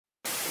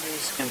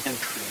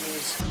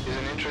Is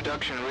an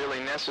introduction really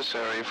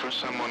necessary for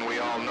someone we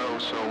all know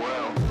so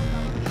well?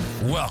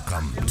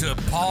 Welcome to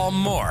Paul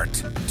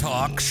Mort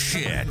Talk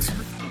Shit.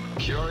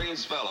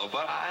 Curious fellow,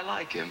 but I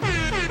like him.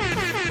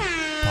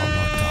 Paul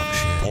Mort Talk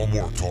Shit. Paul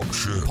Mort Talk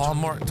Shit. Paul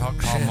Mort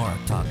Talk Shit. Paul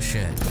Mort Talk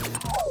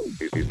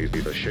Shit.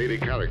 He's a shady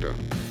character.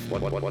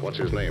 What's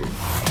his name?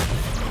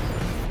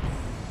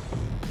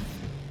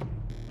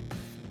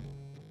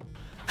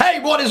 Hey,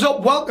 what is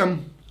up?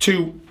 Welcome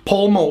to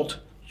Paul Mort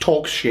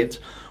Talks Shit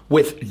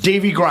with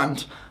Davey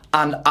Grant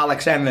and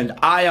Alex Enland.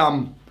 I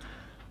am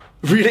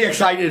really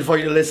excited for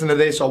you to listen to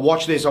this or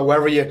watch this or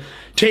wherever you're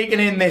taking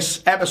in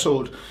this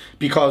episode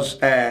because,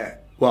 as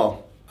you're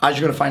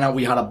going to find out,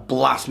 we had a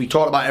blast. We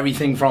talked about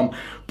everything from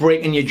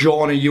breaking your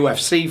jaw in a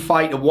UFC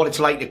fight to what it's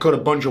like to cut a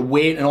bunch of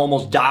weight and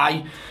almost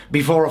die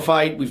before a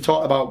fight. We've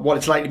talked about what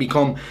it's like to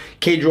become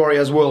Cage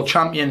Warriors world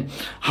champion,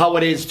 how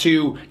it is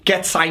to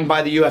get signed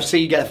by the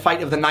UFC, get a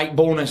fight of the night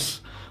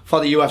bonus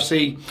for the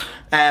UFC,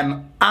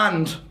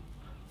 and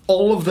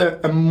all of the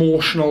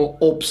emotional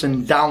ups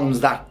and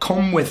downs that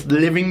come with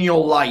living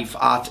your life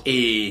at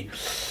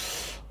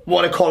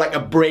what I call like a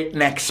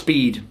breakneck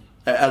speed.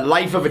 A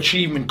life of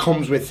achievement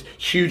comes with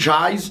huge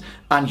highs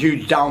and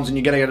huge downs, and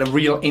you're going to get a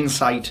real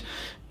insight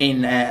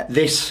in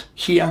this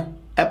here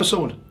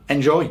episode.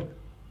 Enjoy.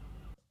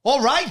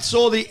 All right,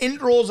 so the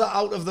intros are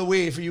out of the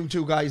way for you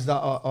two guys that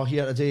are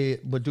here today.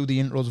 We'll do the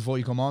intros before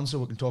you come on, so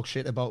we can talk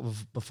shit about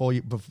before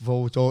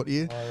we talk to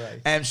you. All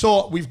right.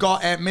 So we've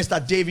got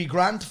Mr. Davey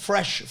Grant,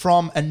 fresh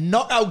from a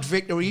knockout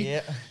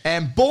victory,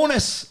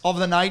 bonus of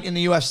the night in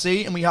the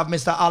UFC, and we have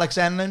Mr. Alex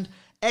Enland,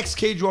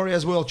 ex-Cage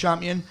Warriors world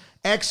champion,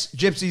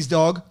 ex-Gypsy's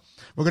dog.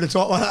 We're going to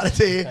talk about that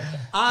today,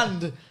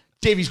 and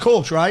Davey's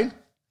coach, right?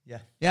 Yeah.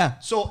 Yeah.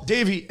 So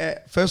Davey,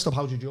 first up,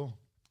 how'd you do?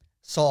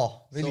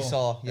 Really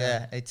sore.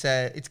 Yeah.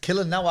 It's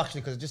killing now actually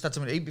because I just had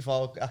something to eat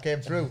before I came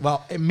through.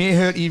 Well, it may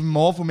hurt even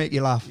more if we make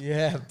you laugh.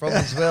 Yeah, probably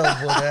will.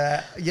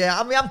 But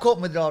I mean, I'm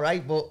coping with it all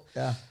right. But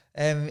Yeah.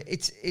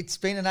 it's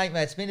been a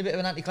nightmare. It's been a bit of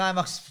an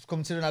anticlimax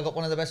considering I got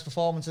one of the best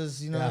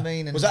performances. You know what I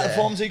mean? And, was that the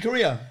performance of your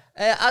career?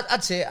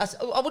 I'd say I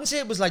wouldn't say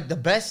it was like the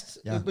best.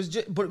 Yeah. It was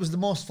but it was the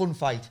most fun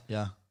fight.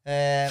 Yeah.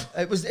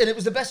 It was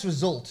the best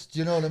result. Do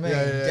you know what I mean?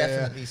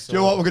 Definitely. Yeah. So. Do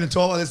you know what we're going to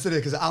talk about this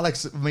today?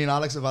 Because me and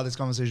Alex have had this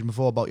conversation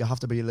before about you have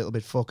to be a little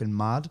bit fucking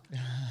mad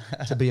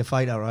to be a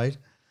fighter, right?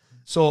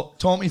 So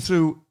talk me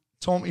through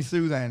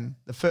then.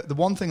 The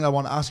one thing I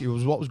want to ask you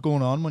was what was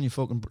going on when you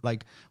fucking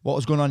what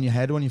was going on in your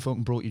head when you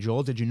fucking broke your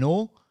jaw? Did you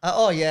know?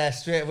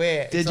 Straight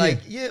away. Did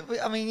it's you?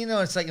 I mean,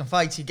 it's like in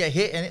fights you get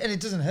hit and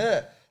it doesn't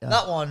hurt. Yeah.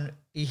 That one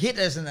he hit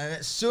us and then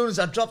as soon as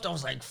I dropped, I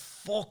was like,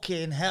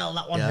 fucking hell,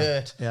 that one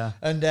hurt. Yeah.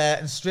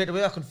 And straight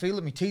away I could feel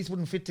that my teeth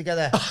wouldn't fit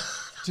together.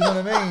 Do you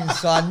know what I mean?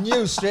 So I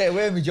knew straight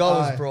away my jaw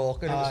was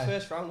broke. And It was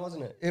first round,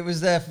 wasn't it? it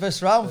was the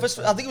first round. I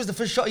think it was the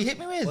first shot he hit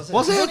me with. Was it? It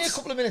was only a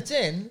couple of minutes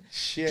in.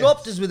 Shit.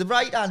 Dropped us with the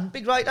right hand,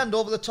 big right hand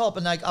over the top,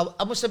 and like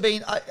I must have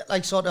been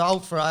sort of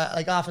out for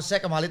like half a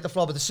second while I hit the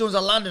floor. But as soon as I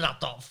landed, I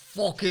thought,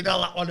 fucking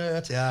hell, that one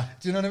hurt. Yeah.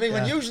 Do you know what I mean?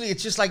 Yeah. When usually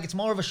it's just like it's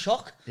more of a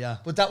shock. Yeah.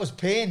 But that was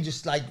pain,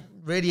 just like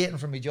radiating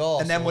from my jaw.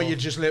 And then so. were you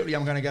just literally,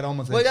 I'm going to get on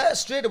with it? Well, yeah,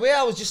 straight away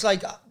I was just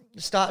like.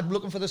 Started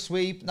looking for the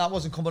sweep, that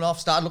wasn't coming off.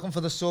 Started looking for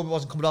the sub, it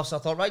wasn't coming off. So I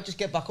thought, right, just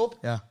get back up.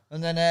 Yeah.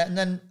 And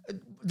then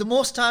the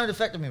most time it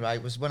affected me,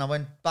 right, was when I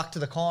went back to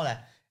the corner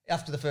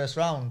after the first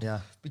round.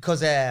 Yeah.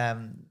 Because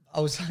I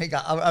was like,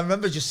 I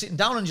remember just sitting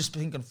down and just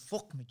thinking,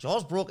 fuck, my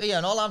jaw's broke here,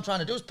 and all I'm trying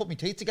to do is put my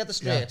teeth together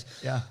straight.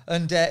 Yeah.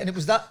 And it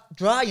was that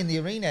dry in the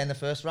arena in the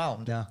first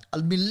round. Yeah.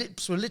 And my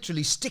lips were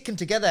literally sticking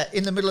together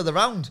in the middle of the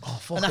round.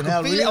 Oh, and I fucking could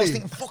hell, feel it. I was really?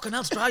 thinking, fucking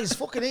hell, it's dry as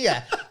fucking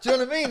here. Do you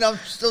know what I mean? I'm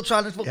still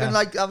trying to fucking Yeah.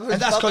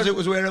 And that's because it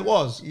was where it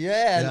was?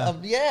 Yeah,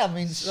 I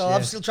mean, so I'm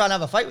Shit. still trying to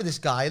have a fight with this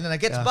guy, and then I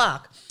get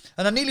back,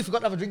 and I nearly forgot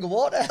to have a drink of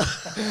water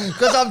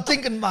because I'm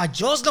thinking my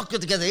jaw's not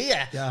good together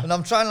here, and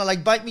I'm trying to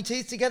like bite my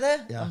teeth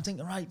together. Yeah. I'm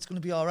thinking, right, it's going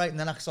to be all right, and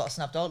then I sort of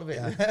snapped out of it.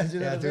 Yeah, Do you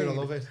know what I dude, mean?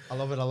 I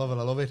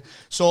love it.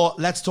 So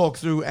let's talk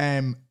through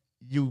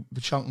you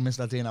shouting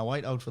Mr. Dana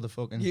White out for the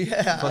fucking for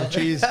the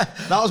cheese. That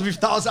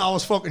was I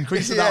was fucking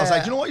creasing. That I was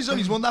like, do you know what he's done?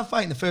 He's won that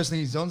fight, and the first thing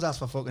he's done is ask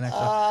for fucking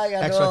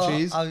extra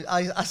cheese.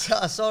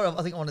 I saw him.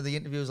 I think one of the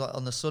interviews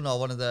on the Sun or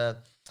one of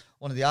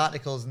the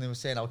articles, and they were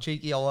saying how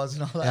cheeky I was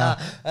and all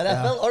that. And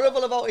I felt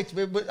horrible about it.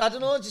 But I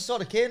don't know, it just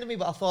sort of came to me.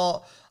 But I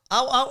thought,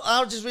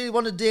 I just really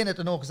wanted Dana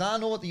to know, because I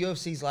know what the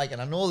UFC's like,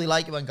 and I know they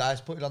like it when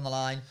guys put it on the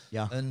line.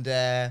 Yeah.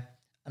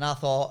 And I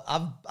thought,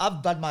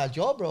 I've had my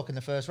jaw broken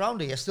the first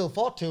round here. Still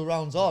fought 2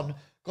 rounds on,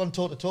 gone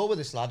toe-to-toe with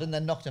this lad, and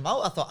then knocked him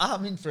out. I thought,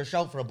 I'm in for a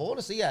shout for a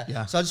bonus here.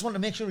 Yeah. So I just wanted to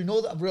make sure he know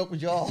that I broke my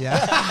jaw. Yeah.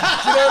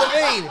 Do you know what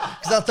I mean?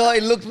 Because I thought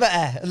he looked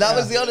better. And that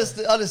was the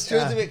honest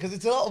truth of it, because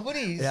it's a lot of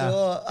money. Yeah.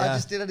 So I Yeah.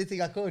 just did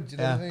anything I could. Do you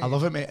know what I mean? I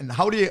love it, mate. And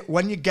how do you,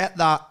 when you get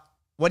that,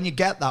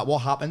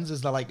 what happens? Is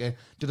there like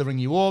do they ring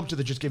you up? Do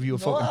they just give you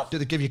do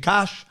they give you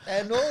cash?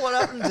 No, what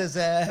happens is,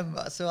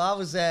 so I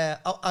was,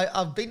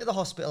 I've been to the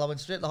hospital. I went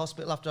straight to the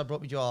hospital after I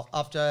broke my jaw,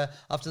 after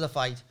the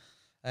fight.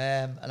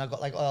 And I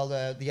got like all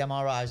the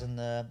MRIs and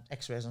the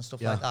X-rays and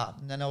stuff like that.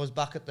 And then I was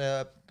back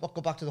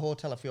go back to the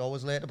hotel a few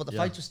hours later, but the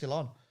fight was still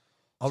on.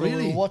 Oh, So we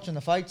really? were watching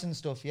the fights and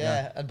stuff,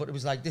 but it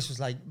was like, this was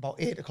like about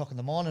 8 o'clock in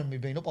the morning.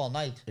 We've been up all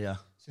night. Yeah.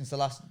 Since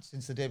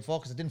the day before,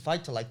 because I didn't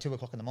fight till like 2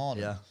 o'clock in the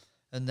morning. Yeah.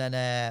 And then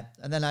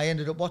I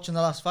ended up watching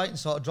the last fight and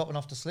sort of dropping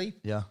off to sleep.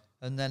 Yeah.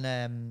 And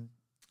then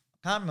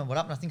can't remember what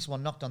happened. I think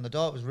someone knocked on the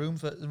door. It was room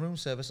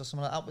service or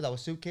something like that with our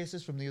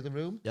suitcases from the other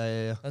room.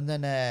 Yeah. And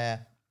then I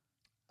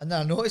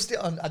noticed it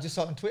I just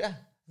saw it on Twitter.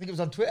 I think it was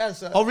on Twitter.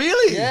 So Oh,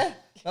 really? Yeah,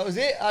 that was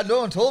it.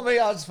 No one told me.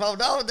 I just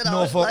found out. And then No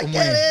I was like, fucking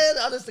get way. in.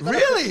 Honestly,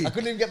 Really? I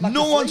couldn't even get back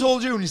No to one sleep.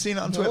 told you when you seen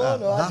it on No, Twitter?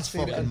 no, I That's just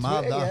seen it fucking on mad,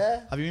 Twitter, that.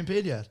 yeah. Have you been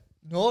paid yet?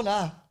 No,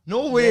 nah.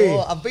 No way.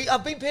 No, I've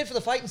been paid for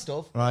the fight and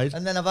stuff. Right.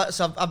 And then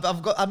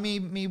I've got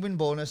me win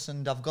bonus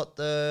and I've got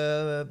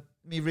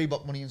me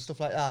Reebok money and stuff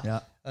like that. Yeah.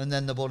 And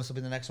then the bonus will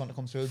be the next one to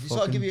come through. You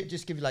sort of give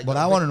you like. What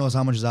I want to know is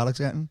how much is Alex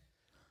getting?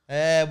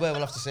 Well, we'll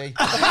have to see.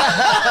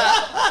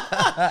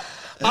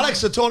 Alex,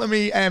 so talk to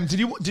me.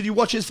 Did you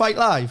watch his fight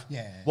live?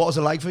 Yeah. What was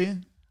it like for you?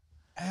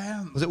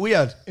 Was it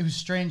weird? It was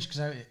strange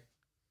because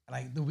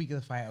like the week of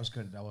the fight, I was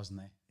good. I wasn't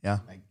there. Yeah.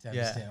 Like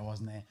devastated, I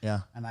wasn't there. Yeah.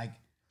 And like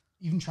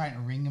even trying to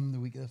ring him the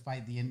week of the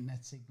fight, the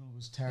internet signal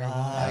was terrible.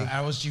 Aye.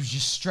 Like, he was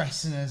just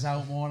stressing us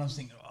out more. And I was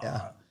thinking,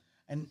 Yeah.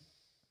 And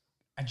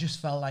I just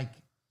felt like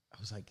I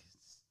was like,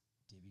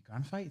 Davey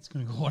Grant fight. It's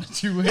going to go 1 or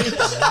 2 weeks.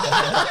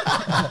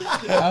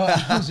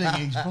 I was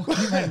thinking he's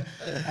booking him,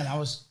 and I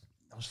was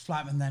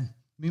flat. And then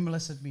me and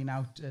Melissa had been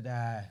out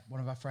at one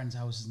of our friends'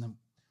 houses, and then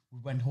we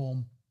went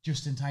home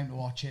just in time to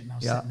watch it. And I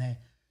was sitting there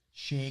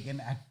shaking.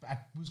 I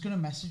was going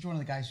to message one of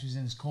the guys who was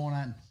in his corner,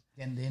 and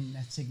again, the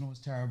internet signal was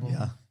terrible.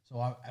 Yeah. So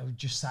I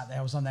just sat there.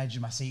 I was on the edge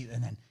of my seat,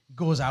 and then he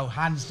goes out,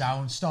 hands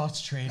down,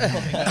 starts training. I'm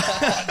thinking,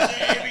 oh,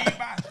 Davey,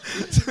 man.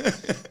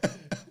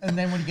 And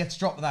then when he gets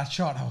dropped with that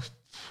shot,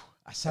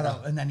 I sat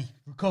up, and then he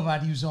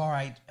recovered. He was all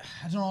right.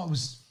 I don't know. It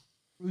was.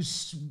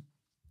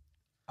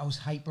 I was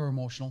hyper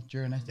emotional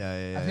during it.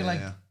 Yeah, I feel like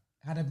yeah.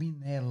 had I been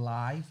there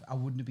live, I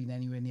wouldn't have been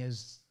anywhere near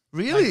as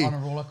Really? like,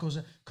 on a roller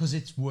coaster because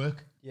it's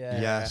work.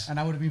 Yeah. Yes. And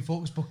I would have been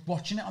focused, but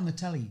watching it on the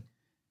telly,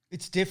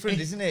 It's different,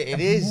 isn't it? It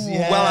a is. more-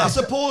 Yeah. Well,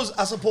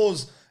 I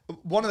suppose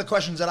one of the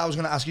questions that I was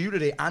going to ask you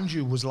today,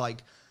 Andrew, was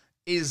like,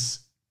 is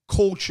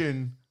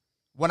coaching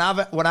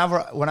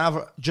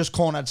whenever just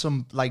cornered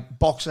some like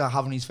boxer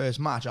having his first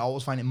match, I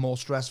always find it more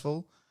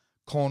stressful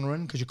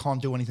cornering because you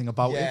can't do anything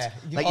about Yeah. it.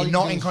 You- Like all you're you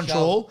not do in is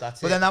control. shout.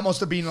 That's But it. then that must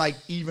have been like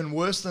even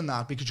worse than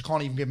that because you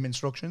can't even give him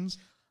instructions.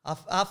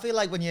 I feel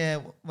like when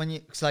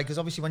it's like, because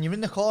obviously when you're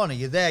in the corner,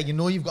 you're there, you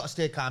know you've got to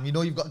stay calm, you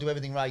know you've got to do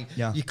everything right.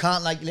 Yeah. You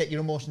can't like let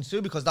your emotions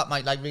through because that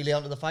might like really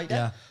enter the fight.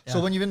 Yeah, So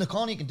yeah. when you're in the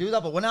corner, you can do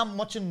that. But when I'm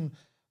watching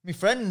my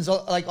friends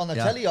like on the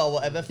Yeah. telly or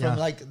whatever from Yeah.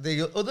 like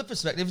the other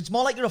perspective, it's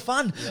more like you're a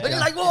fan. And you're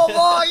like, whoa,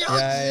 you know,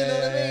 Yeah, you know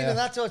what I yeah, mean? yeah. And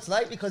that's what it's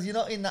like because you're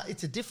not in that,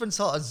 it's a different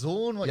sort of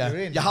zone what you're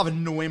in. You're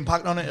having no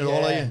impact on it at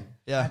all, are Yeah. you?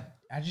 Yeah.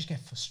 I just get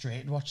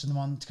frustrated watching them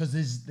on because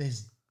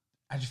there's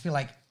I just feel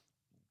like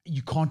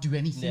you can't do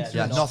anything. Yeah, through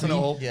yeah, the nothing at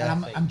screen, all. Yeah.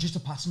 And I'm just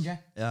a passenger.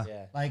 Yeah.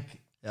 Like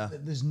Yeah.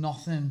 there's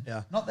nothing.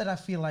 Yeah. Not that I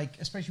feel like,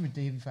 especially with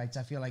Davey fights,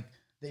 I feel like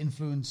the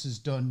influence is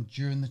done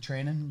during the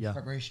training Yeah.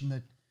 preparation.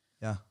 That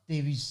Yeah.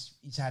 Davey's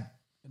he's had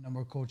a number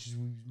of coaches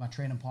who's my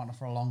training partner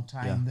for a long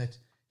time. Yeah. That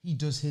he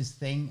does his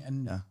thing,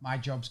 and Yeah. my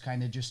job's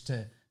kind of just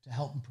to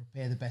help him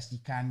prepare the best he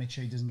can, make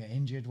sure he doesn't get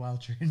injured while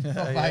training for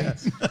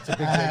fights.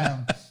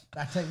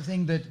 That type of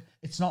thing. That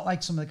it's not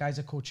like some of the guys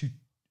I coach who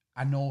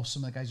I know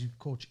some of the guys who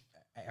coach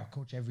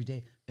every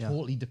day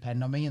totally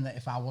depend on me, and that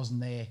if I wasn't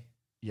there,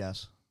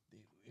 Yes.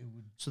 it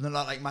would. So then,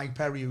 like Mike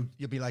Perry,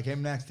 you'll be like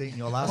him next, taking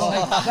your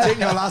last,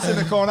 taking your last in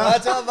the corner. I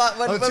told him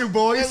Oh, the two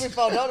boys. When we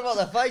found out about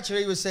the fight,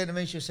 she was saying to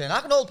me, she was saying, I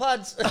can hold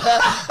pads.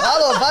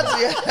 I'll hold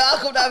pads, yeah. I'll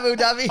come down, Abu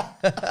Dhabi.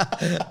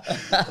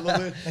 I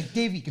love it. Like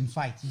Davey can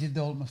fight. He did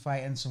the ultimate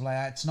fight and stuff like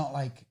that. It's not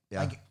like Yeah.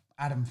 like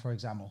Adam, for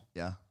example.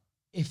 Yeah.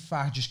 If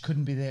I just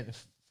couldn't be there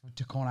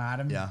to corner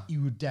Adam, Yeah. he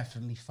would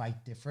definitely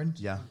fight different.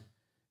 Yeah.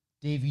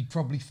 Davy'd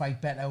probably fight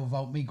better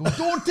without me going,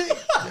 don't do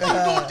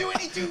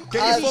anything.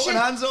 Get your fucking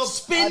hands up. I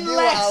Spin knew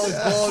what I was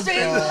less. going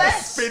Spin for.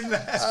 less. Spin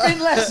there. Spin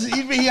less.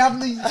 He'd be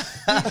having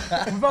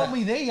without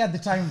me there, he had the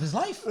time of his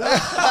life. You know,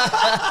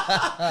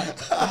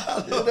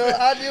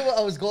 I knew what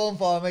I was going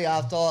for. Me,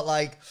 I thought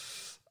like,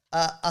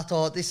 I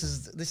thought this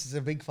is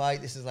a big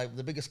fight. This is like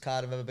the biggest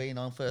card I've ever been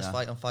on. First Yeah.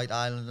 fight on Fight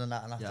Island and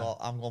that. And I Yeah. thought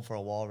I'm going for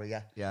a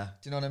warrior. Yeah.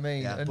 Do you know what I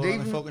mean? Yeah, And put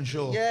on a fucking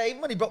show. Yeah,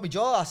 even when he brought me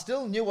jaw, I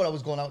still knew what I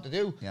was going out to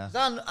do. Yeah.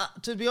 Then,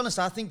 to be honest,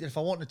 I think that if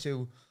I wanted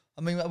to,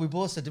 I mean, we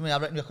both said to me, I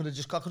reckon I could have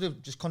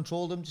just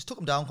controlled him, just took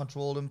him down,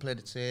 controlled him, played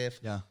it safe.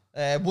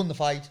 Yeah. Won the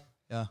fight.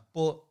 Yeah.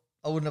 But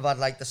I wouldn't have had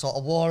like the sort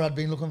of war I'd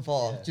been looking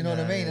for. Do you know what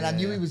I mean? And I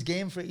knew yeah. he was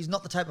game for it. He's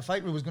not the type of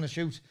fighter who was going to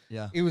shoot.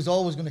 Yeah. He was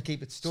always going to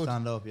keep it stood.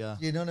 Stand up, yeah.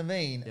 You know what I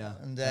mean? Yeah.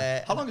 And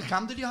How long of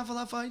camp did you have for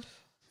that fight?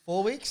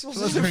 4 weeks? Was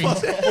it?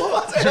 Was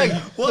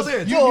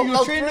it? No, you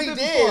about trained a 3 bit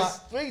days.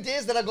 before? 3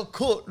 days that I got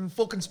cut and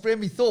fucking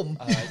sprained my thumb.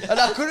 And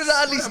I couldn't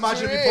hardly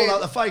Imagine if you pulled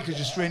out the fight because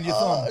you strained your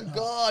Oh, thumb.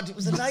 God, it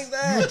was a You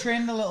nightmare. were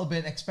training a little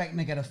bit, expecting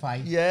to get a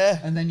fight. Yeah.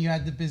 And then you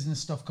had the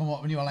business stuff come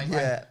up and you were like,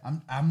 Yeah. right,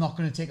 I'm not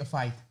going to take a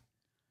fight.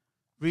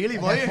 Really,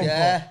 were you?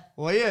 Yeah.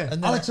 Were you? And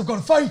then Alex, I've got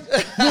a fight.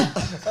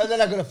 and then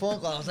I got a phone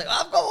call. I was like,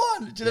 I've got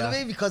one. Do you know what I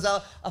mean? Because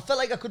I felt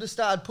like I could have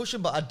started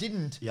pushing, but I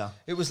didn't. Yeah.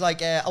 It was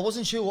like I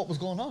wasn't sure what was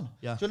going on.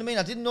 Yeah. Do you know what I mean?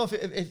 I didn't know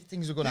if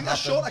things were going to You got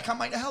happen. short, I can't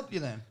make to help you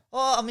then.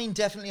 Oh, I mean,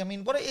 definitely. I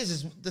mean, what it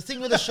is the thing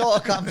with the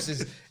shorter camps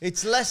is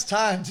it's less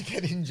time to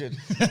get injured.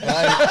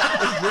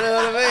 Right? You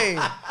know what I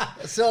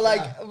mean? So,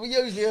 like, we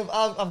usually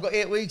I've got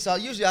 8 weeks. I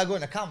go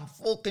into camp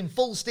fucking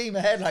full steam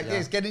ahead like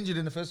this, get injured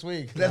in the first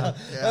week. Then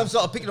I'm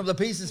sort of picking up the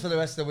pieces for the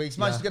rest of the weeks.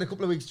 Managed to get a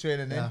couple of weeks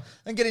training in,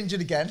 then get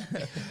injured again,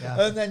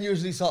 and then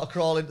usually sort of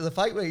crawl into the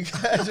fight week.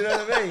 Do you know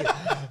what I mean?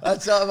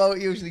 That's sort of how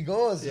it usually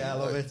goes. Yeah, I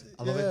love it.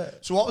 I love it.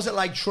 So what was it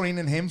like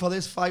training him for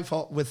this fight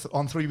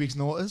on 3 weeks'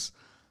 notice?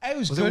 It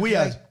was Was good. it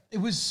weird? Like, it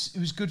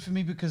was good for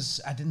me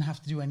because I didn't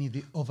have to do any of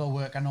the other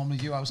work I normally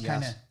do. I was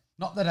kind of,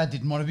 not that I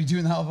didn't want to be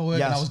doing that other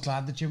work, and I was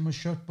glad the gym was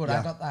shut, but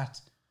I got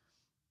that.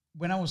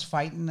 When I was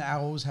fighting, I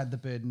always had the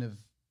burden of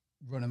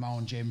running my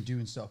own gym,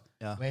 doing stuff.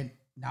 Yeah. When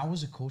now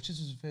as a coach, this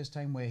was the first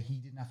time where he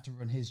didn't have to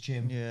run his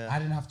gym. Yeah. I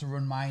didn't have to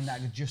run mine. I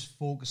could just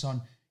focus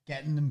on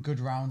getting them good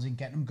rounds and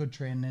getting them good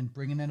training and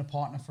bringing in a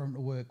partner for him to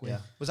work with. Yeah.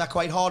 Was that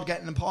quite hard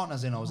getting them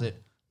partners in, or was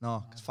it?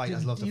 No, because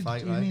fighters love to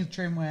fight, You right? need to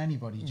train with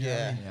anybody. Do you know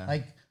what I mean? Yeah.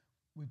 Like,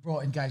 we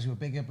brought in guys who were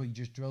bigger, but you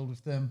just drilled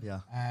with them. Yeah.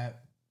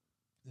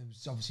 There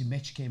was obviously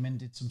Mitch came in,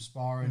 did some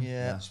sparring.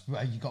 Yeah.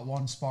 You got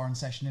one sparring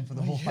session in for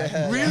the whole fight.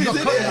 Really? You got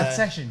Did cut in you? that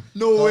session.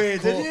 No way,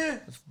 Cut. did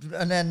you?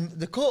 And then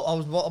the cut, I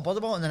was bothered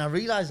about, and then I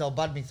realised how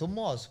bad my thumb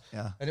was.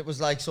 Yeah. And it was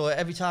like, so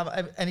anytime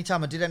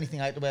I did anything,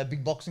 I had to wear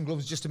big boxing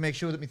gloves just to make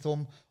sure that my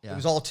thumb it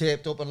was all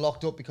taped up and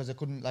locked up because I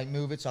couldn't like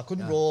move it, so I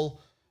couldn't roll,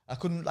 I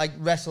couldn't like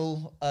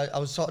wrestle. I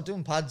was sort of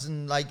doing pads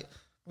and like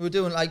we were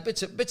doing like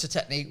bits of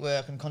technique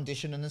work and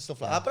conditioning and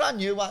stuff like that. But I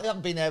knew I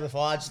haven't been there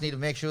before. I just need to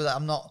make sure that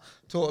I'm not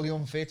totally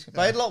unfit.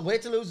 But I had a lot of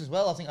weight to lose as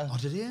well. I think. Oh,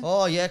 did you?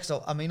 Oh yeah, because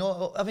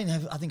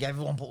I think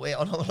everyone put weight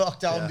on over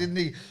lockdown, didn't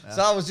they?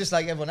 So I was just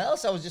like everyone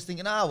else. I was just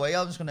thinking, I'm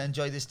just going to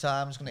enjoy this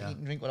time. I'm just going to eat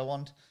and drink what I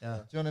want. Yeah.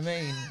 Do you know what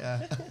I mean?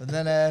 Yeah. And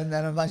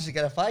then I managed to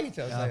get a fight.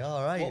 I was like,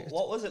 all right.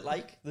 What was it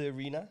like, the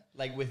arena?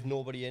 Like with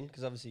nobody in?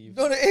 Because obviously you've...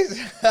 No, it is.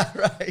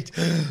 Right.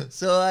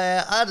 So,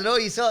 I don't know,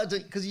 you sort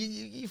of, because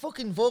you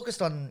fucking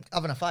focused on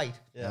having a fight.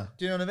 Yeah.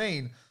 Do you know what I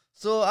mean?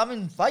 So I'm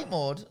in fight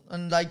mode,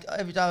 and like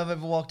every time I've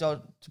ever walked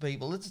out to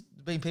people, it's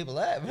been people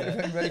there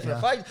ready for a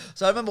fight.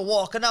 So I remember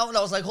walking out and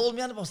I was like holding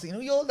my hand up, I was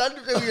thinking, you're not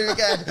doing it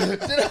again. Do you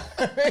know what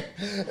I mean?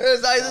 It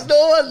was like, there's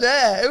no one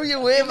there. Who are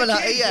you waving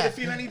at Did here? it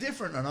feel any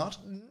different or not?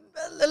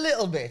 A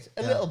little bit,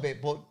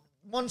 but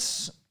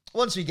once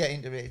we get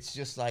into it, it's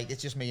just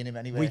me and him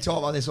anyway. We talk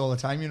about this all the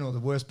time, you know. The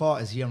worst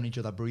part is hearing each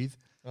other breathe.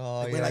 Oh,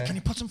 Like, we're yeah. like, can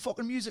you put some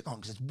fucking music on?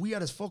 Because it's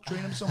weird as fuck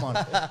training someone.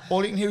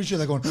 All you can hear is each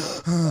other going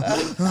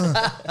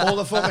all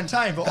the fucking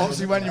time. But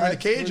obviously, when you're in a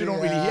cage, you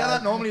don't really hear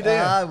that normally, do you?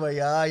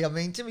 I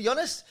mean, to be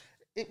honest,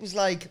 it was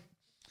like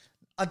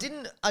I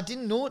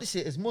didn't notice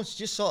it as much.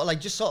 Just sort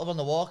of on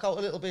the walkout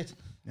a little bit.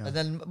 Yeah. And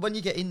then when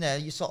you get in there,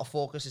 you sort of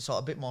focus. It's sort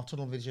of a bit more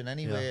tunnel vision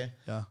anyway.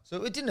 Yeah.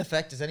 So it didn't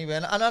affect us anyway.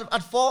 And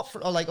I'd fought for,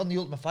 like on the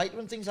Ultimate Fighter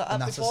and things like that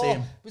And that's the before. same.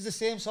 It was the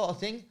same sort of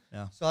thing.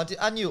 Yeah. So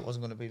I knew it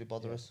wasn't going to be the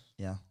bother us.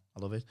 Yeah, I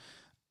love it.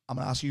 I'm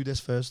going to ask you this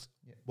first.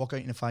 What got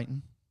you into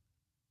fighting?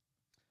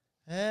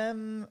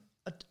 Do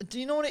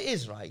you know what it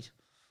is, right?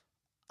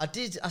 I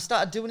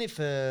started doing it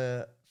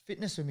for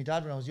fitness with my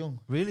dad when I was young.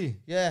 Really?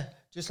 Yeah,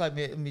 just like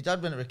my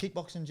dad went to a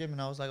kickboxing gym,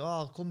 and I was like,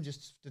 I'll come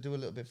just to do a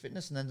little bit of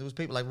fitness. And then there was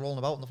people like rolling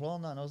about on the floor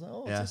and that, and I was like,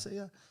 Yeah. what's this?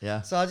 Yeah.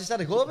 Yeah. So I just had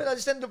to go with it. I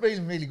just ended up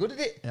being really good at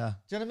it. Yeah.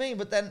 Do you know what I mean?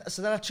 But then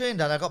I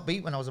trained and I got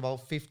beat when I was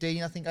about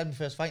 15. I think I had my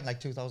first fight in like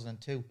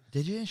 2002.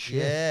 Did you? Shit.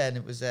 Yeah, and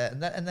it was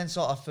and then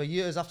sort of for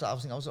years after that,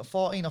 I was at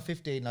 14 or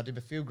 15. And I did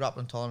a few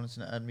grappling tournaments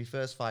and my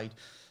first fight,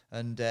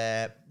 and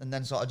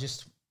then sort of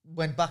just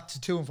went back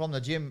to and from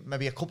the gym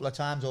maybe a couple of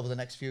times over the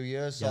next few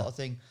years, sort of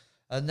thing.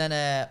 And then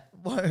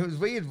well, it was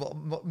weird.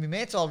 My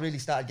mates all really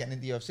started getting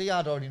into the UFC.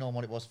 I'd already known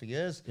what it was for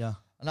years. Yeah.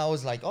 And I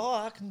was like,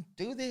 I can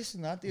do this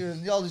and that.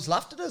 And they all just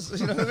laughed at us.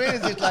 You know what I mean?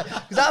 It's just like,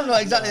 because I'm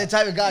not exactly the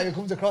type of guy who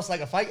comes across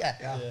like a fighter.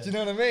 Yeah. Do you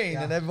know what I mean?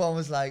 Yeah. And everyone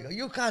was like,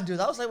 you can't do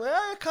that. I was like, well,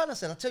 I can. I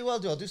said, I'll tell you what I'll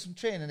do. I'll do some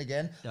training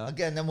again. Yeah.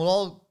 Again, then we'll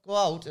all go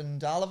out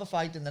and I'll have a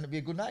fight and then it'll be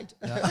a good night.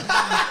 Yeah.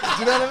 Do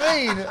you know what I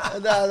mean?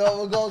 And then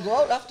we'll all go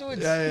out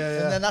afterwards.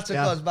 Yeah. And then that's what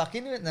got us back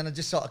into it. And then I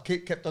just sort of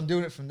kept on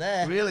doing it from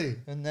there. Really?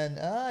 And then,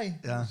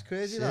 it was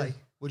crazy. Shit. Like.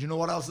 Would you know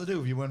what else to do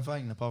if you weren't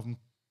fighting apart from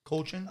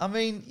coaching? I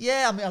mean,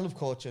 I love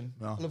coaching.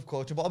 Yeah. I love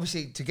coaching, but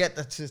obviously to get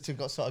that to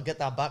sort of get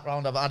that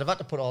background, I'd have had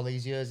to put all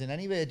these years in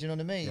anyway. Do you know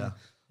what I mean?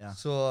 Yeah.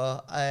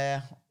 So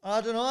I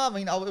don't know. I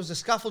mean, I was a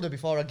scaffolder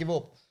before I give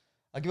up.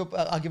 I give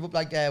up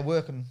like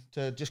working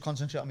to just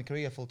concentrate on my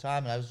career full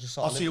time, and I was just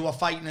sort of. So you were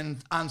fighting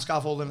and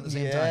scaffolding at the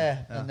same time.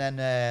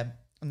 Yeah,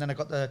 and then I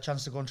got the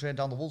chance to go and train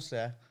down the Wolves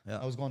there.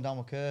 Yeah. I was going down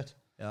with Kurt.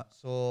 Yeah.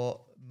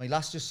 So my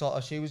last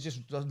she was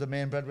just the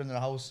main breadwinner in the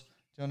house.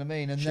 Do you know what I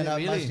mean? And Shit, then I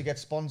really? managed to get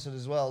sponsored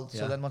as well. So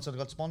Yeah. then once I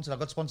got sponsored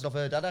off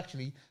her dad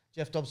actually,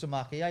 Jeff Dobson,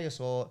 Mark Eyer.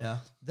 So Yeah.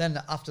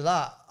 then after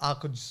that, I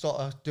could sort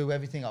of do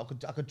everything. I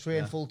could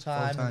train full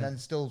time and then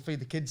still feed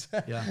the kids.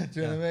 Yeah.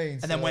 Do you know what I mean?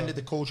 And then when did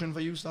the coaching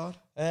for you start?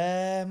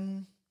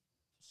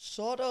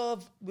 Sort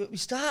of. We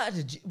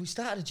started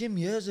a gym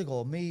years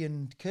ago, me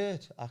and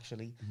Kurt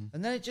actually,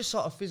 and then it just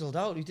sort of fizzled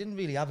out. We didn't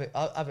really have it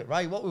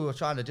right. What we were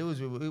trying to do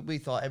is we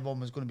thought everyone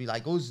was going to be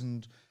like us,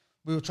 and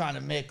we were trying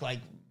to make like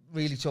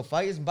really tough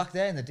fighters. And back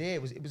there in the day,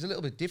 it was a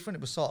little bit different.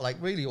 It was sort of like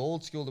really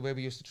old school the way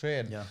we used to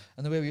train,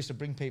 and the way we used to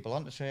bring people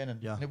onto training.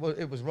 Yeah. And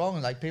it was wrong.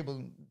 And like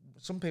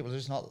some people are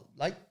just not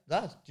like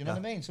that. Do you know what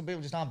I mean? Some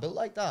people just aren't built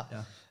like that.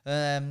 Yeah.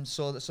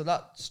 So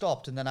that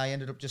stopped, and then I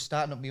ended up just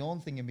starting up my own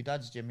thing in my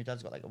dad's gym. My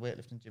dad's got like a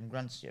weightlifting gym,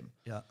 Grant's gym.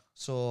 Yeah.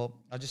 So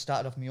I just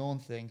started off my own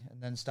thing,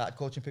 and then started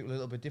coaching people a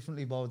little bit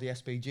differently about the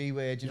SPG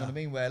way. Do you know what I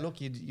mean? Where look,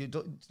 you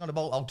don't, it's not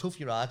about how tough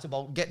you are; it's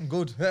about getting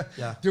good,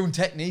 doing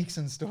techniques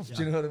and stuff.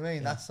 Do you know what I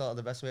mean? That's sort of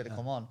the best way to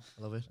come on.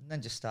 I love it. And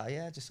then just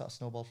sort of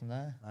snowball from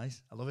there.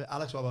 Nice. I love it.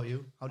 Alex, what about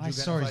you? How did My you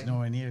get story's into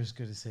nowhere near as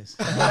good as his.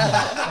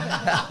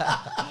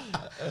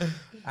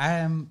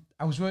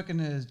 I was working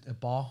at a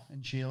bar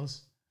in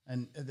Shields,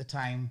 and at the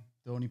time,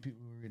 the only people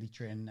who were really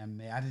training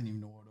MMA, I didn't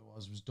even know what it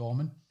was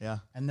Dorman. Yeah.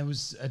 And there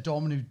was a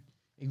Dorman who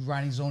he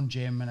ran his own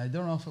gym, and I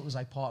don't know if it was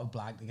like part of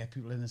Black to get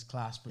people in his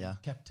class, but he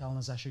kept telling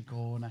us I should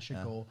go and I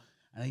should go.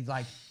 And he'd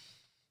like,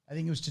 I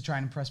think it was to try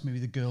and impress maybe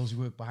the girls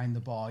who worked behind the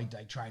bar. He'd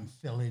like try and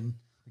fill in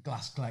the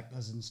glass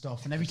collectors and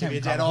stuff. And every time you he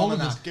a dead got hold arm of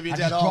and us, that. Give you a I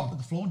dead just arm. drop to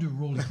the floor and do a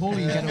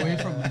roly-poly and get away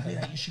from him. He'd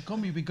be like, you should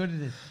come, you'd be good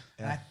at it.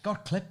 And I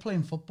got clipped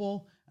playing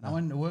football, and I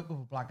went to work with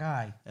a black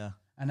guy. Yeah.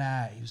 And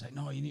he was like,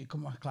 no, you need to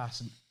come to my class.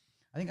 And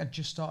I think I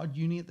just started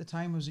uni at the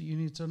time. I was at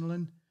uni at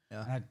Sunderland.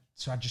 Yeah. And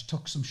so I just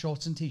took some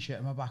shorts and T-shirt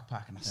in my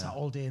backpack, and I sat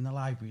all day in the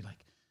library,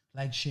 like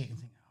legs shaking,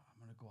 thinking, oh,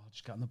 I'm going to go. I'll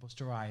just get on the bus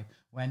to arrive.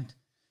 Went,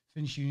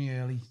 finished uni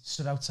early,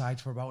 stood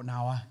outside for about an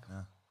hour,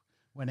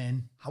 went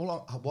in. How long?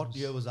 What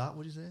year was that?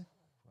 Would you say?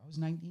 I was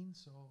 19,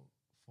 so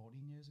 14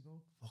 years ago.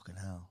 Fucking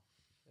hell.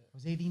 I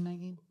was 18,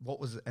 19. What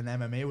was an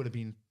MMA would have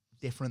been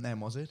different then,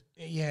 was it?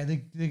 Yeah,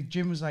 the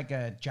gym was like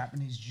a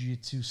Japanese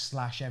jiu-jitsu /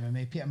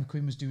 MMA. Peter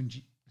McQueen was doing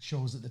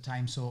shows at the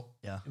time, so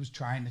it was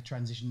trying to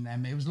transition to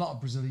MMA. It was a lot of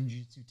Brazilian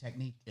jiu-jitsu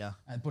technique,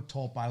 but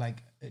taught by like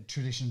a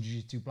traditional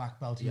jiu-jitsu black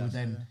belt. Who would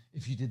then,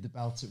 if you did the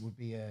belts, it would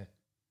be a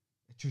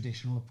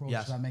traditional approach.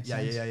 Does that make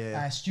sense?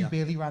 Yeah. Stu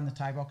Bailey ran the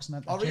Thai boxing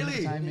at the Oh, gym really? at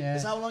the time. Yeah.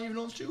 Is that how long you've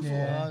known Stu for?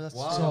 Yeah.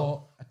 Wow.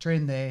 So I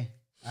trained there.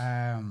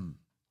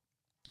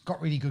 Got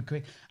really good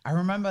quick. I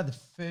remember the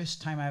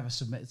first time I ever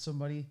submitted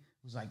somebody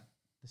was like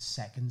the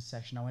second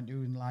session I went to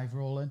in live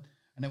rolling,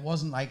 and it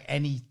wasn't like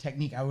any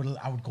technique. I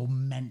would go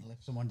mental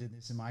if someone did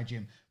this in my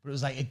gym, but it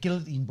was like a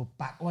guillotine but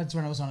backwards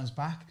when I was on his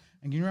back.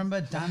 And you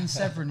remember Dan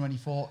Severn when he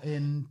fought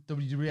in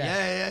WWF?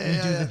 Yeah.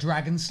 He do the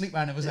dragon sleeper,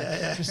 and it was like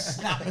just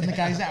snapping the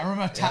guys out. I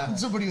remember tapping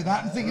somebody with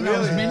that and thinking I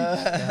was mint.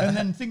 And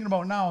then thinking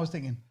about it now, I was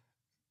thinking,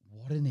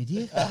 what an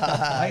idiot.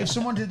 Like if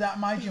someone did that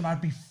in my gym,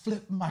 I'd be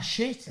flipping my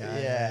shit.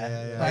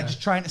 Like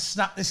just trying to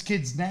snap this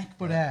kid's neck.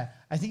 But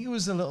I think it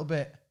was a little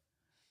bit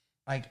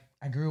like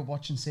I grew up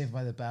watching Saved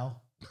by the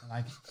Bell.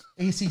 Like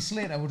AC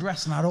Slater would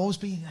wrestle, and I'd always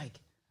be like,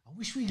 I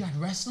wish we had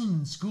wrestling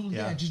in school.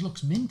 Yeah, it just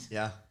looks mint.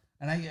 Yeah.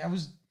 And I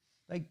was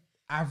like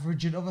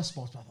average in other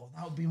sports, but I thought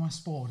that would be my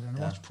sport. And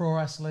I watched pro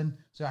wrestling,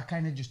 so I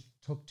kind of just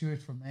took to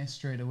it from there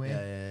straight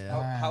away.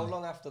 How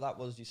long after that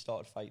was you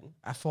started fighting?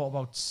 I fought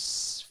about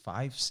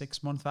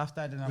 5-6 months after.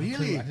 I didn't have a Really?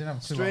 clue. I didn't have a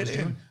clue what I was Straight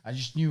in? doing. I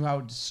just knew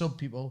how to sub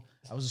people.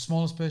 I was the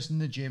smallest person in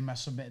the gym. I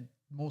submitted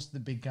most of the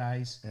big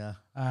guys. Yeah.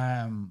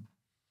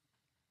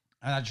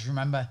 And I just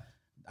remember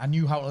I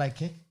knew how to leg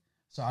kick.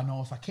 So I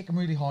know if I kick him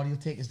really hard, he'll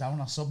take us down.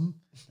 I'll sub him.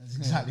 That's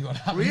exactly what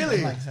happened. Really?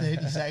 In like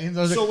 30 seconds.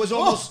 I was So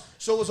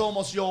like, it was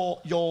almost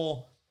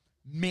your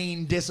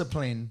main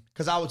discipline,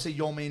 because I would say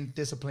your main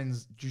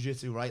discipline's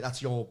jiu-jitsu, right?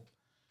 That's your.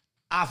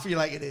 I feel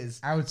like it is.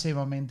 I would say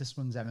my main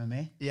discipline's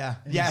MMA. Yeah.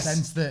 In the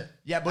sense that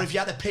But if you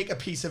had to pick a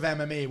piece of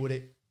MMA, would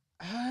it?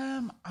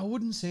 I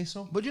wouldn't say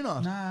so. Would you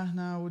not?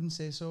 Nah, I wouldn't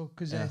say so.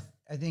 Because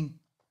I think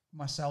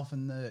myself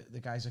and the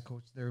guys I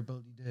coach, their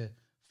ability to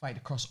fight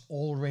across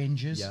all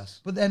ranges. Yes.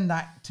 But then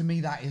that, to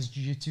me, that is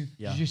jiu-jitsu.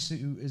 Yeah.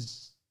 Jiu-jitsu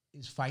is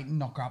fighting,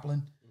 not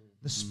grappling.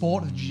 The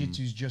sport of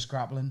jiu-jitsu is just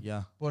grappling.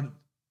 Yeah. But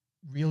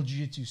real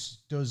jiu-jitsu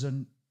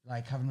doesn't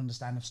like have an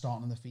understanding of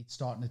starting on the feet,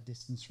 starting at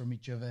distance from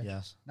each other.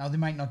 Yes. Now, they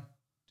might not,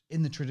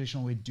 in the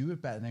traditional way, do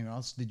it better than everyone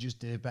else. They just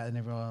did it better than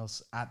everyone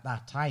else at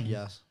that time.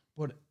 Yes.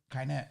 But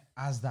kind of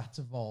as that's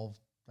evolved,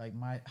 like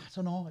I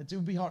don't know, it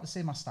would be hard to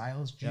say my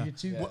style is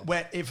jiu-jitsu.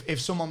 Where if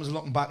someone was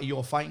looking back at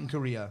your fighting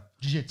career,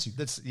 Jiu-jitsu.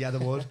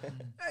 they would.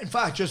 In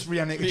fact, just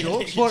re-naked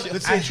jokes.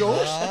 Let's say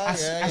jokes.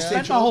 I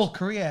spent my whole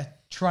career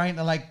trying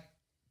to like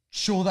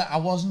show that I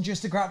wasn't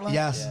just a grappler.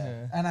 Yes.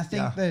 And I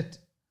think that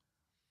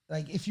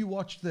like if you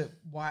watch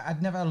why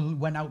I'd never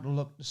went out to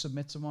look to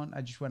submit someone.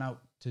 I just went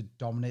out to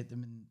dominate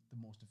them in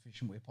the most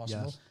efficient way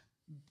possible.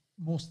 Yes.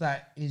 Most of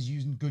that is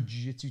using good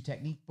jiu-jitsu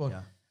technique, but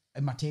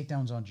and my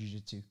takedowns on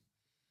jiu-jitsu.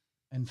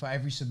 And for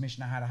every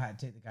submission I had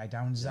to take the guy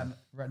down. Is that not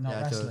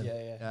wrestling?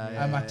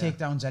 And my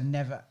takedowns,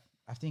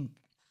 I think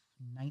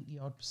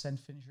 90%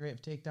 finish rate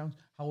of takedowns.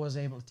 How was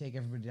I able to take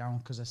everybody down?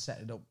 Because I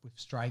set it up with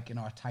strike,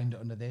 I timed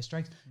it under their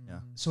strikes. Yeah.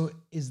 So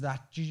is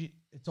that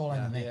it's all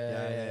MMA?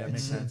 Yeah,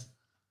 makes sense.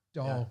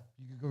 You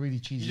could go really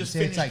cheesy. You just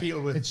say it's finish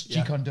people with it's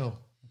Jeet Kune Do.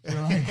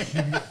 You're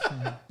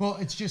like,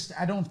 but it's just,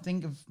 I don't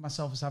think of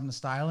myself as having a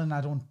style, and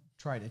I don't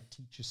try to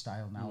teach a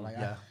style now. Like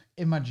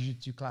in my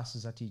jiu-jitsu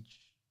classes, I teach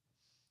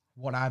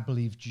what I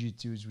believe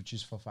jiu-jitsu is, which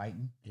is for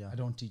fighting. Yeah. I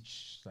don't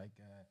teach like,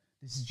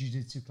 this is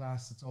jiu-jitsu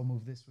class, let's all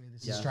move this way.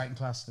 This is striking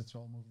class, let's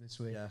all move this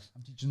way. Yeah.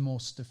 I'm teaching the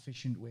most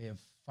efficient way of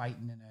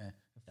fighting in a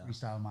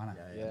freestyle manner.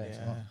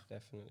 Yeah,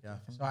 definitely. Yeah.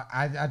 So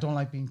I don't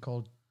like being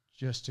called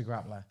just a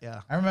grappler.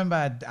 Yeah. I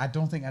remember I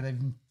don't think I'd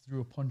even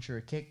threw a punch or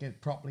a kick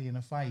it properly in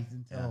a fight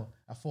until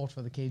I fought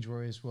for the Cage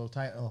Warriors world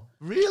title.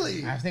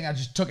 Really? I think I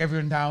just took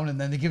everyone down, and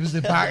then they give us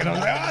the back, and I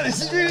was like, oh,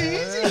 this is really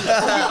easy.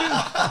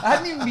 I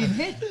hadn't even been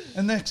hit.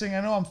 And next thing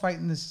I know, I'm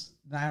fighting this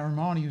Naira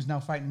Marnie, who's now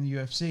fighting in the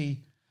UFC.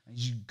 And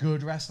he's a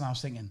good wrestler. And I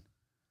was thinking,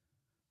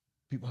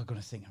 people are going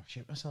to think I've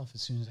shit myself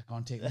as soon as I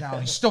can't take him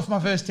down. He stuffed my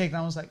first takedown.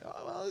 I was like,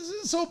 oh, well, this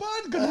isn't so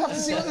bad. Going to have to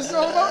see what this is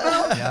all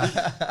about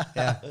now.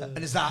 Yeah. And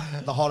is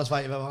that the hardest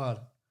fight you've ever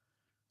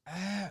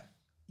had?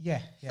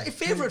 Yeah. Your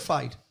favourite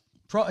fight?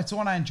 It's the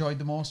one I enjoyed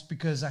the most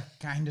because I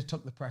kind of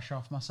took the pressure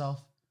off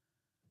myself.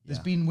 There's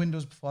been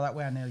windows before that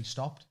where I nearly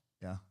stopped.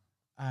 Yeah.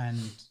 And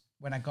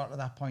when I got to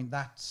that point,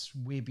 that's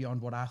way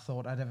beyond what I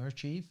thought I'd ever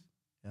achieve.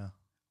 Yeah.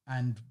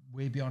 And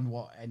way beyond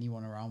what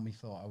anyone around me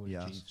thought I would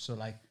achieve. So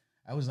like,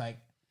 I was like,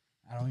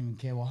 I don't even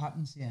care what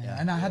happens. Yeah.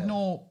 And I had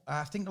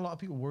I think a lot of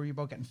people worry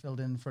about getting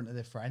filled in front of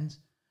their friends.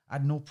 I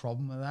had no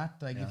problem with that.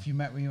 Like if you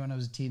met me when I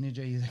was a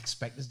teenager, you'd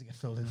expect us to get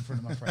filled in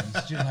front of my friends.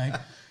 Do you know,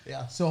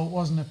 like, so it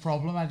wasn't a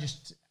problem.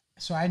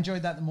 So I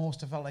enjoyed that the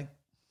most. I felt like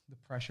the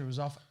pressure was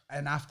off.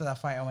 And after that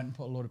fight, I went and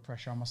put a load of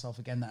pressure on myself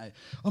again that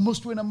I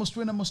must win, I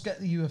must get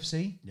the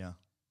UFC. Yeah.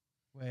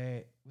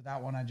 Where with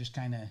that one, I just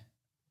kind of,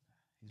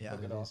 Yeah,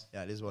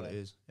 it is what it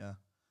is. Yeah.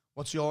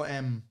 What's your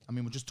I mean,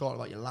 we just talked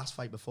about your last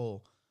fight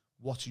before.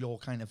 What's your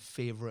kind of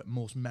favorite,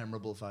 most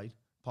memorable fight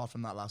apart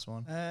from that last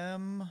one?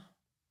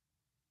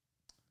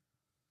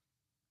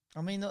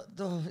 I mean,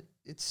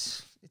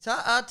 it's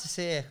hard to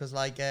say because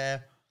like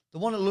the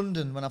one at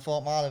London when I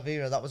fought Marlon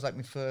Vera, that was like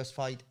my first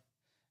fight,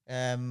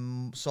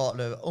 sort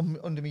of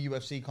under my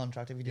UFC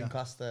contract. If you didn't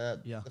class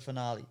the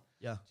finale,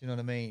 do you know what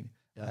I mean?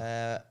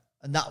 Yeah.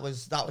 And that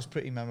was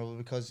pretty memorable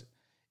because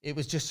it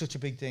was just such a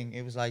big thing.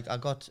 It was like I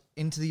got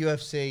into the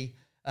UFC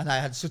and I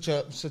had such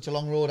a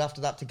long road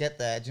after that to get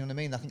there. Do you know what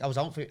I mean? I think I was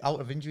out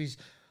of injuries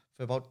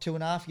for about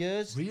 2.5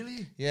 years.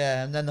 Really?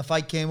 Yeah, and then the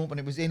fight came up and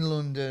it was in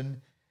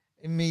London.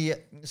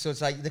 So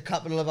it's like the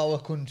capital of our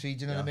country.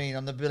 Do you know what I mean?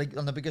 On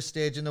the biggest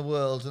stage in the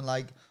world and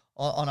like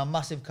on a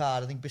massive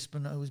card. I think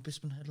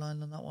Bisping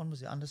headlined on that one.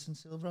 Was it Anderson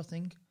Silva? I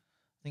think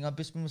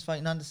Bisping was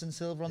fighting Anderson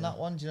Silva on that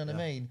one. Do you know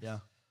what I mean? Yeah.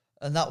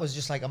 And that was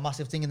just like a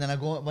massive thing. And then I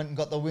went and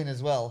got the win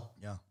as well.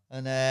 Yeah.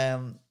 And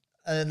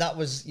that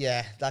was,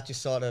 that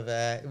just sort of,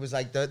 it was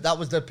like, that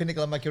was the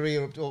pinnacle of my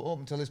career up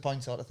until this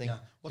point sort of thing. Yeah.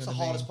 What's the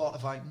hardest part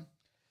of fighting?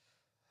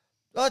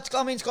 Oh, it's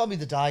got to be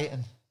the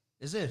dieting.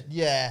 Is it?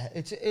 Yeah.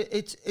 It's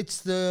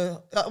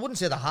the, I wouldn't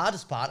say the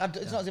hardest part.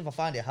 It's not as if I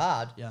find it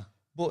hard. Yeah.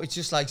 But it's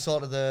just like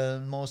sort of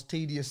the most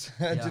tedious.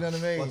 Do you know what I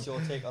mean? What's your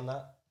take on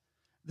that?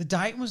 The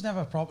dieting was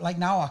never a problem. Like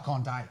now I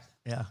can't diet.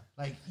 Yeah.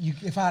 Like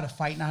if I had a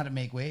fight and I had to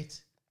make weight,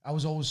 I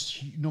was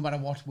always, no matter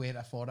what weight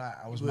I fought at,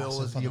 I was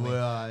massive for the weight.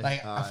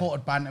 I fought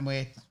at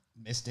bantamweight,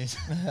 missed it.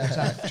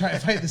 Trying to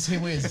fight the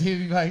same way as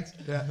Davey fight.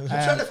 Yeah.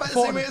 Trying to fight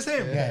the same way as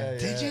him? Yeah.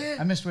 Did you?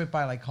 I missed weight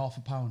by like half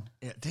a pound.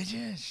 Yeah. Did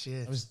you?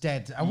 Shit. I was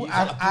dead.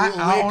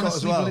 I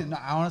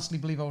honestly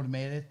believe I would have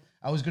made it.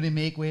 I was going to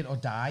make weight or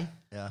die.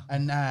 Yeah.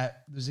 And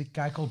there's a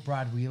guy called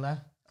Brad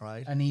Wheeler.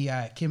 Right. And he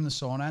came in the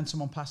sauna and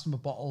someone passed him a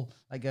bottle,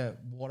 like a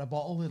water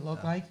bottle it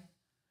looked like.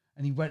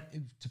 And he went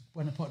to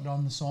put it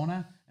on the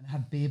sauna and it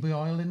had baby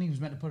oil in it. He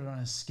was meant to put it on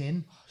his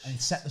skin and he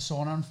set the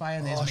sauna on fire.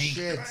 And there's me.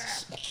 Shit.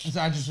 And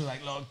so I just was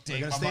like, look,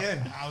 Dick,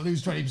 I'll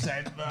lose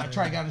 20%. I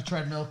try to get on a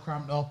treadmill,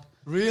 cramped up.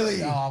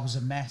 Really? Oh, I was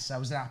a mess. I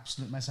was an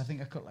absolute mess. I think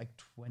I cut like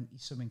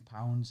 20-something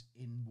pounds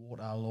in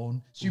water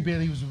alone. Stu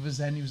Bailey was with us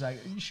then. He was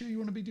like, are you sure you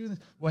want to be doing this?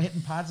 We're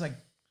hitting pads. Like,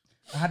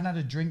 I hadn't had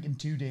a drink in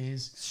 2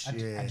 days.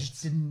 I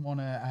just didn't want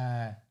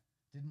to...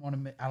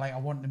 I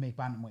wanted to make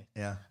bantamweight.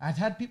 Yeah. I'd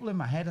had people in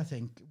my head, I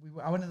think.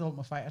 I went to the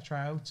Ultimate Fighter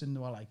tryouts and they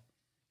were like,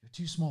 you're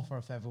too small for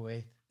a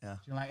featherweight. Yeah.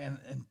 You know, like, and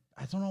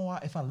I don't know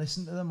if I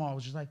listened to them or I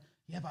was just like,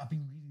 yeah, but I've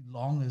been really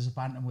long as a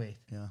bantamweight.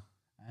 Yeah.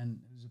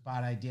 And it was a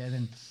bad idea.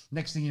 Then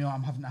next thing you know,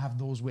 I'm having to have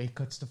those weight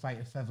cuts to fight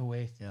a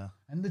featherweight. Yeah.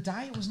 And the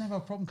diet was never a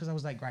problem because I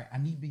was like, right, I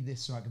need to be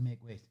this so I can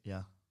make weight.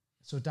 Yeah.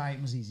 So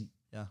diet was easy.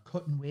 Yeah.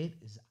 Cutting weight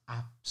is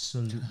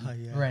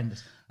absolutely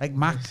horrendous. Like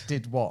Max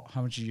did what?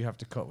 How much did you have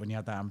to cut when you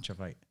had that amateur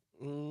fight?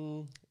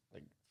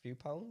 Like a few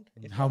pounds.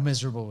 How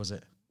miserable was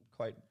it?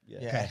 Quite, yeah.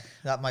 Okay.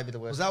 That might be the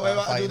worst. Was that where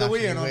I do the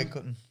weigh-in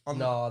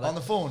on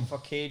the phone? For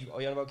Cage,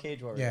 are you on about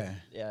Cage Warrior? Yeah.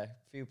 Yeah, a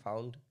few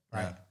pounds.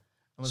 Right. And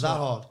was that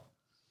hard?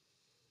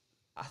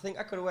 I think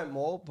I could have went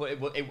more, but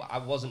I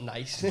wasn't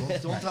nice.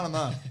 Don't tell him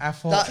that. I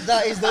thought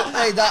that is the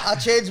I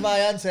changed my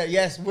answer.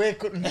 Yes, weight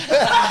cutting. Weight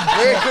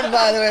cutting,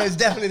 by the way, is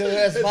definitely the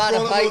worst part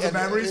of fighting. Loads of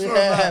memories from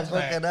yeah, that.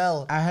 fucking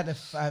hell. I had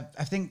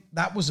I think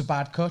that was a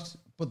bad cut,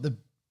 but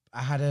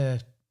I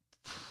had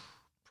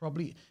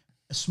probably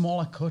a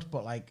smaller cut,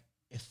 but like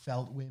it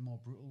felt way more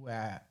brutal.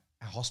 Where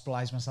I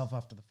hospitalised myself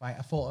after the fight.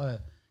 I fought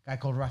a guy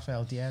called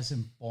Rafael Diaz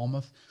in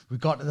Bournemouth. We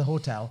got to the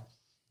hotel.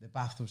 The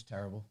bath was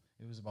terrible.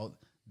 It was about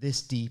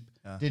this deep.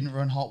 Didn't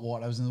run hot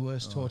water. I was in the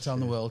worst hotel in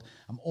the world.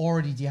 I'm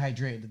already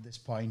dehydrated at this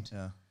point.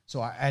 Yeah.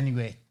 So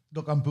anyway,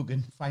 look, I'm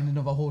booking. Find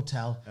another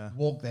hotel.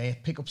 Walk there.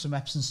 Pick up some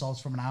Epsom salts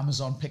from an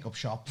Amazon pickup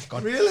shop.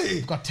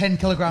 Really? Got 10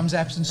 kilograms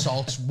Epsom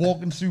salts.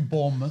 Walking through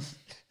Bournemouth.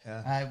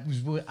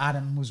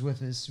 Adam was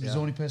with us. He was the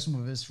only person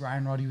with us.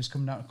 Ryan Roddy was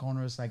coming out the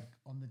corner. It was like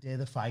on the day of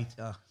the fight.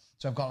 Yeah.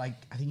 So I've got like,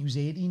 I think he was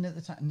 18 at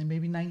the time, and then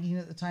maybe 19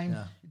 at the time.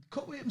 Yeah. He'd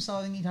cut weight himself.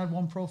 I think he'd had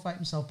one pro fight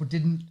himself, but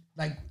didn't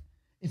like.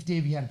 If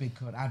Davey had a big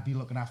cut, I'd be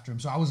looking after him.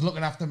 So I was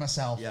looking after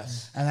myself.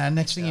 Yes. And then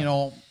next thing you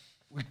know,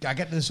 I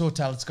get to this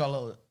hotel. It's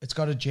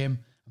got a gym.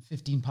 I'm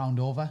 £15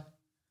 over.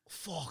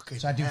 Fucking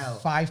So I do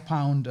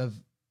 £5 of,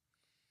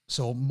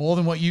 so more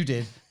than what you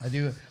did. I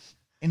do it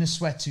in a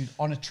sweatsuit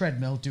on a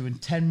treadmill, doing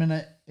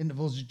 10-minute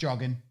intervals of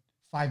jogging,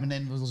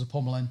 5-minute intervals of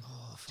pummeling,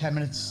 10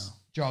 minutes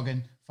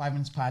jogging, 5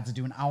 minutes pads. I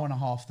do an hour and a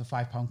half. The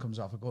 £5 comes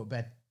off. I go to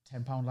bed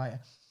 £10 lighter.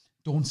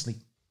 Don't sleep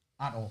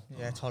at all.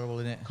 Yeah, it's horrible,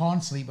 isn't it?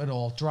 Can't sleep at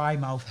all. Dry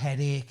mouth,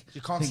 headache.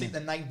 You can't sleep the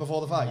night before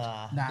the fight?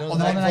 Nah, Or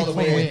not the night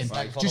before the weigh-in.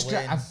 Right. Just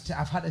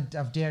I've had to,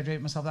 I've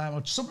dehydrated myself that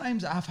much.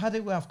 Sometimes I've had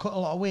it where I've cut a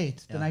lot of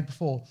weight the night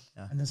before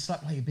and then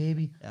slept like a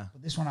baby. Yeah.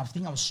 But this one, I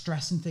think I was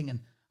stressing, thinking,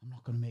 I'm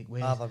not going to make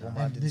weight.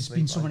 There's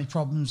been so many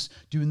problems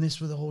doing this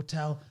with the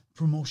hotel.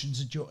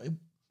 Promotions, it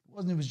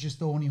was just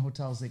the only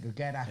hotels they could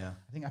get at.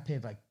 I think I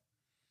paid like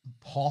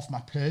half my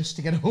purse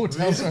to get a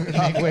hotel so I could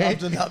make weight. I've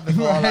done that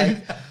before, like.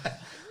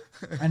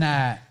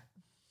 And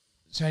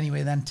so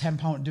anyway, then £10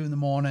 to do in the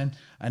morning,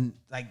 and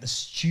like the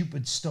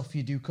stupid stuff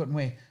you do cutting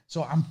weight.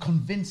 So I'm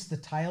convinced the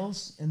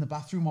tiles in the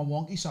bathroom are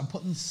wonky, so I'm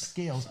putting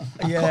scales.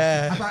 I'm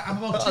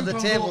about on the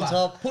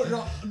tabletop. Put it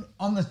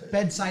on the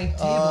bedside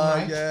table,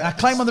 right? Yeah. And I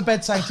climb on the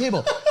bedside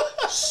table,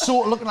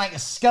 sort of looking like a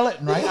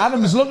skeleton, right?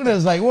 Adam's looking at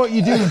us like, what are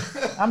you doing?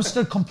 I'm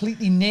stood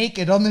completely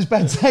naked on this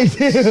bedside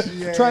table,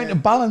 trying to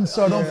balance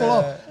so I don't fall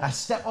off. I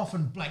step off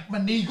and like my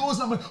knee goes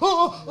and I'm like,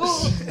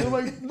 and I'm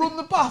like, run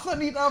the bath, I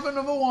need to have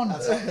another one.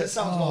 It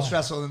sounds more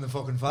stressful than the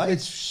fucking fight.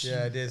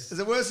 It is. Is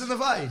it worse than the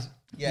fight?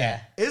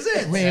 Yeah. Is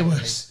it? Way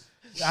worse.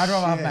 I'd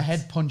rather have my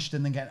head punched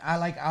in than get.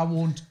 I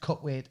won't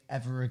cut weight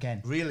ever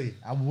again. Really?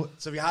 I would.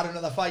 So if you had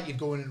another fight, you'd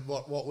go in.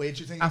 What weight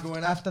do you think you're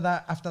going at? After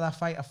that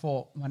fight, I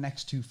fought my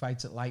next 2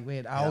 fights at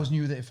lightweight. I always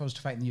knew that if I was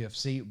to fight in the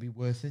UFC, it would be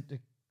worth it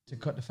to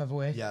cut to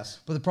featherweight. Yes.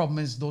 But the problem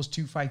is those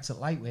 2 fights at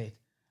lightweight,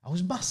 I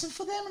was massive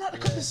for them and I had to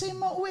cut the same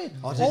amount of weight.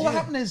 Oh, all that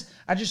happened is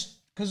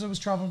because I was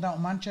traveling down to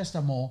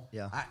Manchester more.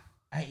 Yeah. I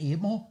ate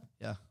more.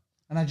 Yeah.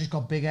 And I just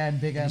got bigger and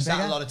bigger and bigger.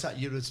 Sat a lot of time.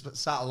 You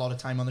sat a lot of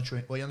time on the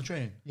train. Were you on the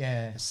train?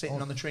 Yeah.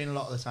 Sitting on the train a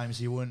lot of the time,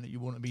 so you wouldn't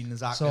have been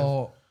as active.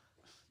 So,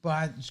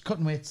 but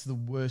cutting weight's the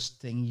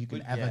worst thing you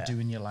can ever do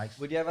in your life.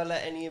 Would you ever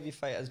let any of your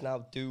fighters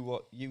now do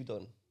what you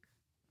done?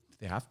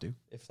 They have to.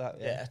 If that,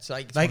 It's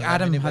like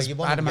Adam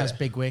has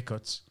big weight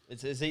cuts.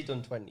 Has he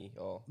done 20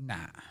 or nah?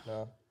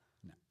 No.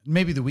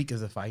 Maybe the week of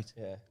the fight.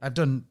 Yeah. I've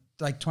done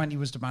like 20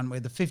 was the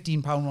bantamweight. The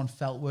 £15 one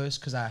felt worse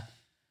because I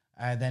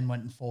then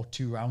went and fought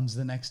 2 rounds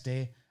the next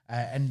day.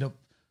 I end up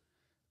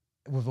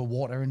with a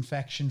water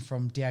infection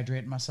from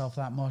dehydrating myself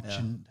that much,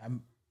 and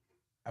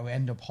I would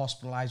end up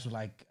hospitalized with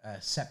like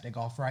septic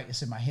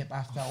arthritis in my hip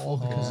after all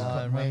because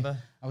I couldn't weigh.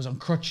 I was on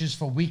crutches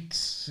for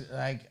weeks.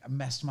 Like I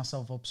messed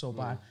myself up so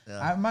bad.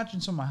 I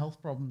imagine some of my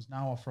health problems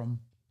now are from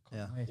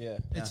weight.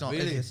 It's not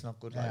really. It's not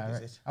good.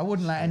 Is it? I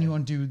wouldn't let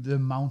anyone do the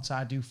amounts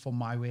I do for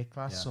my weight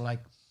class. So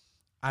like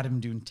Adam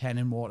doing 10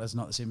 in water is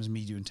not the same as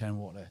me doing 10 in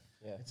water.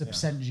 Yeah. It's a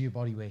percentage of your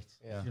body weight.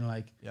 Yeah. You know,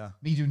 like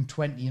me doing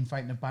 20 and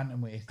fighting a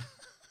bantamweight.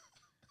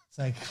 It's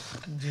like,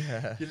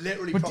 you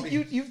literally. But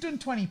you've done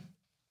 20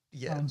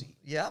 pounds.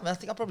 Yeah. I mean, I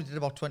think I probably did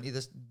about 20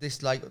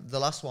 this like the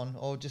last one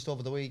or just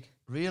over the week.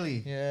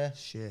 Really? Yeah.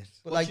 Shit.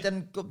 But like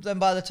then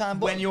by the time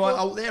when you were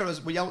out there,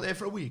 were you out there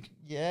for a week?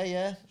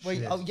 Yeah. We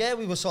were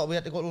we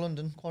had to go to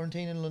London,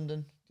 quarantine in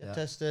London, get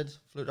tested,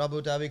 flew to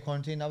Abu Dhabi,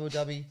 quarantine Abu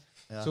Dhabi.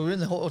 Yeah. So we were in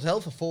the hotel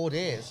for 4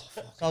 days.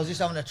 So I was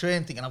just having a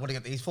train thinking, I'm going to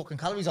get these fucking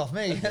calories off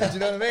me. Do you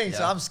know what I mean? Yeah.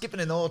 So I'm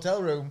skipping in the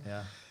hotel room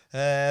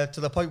to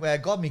the point where,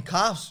 God, my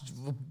calves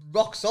were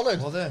rock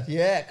solid. Were they?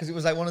 Yeah, because it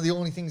was like one of the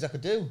only things I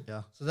could do.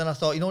 Yeah. So then I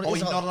thought, you know what? Oh,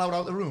 you're not allowed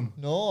out the room?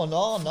 No,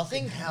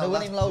 nothing. Hell, no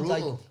one even allowed.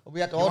 Like, we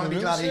had to order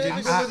rooms. Glad he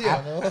didn't go with you.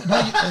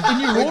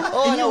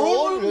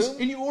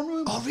 In your own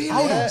room. Oh, really?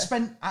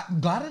 I'm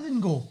glad I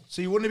didn't go.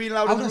 So you wouldn't have been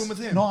allowed in the room with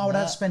him? No, I would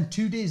have spent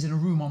 2 days in a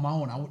room on my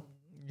own.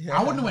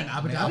 I wouldn't have went to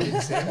Abu Dhabi.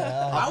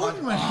 I wouldn't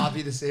have went. I'd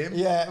be the same.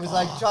 Yeah, it was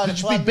like trying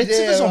to be bits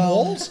of us on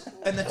walls.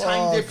 And the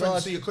time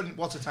difference, so you couldn't.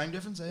 What's the time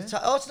difference? It's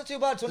not too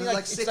bad. It's only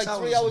like 6 hours.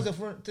 3 hours in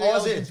front. 3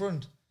 hours in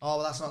front. Oh,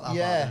 well, that's not that bad.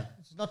 Yeah,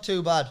 it's not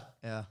too bad.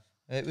 Yeah,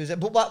 it was.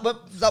 But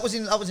that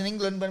was in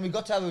England when we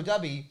got to Abu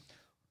Dhabi.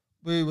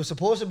 we were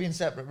supposed to be in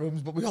separate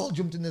rooms, but we all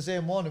jumped in the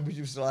same one, and we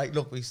just were like,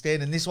 look, we're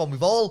staying in this one.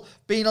 We've all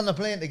been on the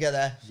plane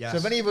together. Yes. So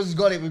if any of us has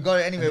got it, we've got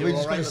it anyway. And We're you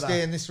just were going all to right stay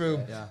with in this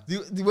room. Yeah.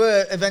 They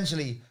were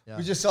eventually. Yeah.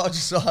 We just sort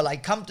of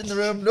like camped in the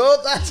room.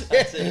 Nope, that's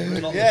it. it. It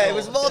was not Yeah, the it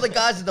was door. more the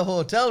guys at the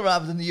hotel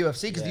rather than the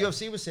UFC, because the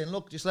UFC was saying,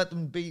 look, just let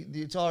them be.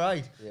 It's all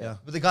right. Yeah.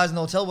 But the guys in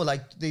the hotel were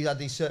like, they had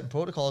these certain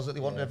protocols that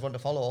they wanted everyone to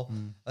follow.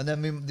 And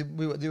then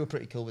they were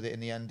pretty cool with it in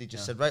the end. They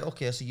just said, right,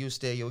 okay, so you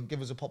stay, you'll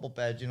give us a pop-up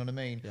bed, you know what I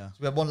mean? Yeah. So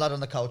we had one lad on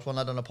the couch, one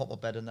lad on a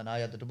pop-up bed, and then I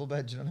had the double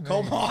bed, you know what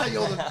I mean? Come on,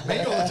 you're the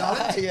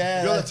talent.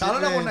 Yeah, You're the that's it,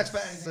 talent. I mate. wouldn't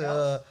expect anything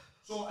So- else.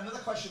 So another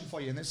question for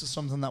you, and this is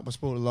something that we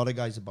spoke to a lot of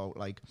guys about.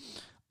 Like,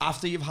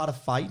 after you've had a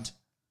fight,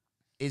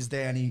 is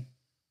there any?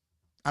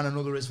 And I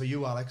know there is for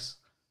you, Alex,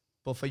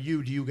 but for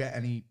you, do you get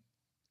any?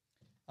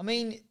 I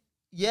mean,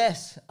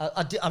 yes,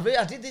 I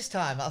did this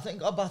time. I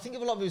think a lot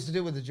of it was to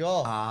do with the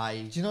jaw.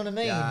 Aye. Do you know what I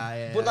mean?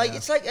 Yeah, But like, yeah.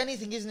 it's like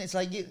anything, isn't it? It's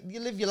like you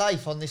live your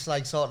life on this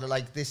like sort of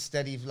like this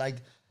steady like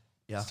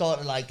sort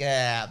of like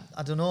I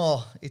don't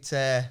know. It's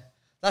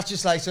that's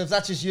just like, so if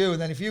that's just you,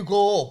 and then if you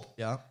go up,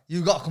 Yeah.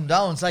 you got to come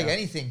down. It's like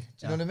anything. Do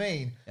you know what I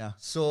mean? Yeah.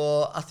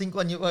 So I think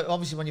when you've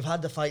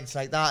had the fights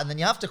like that, and then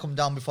you have to come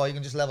down before you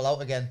can just level out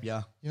again.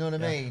 Yeah. You know what I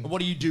mean? What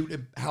do you do to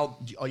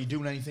help? Are you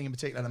doing anything in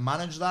particular to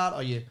manage that?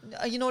 Are you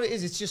You know what it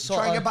is? It's just sort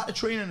try and of get back to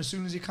training as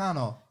soon as you can,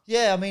 or?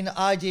 Yeah, I mean,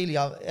 ideally,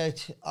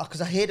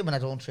 because I hate it when I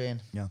don't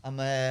train. Yeah.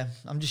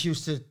 I'm just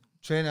used to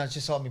training. I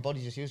just sort of my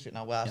body's just used to it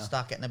now, where I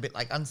start getting a bit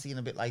like antsy and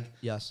a bit like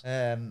Yes.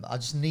 I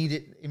just need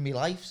it in my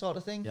life, sort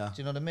of thing. Yeah.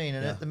 Do you know what I mean?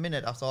 And Yeah. at the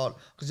minute, I thought,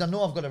 because I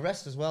know I've got to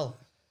rest as well,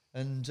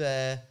 and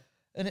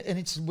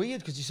it's weird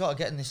because you sort of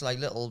get in this like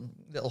little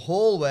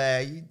hole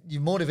where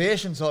your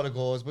motivation sort of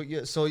goes, but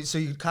so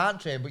you can't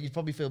train, but you'd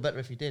probably feel better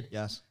if you did.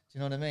 Yes. Do you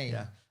know what I mean?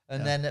 Yeah.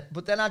 And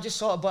then I just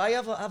sort of, but I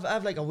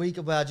have like a week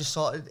where I just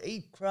sort of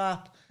eat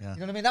crap. Yeah. You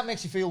know what I mean? That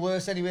makes you feel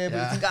worse anyway, but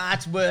Yeah. you think,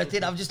 it's worth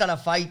it. I've just had a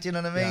fight, you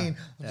know what I mean?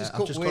 Yeah. I've just I've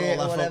cut just got weight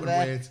all or that fucking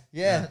whatever. weight.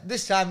 Yeah. Yeah.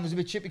 This time it was a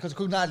bit shit because I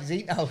couldn't hardly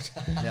eat out.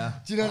 Yeah.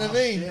 Do you know what I Oh,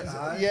 mean? shit,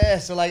 aye. Yeah,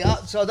 so like,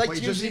 so that's What,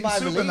 you just usually eating my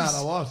soup release. and that,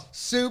 or what?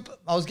 Soup.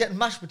 I was getting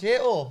mashed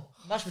potato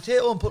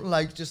and putting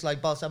like just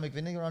like balsamic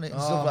vinegar on it and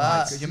Oh stuff my like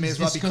God, that. you may as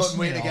well be disgusting, cutting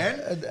weight you know.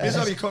 again. May as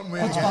well be cutting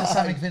weight What's again.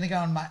 balsamic vinegar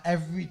on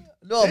every?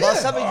 No,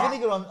 balsamic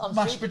vinegar on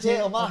Mashed sweet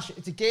potato potato. mash.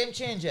 It's a game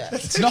changer.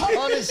 It's not.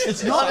 Honest,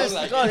 It's not. honest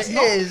to Like, God, it's it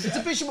not. is. It's a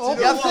bishop You of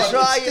have to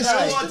try it You know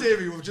out. what,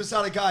 Davey? We've just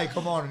had a guy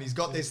come on and he's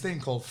got this thing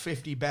called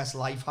 50 Best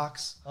Life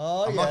Hacks.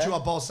 Oh, I'm not yeah. sure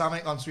what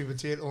balsamic on sweet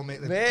potato will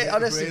make the Mate, the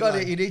honestly, grade, God,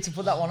 like. you need to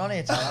put that one on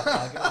it.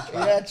 Yeah.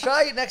 Yeah,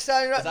 try it next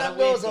time you're at that a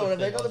Nando's weight or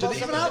whatever. thing? Got the Do they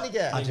even balsamic have?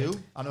 vinegar. I do.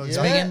 I know Yeah.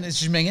 exactly. Minging. It's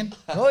just minging.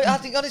 No, I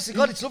think honestly,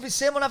 God, it's lovely.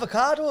 Same on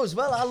avocado as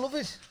well. I love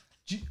it.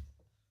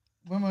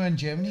 When we were in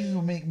Germany, you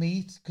would make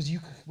meat because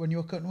when you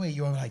were cutting weight,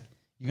 you were like,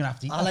 you're gonna have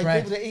to eat I that like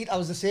bread. people to eat. I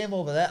was the same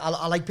over there.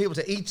 I like people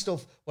to eat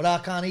stuff what I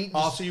can't eat.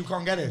 Oh, so you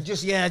can't get it?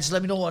 Just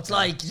let me know what it's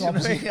like. You know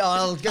what I mean?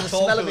 I'll get a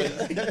smell of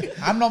it.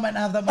 I'm not meant to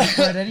have that much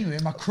bread anyway.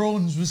 My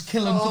Crohn's was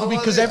killing for me well,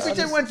 because yeah, every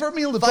day I went for a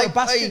meal, they put a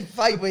basket.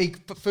 Fight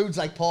week, but food's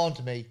like porn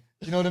to me.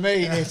 Do you know what I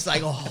mean? It's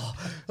like, look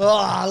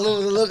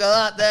at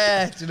that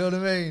there. Do you know what I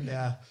mean?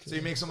 Yeah. So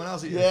you make someone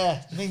else eat it?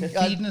 Yeah. I mean,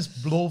 Feeding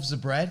us loaves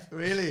of bread.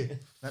 Really?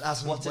 Then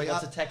ask them, What's wait,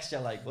 the texture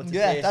like? What's it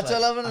yeah, taste that's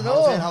like? what I want to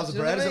how's know. it? How's the Do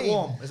you know bread? what Is I it mean?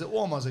 warm? Is it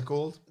warm or is it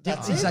cold?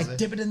 It's like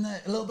dip it in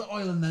a little bit of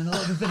oil and then a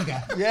little bit of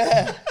vinegar.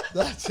 Yeah,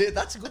 that's it.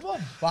 That's a good one.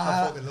 But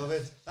I fucking love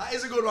it. That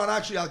is a good one,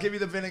 actually. I'll give you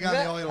the vinegar and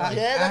the oil. I, like.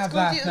 Yeah, I that's have good.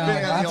 that You now. I bring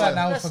it have on that the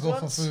now oil. if I go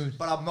for food.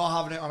 But I'm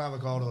not having it on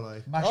avocado,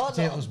 like. Mashed Oh, no.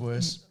 potatoes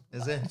worse.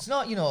 Is it? It's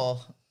not, So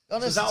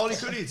honest. is that all you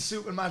could eat?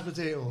 Soup and mashed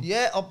potato?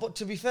 Yeah, but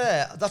to be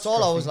fair, that's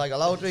all I was like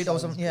allowed to eat. I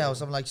was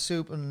having like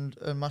soup and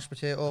mashed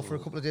potato for a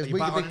couple of days. Are you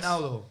back on it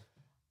now, though?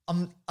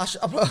 I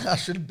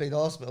shouldn't be in the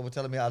hospital. We're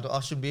telling me I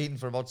shouldn't be eating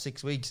for about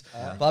 6 weeks.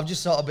 But I've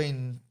just sort of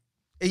been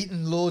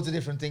eating loads of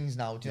different things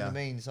now. Do you know what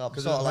I mean? So I'm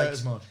Because sort it of doesn't like, hurt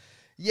as much.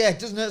 yeah, it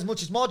doesn't hurt as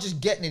much. It's more just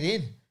getting it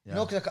in. Yeah. You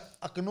know, because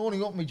I can only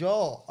open my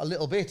jaw a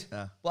little bit,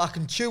 Yeah. but I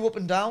can chew up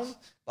and down,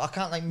 but I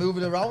can't like move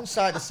it around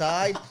side to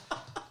side.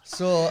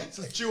 So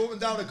So chew up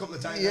and down a couple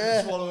of times yeah,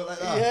 and swallow it like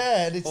that.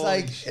 yeah, and it's Holy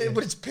like, shit.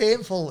 but it's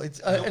painful. It's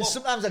and what-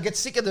 sometimes I get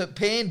sick of the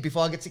pain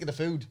before I get sick of the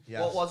food.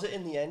 Yeah. What was it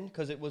in the end?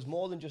 Because it was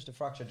more than just a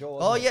fractured jaw.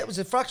 Oh wasn't yeah, it was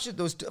a fractured.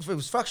 It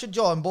was fractured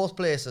jaw in both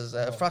places.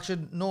 A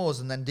fractured nose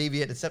and then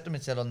deviated septum.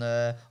 It said on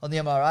the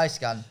MRI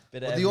scan.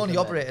 Bit of But they only everything there.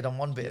 operated on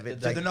one bit of it.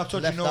 Did they not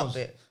touch left your that nose?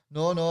 bit.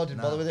 No,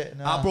 didn't bother with it.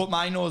 No. I broke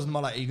my nose and my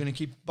like, are you going to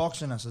keep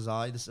boxing? I says,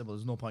 aye. They said, well,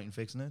 there's no point in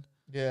fixing it.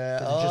 Yeah,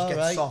 Because it just gets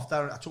right.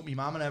 softer. I took my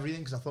mum and everything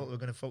because I thought we were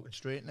going to fucking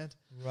straighten it.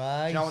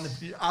 Right. You know,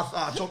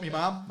 I took my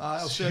mum.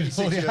 I was 36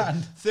 hold your years,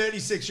 hand.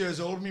 36 years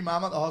old. My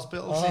mum at the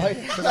hospital. Oh,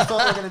 Because I thought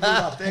we were going to do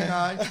that thing.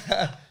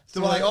 Aye. They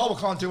were like, oh, we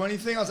can't do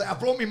anything. I was like, I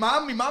brought my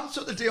mum. My mum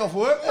took the day off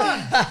work,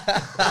 man.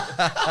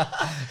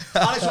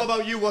 Alex, what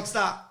about you? What's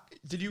that?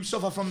 Did you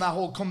suffer from that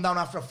whole come down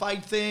after a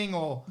fight thing,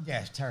 or?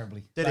 Yeah,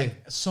 terribly. Did like, he?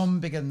 Some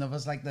bigger than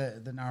others, like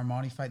the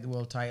Narimani fight, the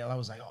world title. I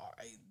was like, all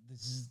right,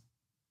 this is.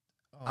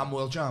 I'm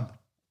world champ.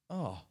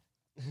 Oh.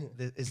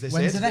 Is this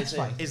When's it? the next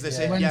fight? Is this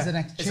Yeah. it? When's Yeah. the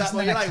next? Is that chasing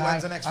what you like? high.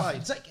 When's the next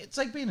fight? It's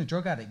like being a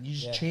drug addict. You're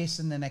just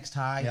chasing the next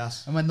high.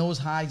 Yes. And when those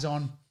highs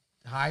on,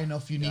 high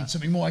enough. You need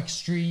something more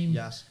extreme.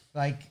 Yes.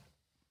 Like,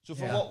 So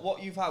from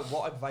what you've had,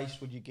 what advice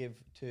would you give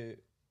to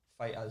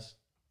fighters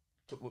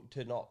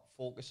to not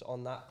focus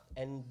on that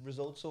end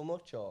result so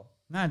much, or?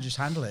 nah, just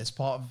handle it. It's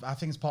part of. I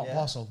think it's part Yeah. and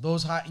parcel.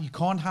 Those you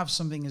can't have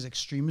something as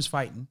extreme as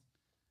fighting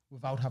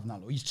without having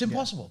that low. It's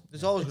impossible.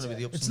 There's always going to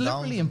be the ups It's and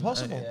downs. literally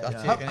impossible.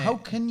 That's it, How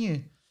innit? can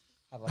you?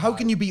 Have a How high?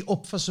 can you be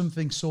up for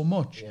something so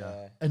much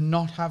Yeah. and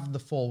not have the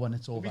fall when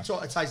it's over? We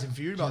talked to Tyson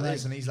Fury about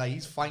this, and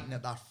he's fighting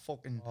at that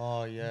fucking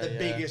the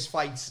biggest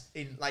fights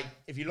in, like,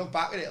 if you look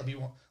back at it, it'll be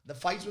the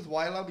fights with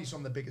Wilder will be some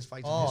of the biggest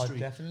fights in history.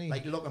 Definitely.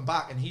 Like, looking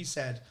back, and he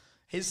said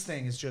his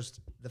thing is just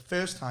the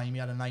first time he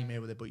had a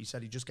nightmare with it, but he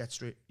said he just gets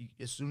straight.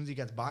 As soon as he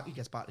gets back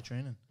to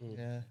training.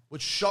 Yeah.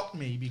 Which shocked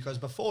me because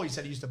before he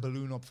said he used to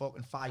balloon up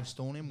fucking 5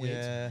 stone in weight.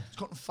 Yeah. He's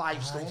cutting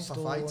 5 stone for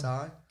fights,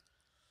 aye.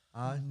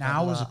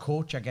 Now as a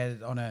coach, I get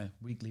it on a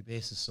weekly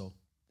basis, so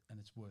and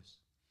it's worse.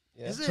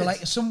 Yeah. Is So it?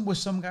 like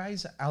some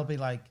guys, I'll be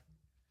like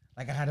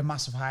I had a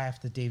massive high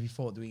after Davey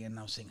fought the weekend, and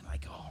I was thinking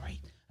like, all right,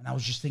 and I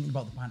was just thinking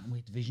about the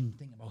bantamweight division,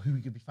 thinking about who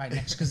we could be fighting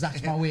next, because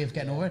that's my way of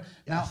getting over it.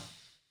 Now,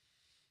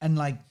 and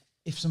like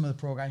if some of the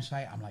pro guys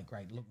fight, I'm like,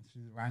 great, looking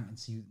through the rank and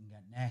see who can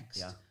get next.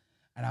 Yeah.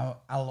 And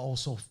I'll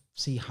also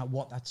see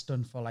what that's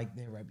done for like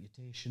their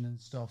reputation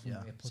and stuff. And Yeah.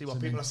 where it puts See what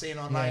them people in. are saying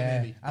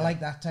online, maybe. I like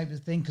that type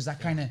of thing because that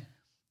kind of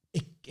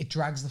it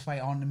drags the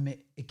fight on and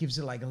it gives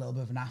it like a little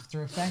bit of an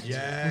after effect,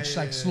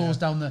 which slows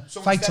down the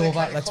So fight's instead of over.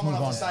 kind of Let's coming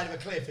move off on. the side of a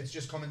cliff, it's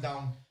just coming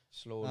down,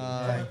 Slowly.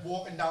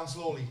 walking down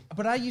slowly.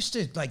 But I used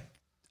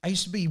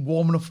to be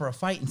warming up for a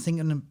fight and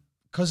thinking,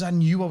 because I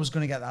knew I was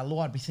going to get that low,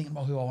 I'd be thinking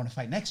about who I want to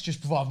fight next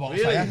just before I bought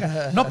a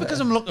fight. Not because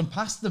I'm looking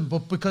past them,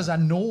 but because I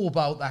know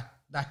about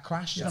that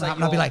crash is going to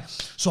happen. I'll be like,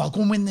 so I'll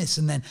go and win this,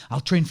 and then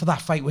I'll train for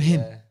that fight with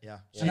him, Yeah.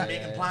 So you're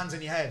making plans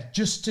in your head.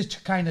 just to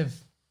kind of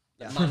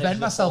Manage prevent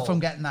the myself fall. from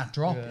getting that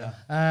drop.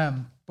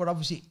 But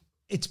obviously,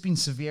 it's been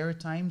severe at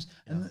times.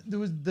 And there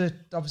was the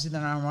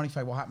Naramani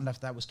fight. What happened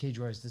after that was Cage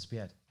Warriors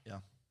disappeared. Yeah.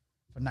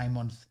 For 9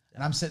 months.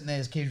 And I'm sitting there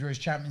as Cage Warriors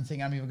champion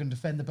thinking I'm either going to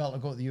defend the belt or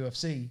go to the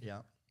UFC. Yeah.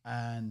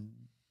 And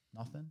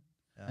nothing.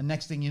 And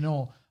next thing you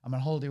know, I'm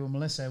on holiday with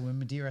Melissa, with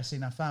Madeira,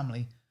 seeing our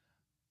family.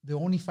 The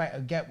only fight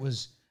I'd get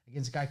was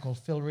against a guy called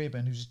Phil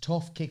Rayburn, who's a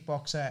tough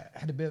kickboxer,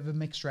 had a bit of a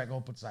mixed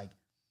record, but it's like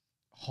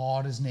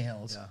hard as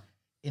nails. Yeah.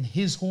 In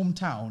his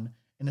hometown,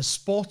 in a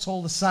sports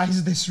hall the size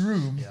of this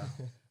room. Yeah.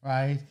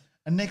 Right?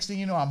 And next thing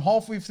you know, I'm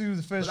halfway through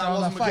the first But that round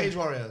of wasn't that with fight. Cage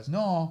Warriors?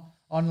 No,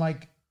 on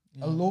like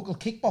a local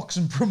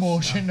kickboxing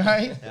promotion,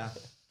 right? Yeah.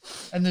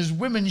 And there's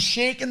women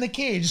shaking the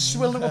cage,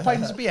 swilling up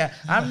pints of beer.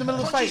 I'm in the middle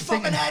of the fight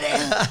thinking,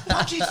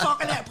 Punch his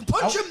fucking head!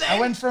 Punch him I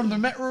went from the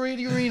Metro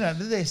Radio Arena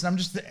to this, and I'm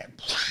just,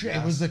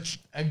 it was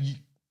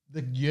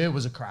the year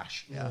was a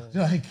crash. Yeah.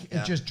 Like,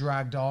 it just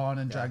dragged on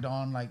and dragged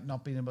on, like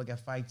not being able to get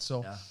fights.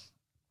 So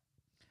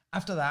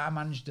after that, I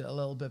managed it a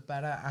little bit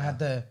better.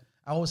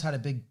 I always had a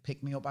big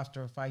pick me up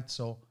after a fight.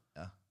 So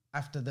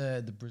after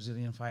the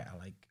Brazilian fight,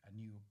 I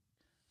knew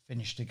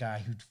finished a guy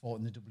who'd fought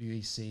in the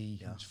WEC.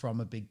 He was from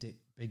a big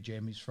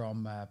gym. He's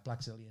from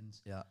Black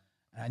Zillions. Yeah.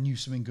 And I knew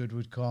something good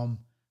would come.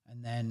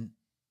 And then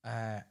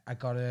I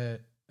got a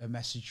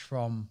message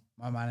from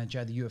my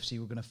manager. The UFC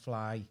were going to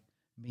fly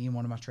me and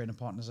one of my training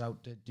partners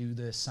out to do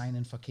the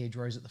signing for Cage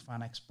Warriors at the Fan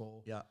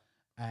Expo. Yeah.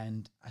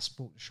 And I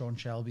spoke to Sean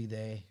Shelby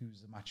there,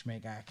 who's the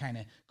matchmaker. I kind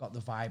of got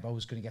the vibe I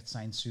was going to get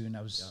signed soon.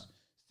 I was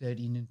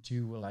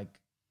 13-2 with like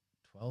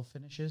 12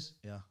 finishes.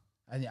 Yeah.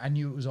 I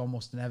knew it was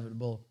almost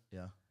inevitable.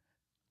 Yeah.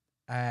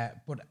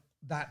 But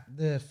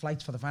the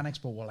flights for the Fan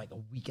Expo were like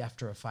a week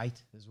after a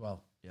fight as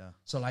well. Yeah.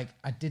 So like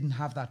I didn't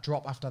have that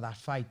drop after that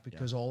fight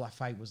because all that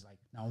fight was like,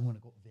 now I'm going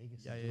to go to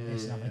Vegas.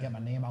 And I'm going to get my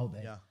name out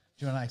there. Yeah.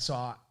 Do you know what I mean? So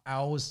I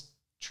always,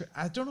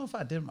 I don't know if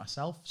I did it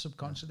myself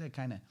subconsciously. I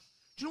kind of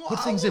Do you know what?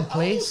 put things in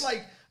place.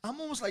 I'm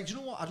almost like, do you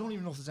know what? I don't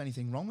even know if there's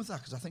anything wrong with that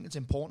because I think it's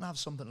important to have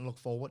something to look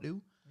forward to.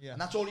 Yeah.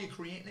 And that's all you're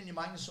creating in your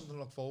mind is something to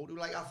look forward to.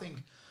 Like, I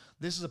think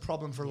this is a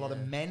problem for a lot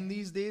of men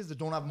these days that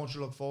don't have much to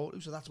look forward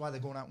to. So that's why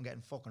they're going out and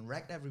getting fucking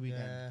wrecked every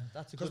weekend. Yeah,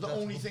 that's a Because good- the that's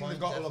a only good thing point,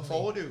 they've got to look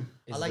definitely. forward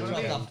to. I like You to know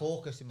what have I mean? that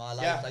focus in my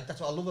life. Yeah. Like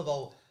that's what I love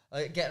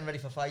about getting ready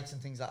for fights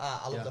and things like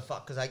that. I love the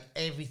fact because like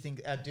everything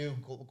I do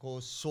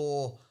goes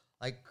so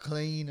like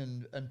clean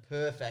and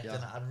perfect,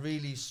 and I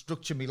really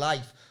structure my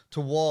life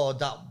toward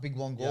that big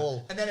one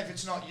goal. And then if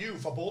it's not you,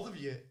 for both of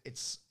you,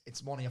 it's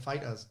one of your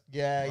fighters.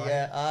 Yeah, right?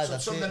 yeah. Aye, So it's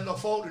that's something it. to look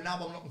forward to. Now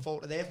I'm looking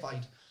forward to their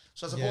fight.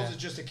 So I suppose Yeah. it's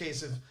just a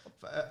case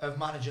of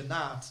managing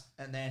that.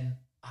 And then,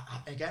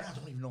 again, I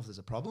don't even know if there's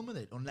a problem with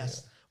it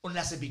unless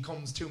it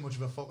becomes too much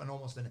of a fucking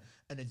almost an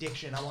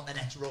addiction. I want the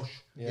next rush.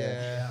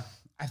 Yeah.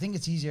 I think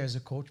it's easier as a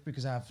coach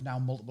because I have now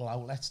multiple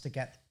outlets to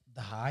get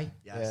the high.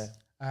 Yes.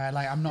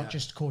 Like I'm not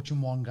just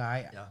coaching one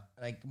guy. Yeah.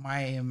 Like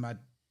my aim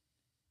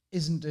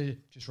isn't to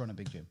just run a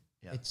big gym.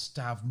 Yeah. It's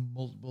to have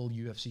multiple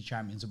UFC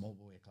champions at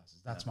multiple weight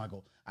classes. That's my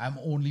goal. I'm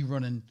only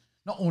running,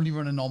 not only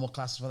running normal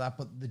classes for that,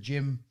 but the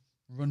gym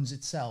runs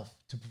itself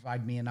to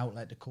provide me an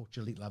outlet to coach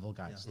elite level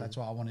guys. That's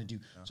what I want to do.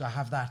 So I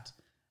have that.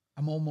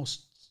 I'm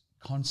almost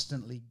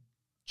constantly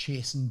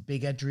chasing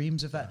bigger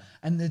dreams of that.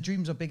 And the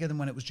dreams are bigger than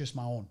when it was just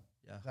my own.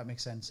 Yeah. If that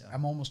makes sense.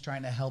 I'm almost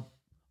trying to help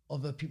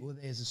other people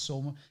there is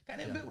so much.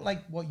 Kind of a bit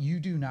like what you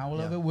do now. A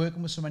little bit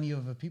working with so many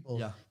other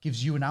people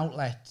gives you an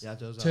outlet Yeah, it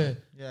does,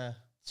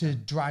 to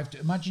drive.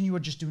 Imagine you were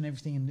just doing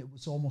everything and it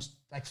was almost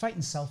like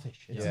fighting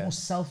selfish. It's the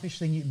most selfish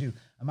thing you can do.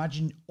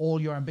 Imagine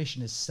all your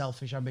ambition is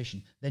selfish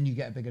ambition. Then you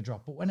get a bigger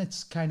drop. But when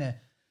it's kind of,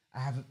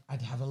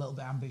 I'd have a little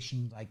bit of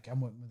ambition, like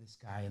I'm working with this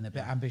guy and a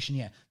bit of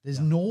ambition, there's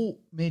no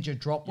major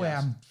drop where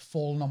I'm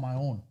falling on my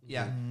own.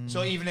 Yeah.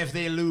 So even if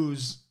they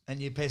lose and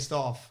you're pissed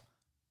off,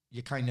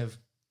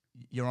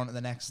 you're on to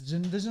the next.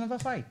 There's another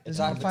fight. It's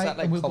that like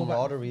and we'll go back.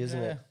 camaraderie, isn't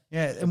it?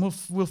 Yeah, and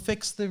we'll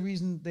fix the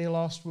reason they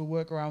lost. We'll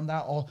work around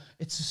that. Or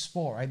it's a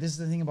sport, right? This is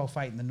the thing about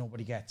fighting that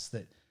nobody gets,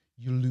 that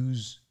you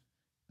lose.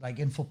 Like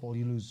in football,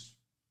 you lose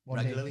one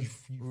Regularly. day.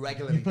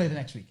 Regularly. You play the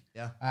next week.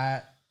 Yeah.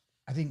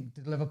 I think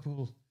did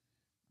Liverpool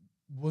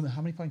won.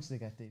 How many points did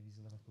they get, Davies?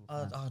 Liverpool.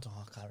 I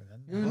can't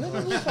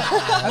remember.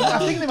 I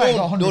think they might have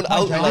got 100 points.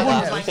 out They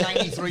won- Like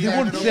 93. They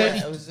won I don't know. 30.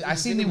 It was I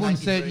seen they in won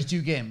 93.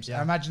 32 games.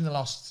 I imagine they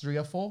lost 3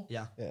 or 4.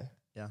 Yeah. Yeah.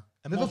 Yeah.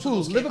 And most of Liverpool-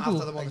 those came Liverpool-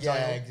 after they won the Yeah,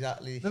 title.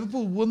 exactly.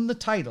 Liverpool won the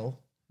title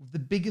with the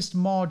biggest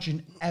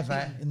margin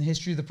ever in the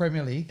history of the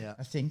Premier League. Yeah.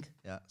 I think.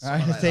 Yeah, Right,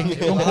 something I like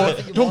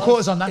think. that. Don't quote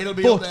us on that. It'll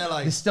be but up there,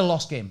 like- they still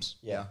lost games.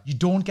 Yeah. You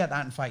don't get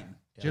that in fighting.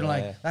 Do you know,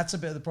 Yeah. like that's a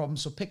bit of the problem.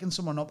 So picking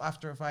someone up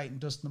after a fight and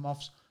dusting them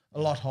off's a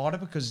lot harder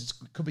because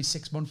it could be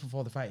 6 months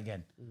before they fight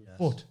again.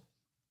 But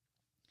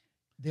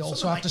they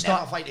also might have to never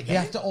start. fight They again.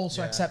 have to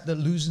also accept that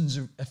losing's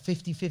a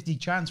 50-50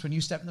 chance when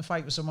you step in the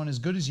fight with someone as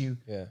good as you.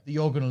 Yeah. That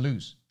you're going to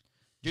lose.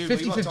 Dude, we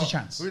were 50-50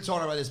 chance. We were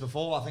talking about this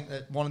before. I think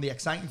that one of the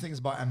exciting things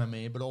about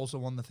MMA, but also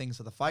one of the things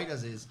for the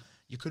fighters is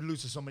you could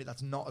lose to somebody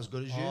that's not as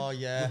good as you. Oh,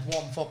 yeah. With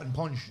one fucking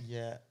punch.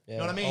 Yeah. You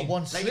know what I mean? Or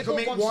one Like, you slip could up,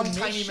 make one one tiny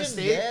submission.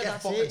 mistake, Yeah, get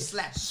that's fucking it.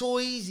 slapped. So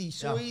easy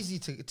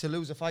Yeah. to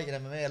lose a fight in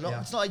MMA. Look,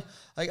 Yeah. it's not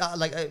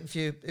like if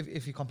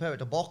you compare it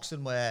to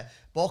boxing, where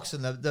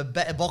boxing the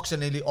better boxer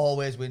nearly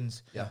always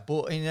wins. Yeah.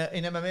 But in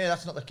MMA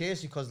that's not the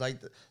case because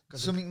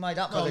something might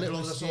happen. because A the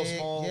little gloves are so mistake,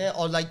 small. yeah,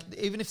 or like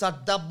even if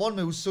that one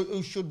who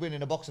should win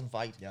in a boxing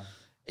fight. Yeah.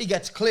 He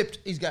gets clipped.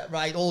 He's got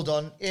right. Hold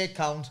on, 8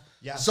 count.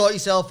 Yeah. Sort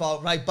yourself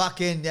out. Right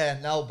back in. Yeah.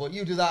 Now, but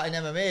you do that in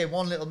MMA.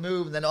 One little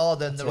move, and then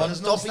then the right. run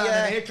There's no stop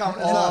standing you. 8 count,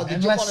 is Oh, there?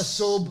 they jump on a Unless-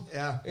 sub.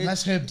 Yeah.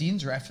 Unless Herb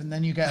Dean's ref, and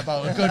then you get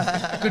about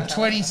a good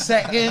 20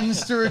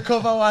 seconds to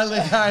recover while the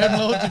guy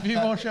unloads a few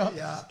more shots.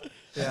 Yeah.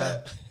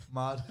 Yeah.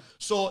 Mad.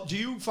 So, do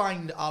you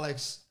find,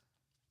 Alex,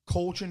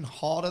 coaching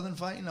harder than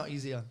fighting or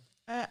easier?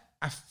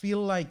 I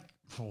feel like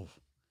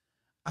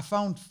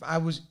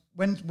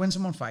when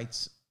someone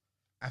fights,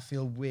 I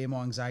feel way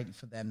more anxiety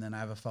for them than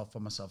I ever felt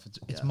for myself.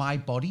 It's my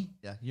body,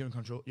 Yeah. You're in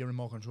control. You're in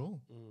more control.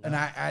 and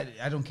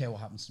I don't care what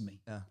happens to me.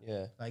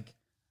 Yeah. Like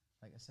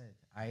I said,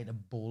 I ate a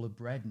bowl of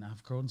bread and I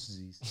have Crohn's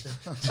disease.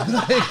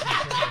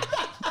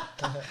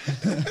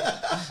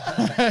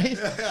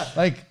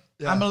 Like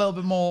I'm a little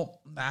bit more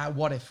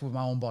what if with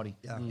my own body.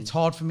 Yeah. It's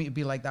hard for me to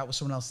be like that with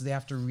someone else. They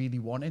have to really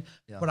want it.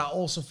 Yeah. But I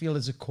also feel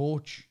as a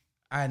coach,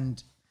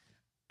 and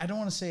I don't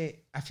want to say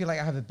I feel like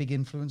I have a big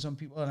influence on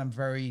people, and I'm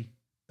very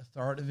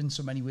authoritative in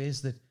so many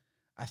ways that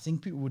I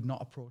think people would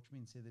not approach me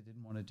and say they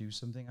didn't want to do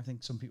something. I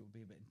think some people would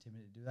be a bit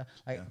intimidated to do that.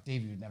 Like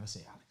Davey would never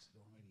say, Alex, I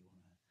don't really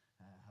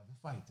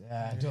want to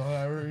have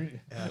a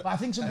fight. But I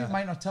think some people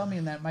might not tell me,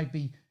 and that might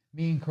be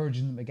me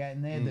encouraging them to get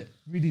in there. That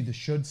really they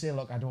should say,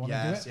 look, I don't want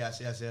to do it.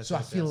 Yes. So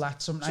I feel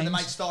that sometimes. So they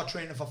might start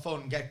training for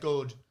fun, get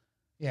good,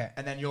 Yeah.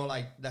 and then you're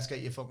like, let's get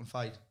you a fucking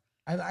fight.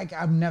 I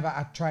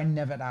try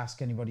never to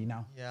ask anybody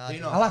now. Yeah. Do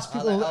you know? I'll ask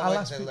people. I'll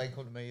ask people. like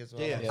come to me as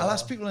well. Yeah. I'll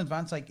ask people in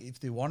advance, like if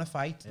they want to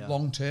fight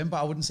long term,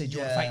 but I wouldn't say do you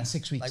want to fight in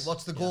 6 weeks. Like,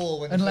 what's the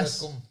goal when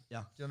Unless- you first come? Yeah.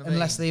 Do you know what I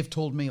Unless mean? they've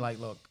told me, like,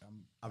 look,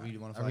 I really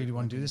want to I fight. really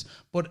want to do this.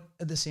 But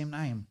at the same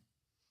time,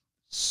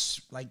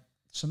 like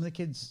some of the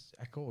kids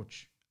I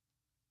coach,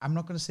 I'm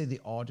not going to say they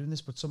are doing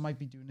this, but some might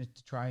be doing it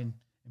to try and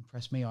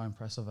impress me or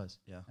impress others.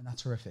 Yeah. And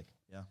that's horrific.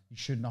 Yeah. You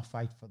should not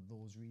fight for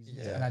those reasons.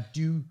 Yeah. And I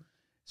do,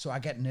 so I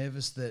get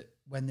nervous that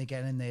when they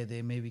get in there,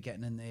 they may be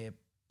getting in there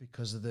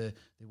because of they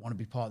want to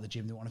be part of the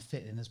gym, they want to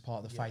fit in as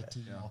part of the fight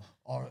team,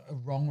 or a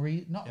wrong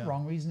reason, not a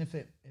wrong reason if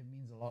it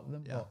means a lot to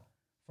them, but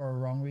for a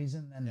wrong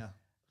reason. Then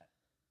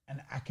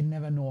and I can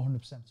never know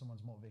 100%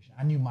 someone's motivation.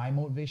 I knew my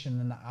motivation,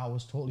 and I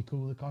was totally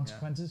cool with the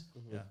consequences.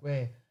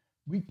 Where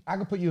I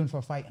could put you in for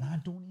a fight, and I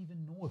don't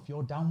even know if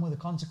you're down with the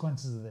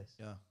consequences of this.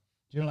 Yeah.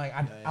 Do you know, like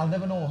I'll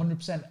never know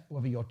 100%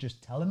 whether you're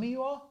just telling me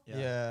you are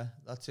Yeah,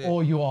 that's it.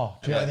 or you are.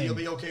 Do you know what I You'll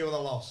mean? be okay with a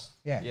loss.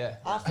 Yeah. Yeah.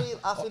 I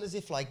feel as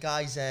if like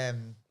guys,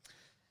 and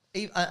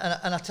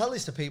I tell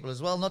this to people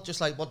as well, not just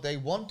like what they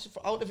want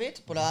out of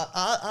it, but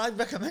I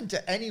recommend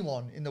to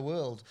anyone in the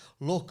world,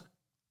 look,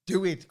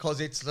 do it, because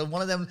it's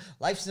one of them.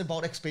 Life's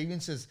about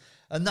experiences,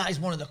 and that is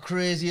one of the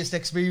craziest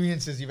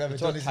experiences you've ever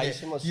It's done. what Isn't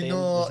Tyson it? was You saying,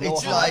 know, there's no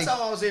it's Yeah, like that's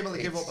how I was able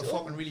to give up a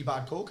fucking really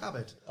bad coke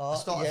habit. I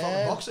started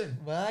fucking boxing.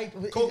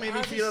 Right. Coke made me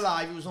I feel just-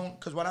 alive. It was on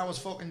because when I was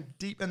fucking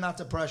deep in that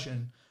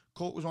depression,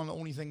 coke was one of the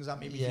only things that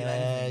made me feel Yeah,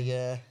 anything.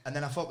 yeah. And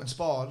then I fucking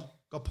sparred,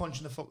 got punched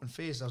in the fucking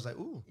face. I was like,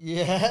 ooh.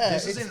 Yeah,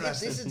 This is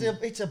interesting.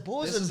 It's a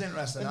buzz. This is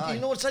interesting, And aye. you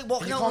know, it's like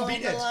walking And you out can't on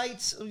beat the it.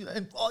 lights, and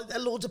there are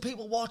loads of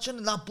people watching,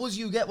 and that buzz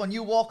you get when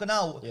you're walking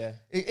out, Yeah.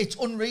 it's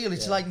unreal.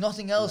 It's like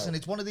nothing else, and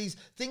it's one of these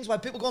things where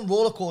people go on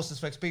roller coasters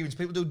for experience.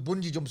 People do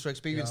bungee jumps for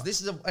experience.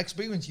 This is an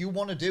experience you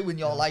want to do in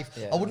your life.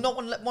 Yeah. I would not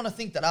want to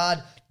think that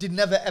I did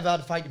never ever had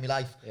a fight in my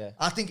life. Yeah.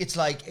 I think it's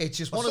like it's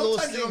just But one of those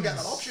sometimes things. you don't get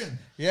that option.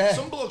 Yeah.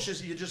 Some blokes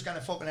you're just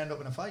gonna fucking end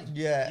up in a fight.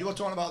 Yeah. You were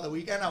talking about the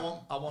weekend. I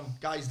want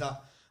guys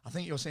that I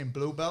think you're saying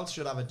blue belts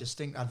should have a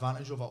distinct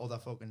advantage over other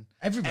fucking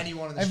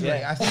anyone in the Everybody.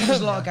 street. I think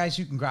there's a lot of guys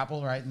who can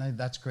grapple, right? And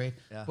that's great.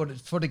 Yeah. But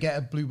to get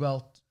a blue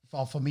belt,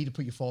 for me to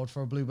put you forward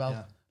for a blue belt,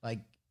 Yeah. like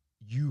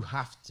you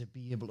have to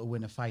be able to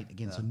win a fight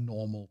against a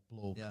normal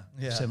bloke Yeah.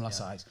 of similar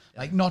size.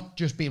 Like not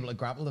just be able to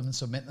grapple them and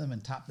submit them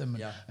and tap them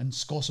and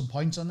score some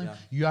points on them. Yeah.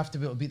 You have to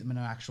be able to beat them in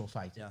an actual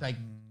fight. Yeah. Like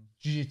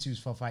jiu-jitsu's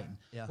for fighting.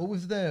 Yeah. But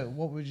with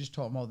what we were just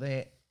talking about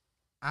there,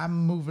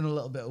 I'm moving a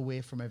little bit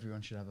away from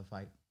everyone should have a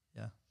fight.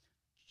 Yeah.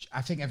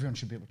 I think everyone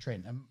should be able to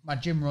train. And my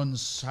gym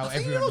runs how I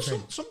think, everyone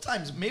trains.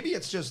 sometimes maybe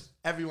it's just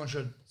everyone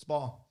should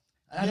spar.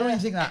 I don't even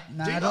think that.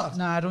 Nah, Do you I don't. not?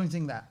 Nah, I don't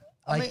think that.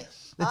 I Like, mean,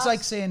 it's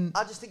like saying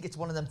I just think it's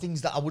one of them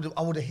things that I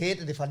would have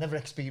hated if I never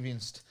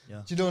experienced.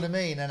 Yeah. Do you know what I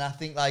mean? And I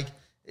think like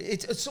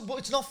but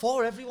it's not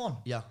for everyone.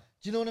 Yeah.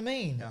 Do you know what I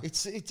mean? Yeah.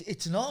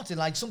 It's not. And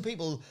like some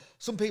people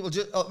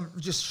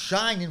just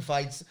shine in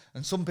fights,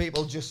 and some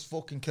people just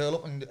fucking curl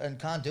up and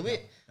can't do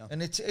it. Yeah.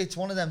 And it's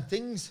one of them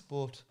things.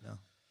 But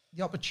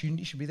the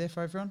opportunity should be there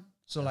for everyone.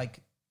 So like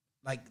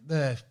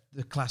the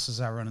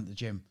classes I run at the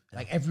gym,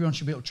 like everyone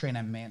should be able to train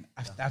MMA. And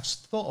I've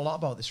thought a lot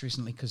about this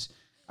recently because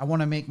I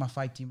want to make my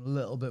fight team a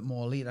little bit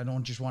more elite. I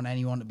don't just want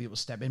anyone to be able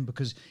to step in,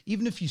 because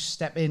even if you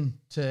step in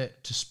to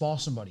spar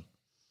somebody,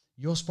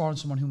 you're sparring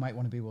someone who might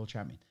want to be world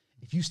champion.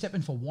 If you step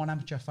in for one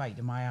amateur fight,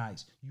 in my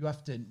eyes, you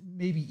have to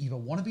maybe either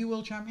want to be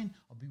world champion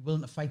or be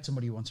willing to fight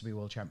somebody who wants to be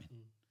world champion.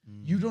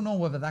 You don't know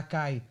whether that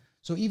guy.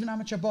 So even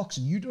amateur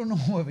boxing, you don't know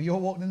whether you're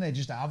walking in there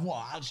just to have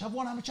what? I'll just have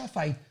one amateur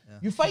fight.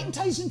 You're fighting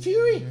Tyson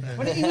Fury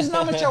when he was an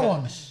amateur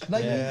once.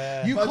 Like you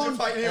Imagine can't.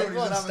 fighting here when he's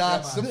everyone an amateur,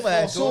 starts man.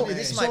 somewhere. So- don't they?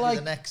 This so might like- be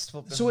the next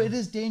fucking. So it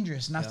is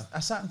dangerous, and I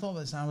sat and thought about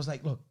this, and I was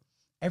like, look,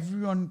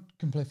 everyone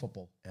can play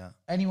football. Yeah.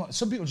 Anyone.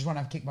 Some people just want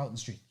to have kick out in the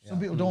street. Some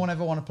people don't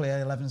ever want to play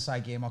an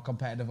 11-side game or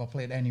competitive or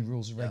play at any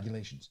rules or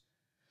regulations.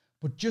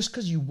 But just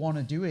because you want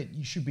to do it,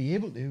 you should be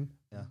able to.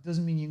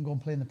 Doesn't mean you can go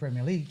and play in the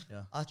Premier League.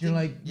 Yeah. I You're think-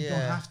 like you don't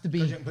have to be.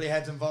 Because you can play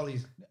heads and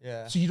volleys.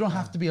 Yeah. So you don't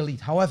have to be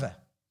elite. However,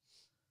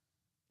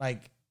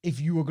 like if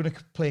you were going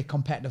to play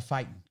competitive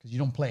fighting, because you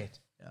don't play it,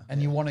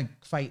 and you want to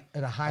fight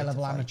at a high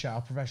level amateur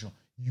or professional,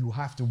 you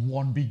have to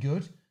 1, be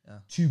good,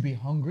 2, be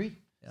hungry,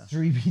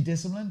 3, be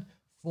disciplined,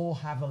 4,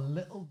 have a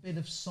little bit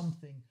of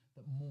something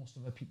that most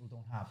other people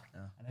don't have.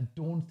 And I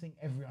don't think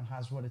everyone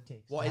has what it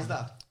takes. What is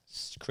that?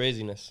 It's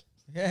craziness.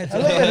 Yeah, it's A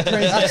little bit of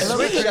crazy. That's a little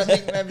bit switch, of I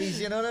think, maybe,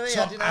 you know what I mean?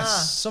 So I don't know. I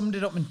summed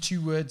it up in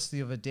 2 words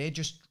the other day,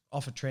 just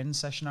off a training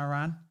session I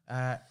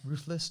ran.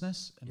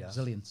 Ruthlessness and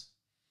resilience.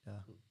 Yeah.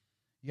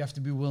 You have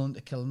to be willing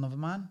to kill another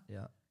man,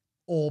 Yeah.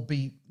 or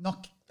be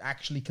not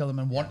actually kill them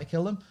and want to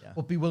kill them,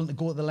 but be willing to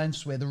go to the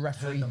lengths where the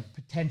referee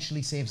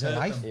potentially saves their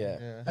life.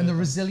 Yeah. And the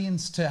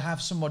resilience to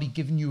have somebody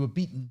giving you a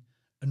beating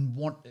and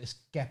want to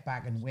get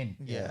back and win.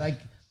 Yeah. Like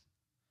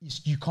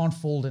you can't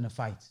fold in a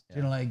fight.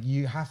 You know, like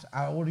you have to,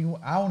 I only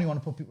want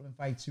to put people in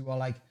fights who are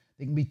like,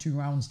 they can be 2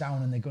 rounds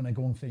down and they're going to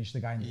go and finish the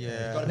guy.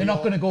 Yeah. They're not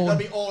going to go. gotta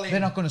be all in. They're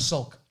not going to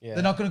sulk. Yeah.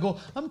 They're not going to go,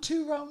 I'm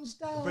 2 rounds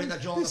down. Break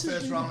that jaw in the This is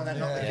first good." round and then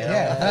knock the kid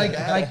Yeah,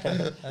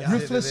 out. like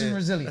ruthless and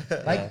resilient.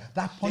 Like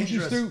that punch you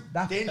Dangerous. through.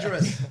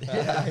 Dangerous.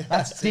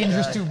 That's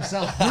dangerous to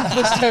himself.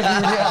 Ruthless to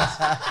everybody else.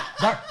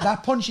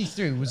 That punch he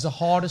threw was the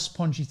hardest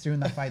punch he threw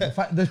in that fight.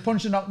 The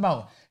punch that knocked him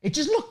out. It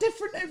just looked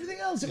different than everything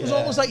else. It was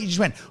almost like he just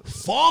went,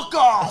 fuck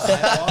off.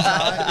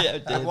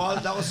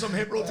 That was some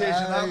hip rotation.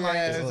 That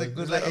man. it was a It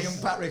good was like a little-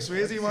 young Patrick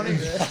Swayze, wasn't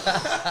he?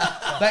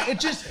 Like it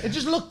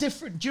just looked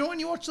different. Do you know when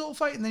you watch the whole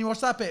fight and then you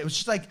watch that bit? It was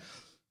just like,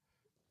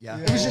 Yeah.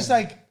 it was just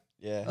like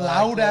Yeah.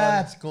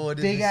 louder, it's good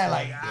in bigger. this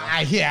Like,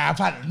 one. yeah, I've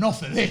had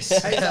enough of this.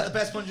 Hey, is that the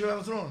best punch you've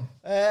ever thrown?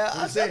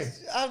 I say?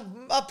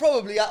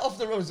 probably, off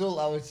the result,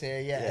 I would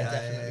say, Yeah,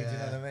 definitely. yeah, Do you know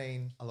yeah. what I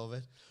mean? I love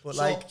it. But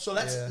So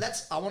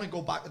let's. I want to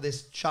go back to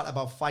this chat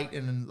about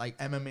fighting and like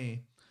MMA,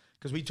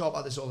 because we talk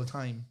about this all the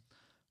time.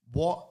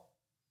 What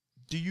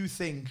do you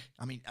think?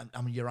 I mean,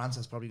 your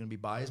answer's probably going to be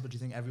biased, but do you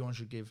think everyone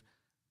should give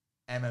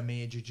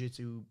MMA,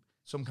 jiu-jitsu,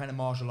 some kind of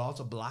martial arts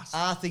a blast?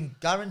 I think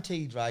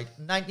guaranteed, right?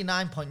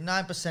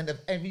 99.9% of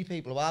every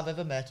people who I've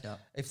ever met, Yeah.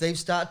 if they've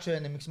started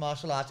training mixed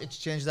martial arts, it's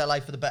changed their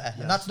life for the better.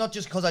 And that's not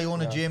just because I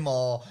own a gym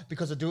or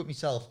because I do it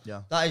myself.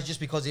 Yeah. That is just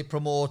because it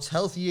promotes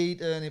healthy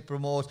eating, it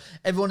promotes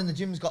everyone in the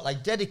gym's got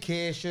like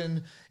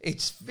dedication,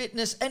 it's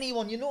fitness.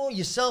 Anyone, you know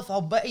yourself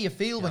how better you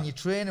feel when you're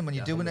training, when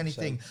you're doing 100%,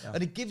 anything. yeah.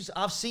 And it gives,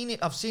 I've seen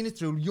it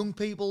through young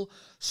people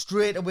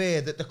straight away,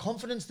 that the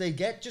confidence they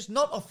get, just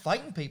not of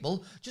fighting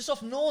people, just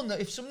of knowing that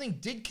if something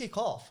did kick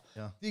off,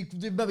 they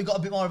maybe got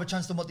a bit more of a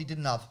chance than what they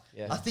didn't have.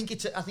 Yeah. I think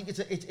it's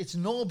a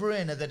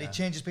no-brainer that it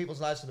changes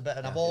people's lives for the better,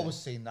 and I've always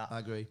seen that. I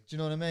agree. Do you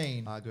know what I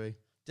mean? I agree.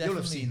 You'll have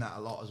Definitely. seen that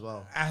a lot as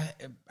well. I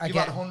You've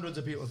get had hundreds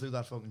of people through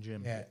that fucking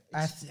gym. Yeah,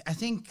 I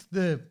think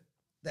that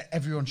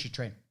everyone should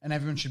train and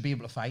everyone should be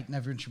able to fight and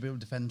everyone should be able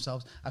to defend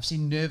themselves. I've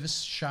seen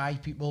nervous, shy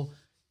people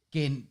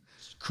gain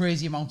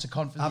crazy amounts of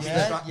confidence.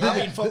 I've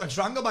been fucking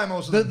strangled by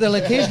most of them. They'll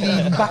occasionally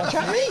even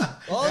backchat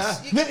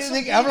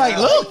me. I'm like,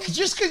 look,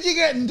 just because you're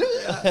getting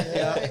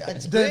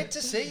It's great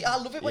to see. I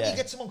love it when Yeah. you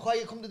get someone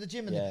quiet come to the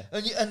gym and Yeah.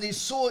 and they're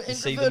so see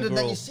them introverted, and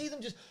then grow. you see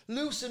them just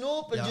loosen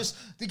up and just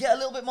they get a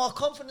little bit more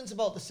confidence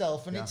about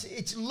themselves, and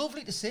it's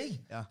lovely to see.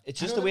 Yeah.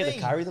 It's You just know the way what I they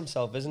mean? carry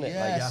themselves, isn't it?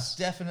 Yes,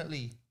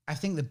 definitely. I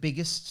think the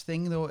biggest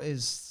thing though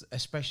is,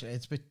 especially,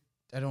 it's a bit,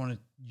 I don't want to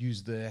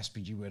use the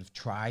SPG word of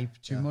tribe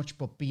too much,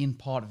 but being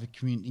part of a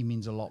community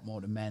means a lot more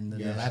to men than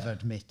they'll ever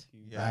admit,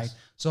 right?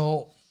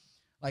 So,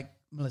 like,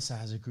 Melissa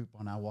has a group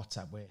on our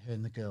WhatsApp where her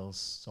and the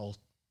girls all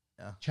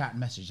chat and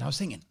message. And I was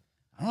thinking,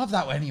 I don't have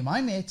that with any of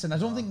my mates, and I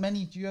don't think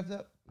many, do you have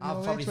that?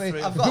 I've probably three.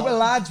 A group of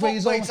lads where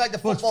you're It's like the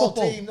but it's football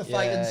team, the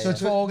fighting. Yeah, So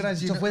it's for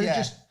organised stuff where they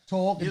just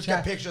talk You and just get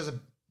chat. pictures of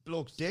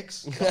blokes'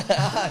 dicks. Or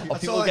That's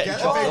people all I getting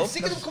get. chopped Oh, up.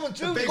 sick of them coming The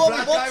through. big We go on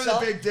black my guy with a WhatsApp.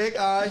 big dick. We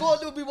Aye. go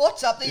on we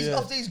WhatsApp these Yeah.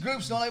 of these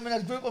groups, you know, like when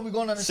there's a group and we go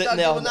on and Sitting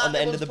there on the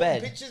end of the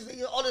bed. Pictures,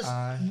 honest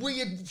Aye.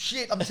 weird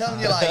shit. I'm telling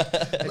you, like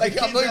I'm not kids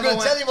even going ever to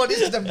went- tell you what this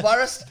is.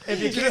 embarrassed. If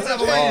your Do you kids know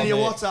ever what I went mean? in your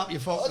mate. WhatsApp, you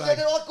fuck And like.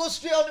 then I'll go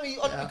straight on to me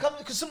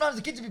because sometimes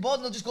the kids will be bored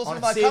and they'll just go through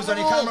it my saves on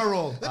your camera camera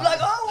roll. They'll be like,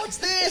 "Oh, what's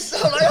this?"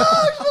 I'm like,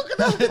 "Oh,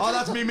 fucking hell." Oh,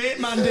 that's me mate,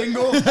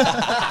 Mandingo.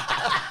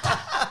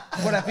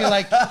 But I feel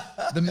like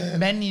the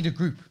men need a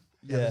group.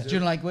 Yeah. Do you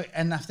know, like,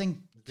 and I think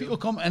people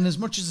come, and as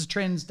much as the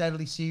train's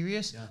deadly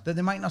serious, that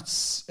they might not,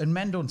 and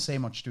men don't say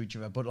much to each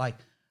other, but like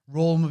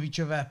rolling with each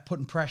other,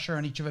 putting pressure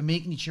on each other,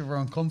 making each other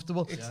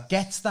uncomfortable,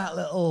 gets that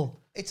little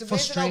It's amazing how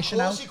frustration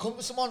close out. you come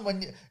to someone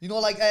when you know,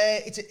 like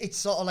it's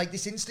sort of like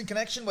this instant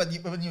connection when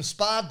you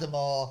sparred them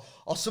or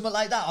something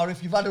like that, or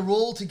if you've had a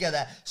roll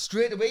together,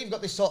 straight away you've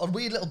got this sort of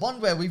weird little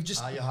bond where we've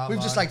just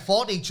like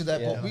fought each other,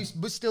 but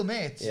we're still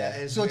mates.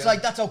 Yeah. So it's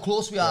like that's how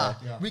close we are.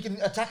 We can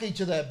attack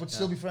each other, but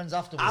still be friends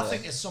afterwards. I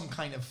think it's some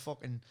kind of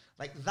fucking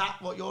like that.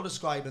 What you're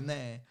describing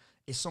there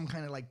is some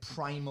kind of like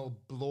primal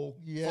bloke,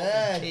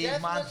 Yeah, fucking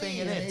caveman definitely. thing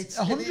in it. It's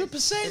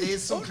 100%. It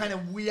is some kind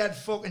of weird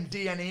fucking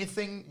DNA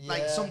thing,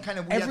 like Yeah. some kind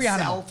of weird Every cell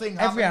animal. thing.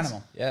 Every happens.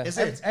 animal. Yeah. Is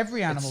It's it?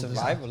 every animal. It's does that.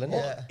 survival, isn't it?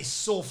 Yeah. It's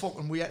so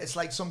fucking weird. It's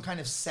like some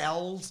kind of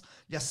cells.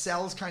 Your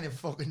cells kind of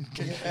fucking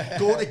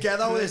go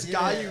together with this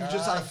guy you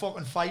just had a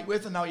fucking fight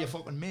with, and now you're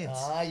fucking mates.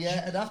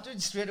 Yeah, and after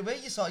straight away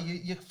you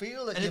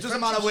feel that And it your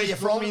doesn't matter where you're friendship's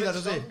from grown a either, bit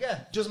does it?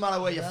 stronger. Doesn't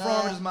matter where you're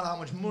from. It doesn't matter how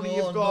much money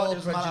you've got. It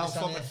doesn't matter how prejudice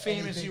on fucking it,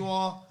 famous anything. you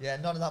are. Yeah,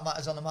 none of that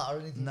matters on the matter or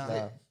anything.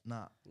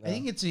 Nah. I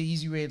think it's an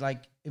easy way,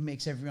 like it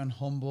makes everyone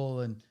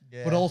humble and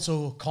Yeah. but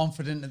also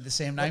confident at the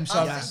same time. I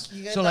So, think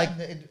you get so that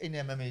like in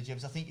MMA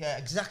gyms. I think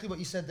exactly what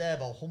you said there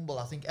about humble.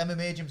 I think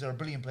MMA gyms are a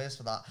brilliant place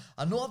for that.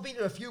 I know I've been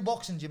to a few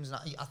boxing gyms,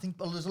 and I think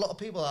there's a lot of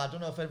people. I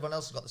don't know if everyone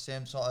else has got the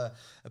same sort of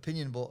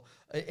opinion, but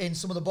in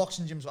some of the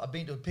boxing gyms that I've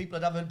been to, people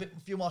that have a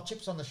few more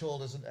chips on their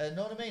shoulders. And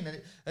know what I mean?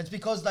 And it's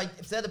because like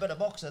if they're the better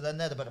boxer, then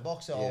they're the better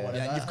boxer or whatever.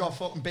 Yeah, and you've got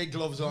fucking big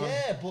gloves on.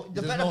 Yeah, but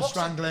the There's better no boxer,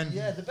 strangling.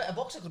 Yeah, the better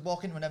boxer could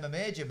walk into an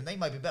MMA gym and they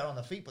might be better on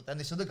their feet, but then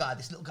this little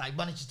guy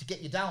manages to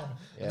get you down,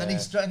 and then he Yeah.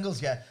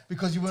 strangles you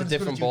because you weren't a as good at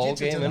different ball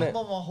jiu-jitsu. game, It's a innit?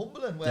 lot more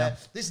humbling. Where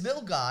this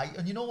little guy,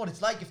 and you know what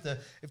it's like if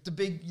the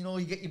big, you know,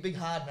 you get your big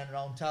hard men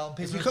around town.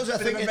 It's People because I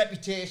with a bit think of a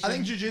reputation. I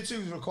think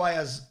jiu-jitsu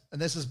requires,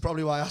 and this is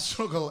probably why I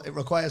struggle. It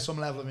requires some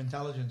level of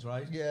intelligence,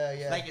 right?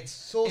 Yeah. Like it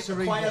cerebral.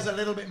 requires a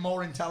little bit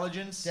more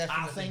intelligence, I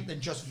Definitely. think,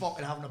 than just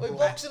fucking having a Well, brawl.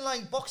 boxing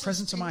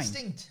Presence of mind.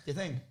 instinct. You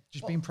think?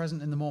 just being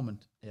present in the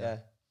moment, Yeah.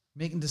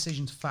 making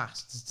decisions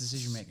fast. It's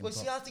decision making. Well,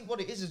 see, I think what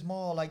it is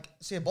more like,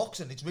 say,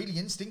 boxing. It's really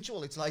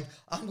instinctual. It's like,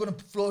 I'm going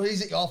to throw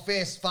these at your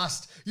face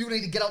fast. You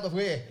need to get out of the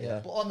way. Yeah.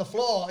 But on the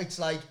floor, it's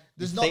like,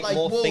 there's You not think like,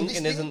 more whoa,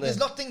 thinking, this isn't thing, there? there's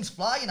not things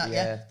flying at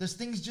Yeah. you. There's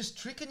things just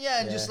tricking you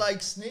and Yeah. just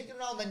like sneaking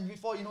around. Then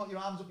before you know it, your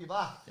arms up your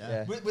back.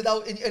 Yeah.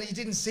 Without, and you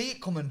didn't see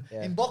it coming.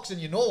 Yeah. In boxing,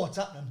 you know what's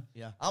happening.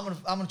 Yeah. I'm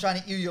gonna try and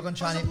hit you. You're gonna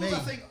try and hit me.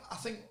 I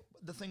think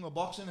the thing with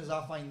boxing is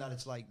I find that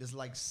it's like there's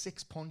like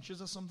 6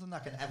 punches or something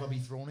that can ever be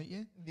thrown at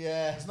you.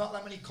 Yeah. There's not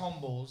that many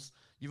combos.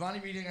 You're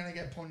only really gonna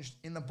get punched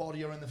in the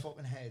body or in the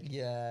fucking head.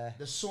 Yeah.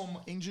 There's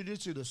in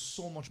jiu-jitsu, there's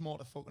so much more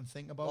to fucking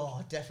think about.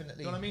 Oh,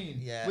 definitely. You know what I mean?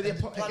 Yeah. With your,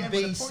 And plan again,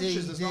 B, with the punches, C,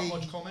 there's D. not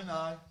much coming.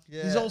 Aye.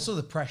 Yeah. There's also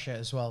the pressure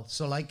as well.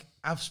 So like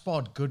I've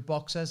sparred good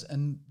boxers,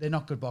 and they're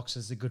not good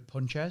boxers; they're good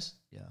punchers.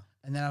 Yeah.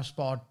 And then I've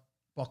sparred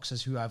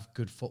boxers who have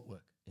good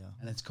footwork. Yeah.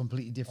 And it's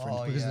completely different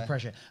Oh, because of yeah. the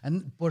pressure.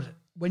 But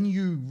when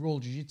you roll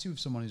jiu-jitsu with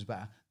someone who's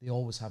better, they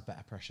always have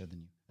better pressure than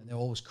you, and they're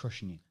always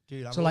crushing you.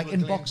 Dude, so like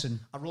in boxing,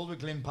 I rolled with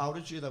Glyn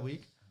Powdridge the other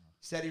week.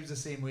 He said he was the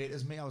same weight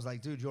as me. I was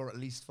like, dude, you're at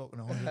least fucking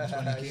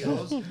 120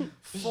 kilos.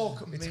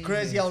 Fuck me. It's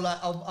crazy mate.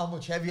 how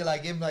much heavier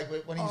like him, like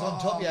when he's on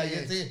top of you,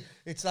 mate.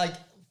 it's like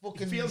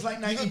fucking. It feels like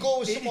you 90, could go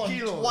with 80 someone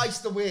kilos. twice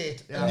the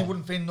weight, and you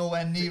wouldn't feel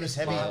nowhere near as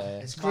heavy. mad.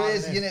 It's It's mad, crazy,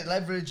 isn't it? isn't it?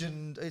 Leverage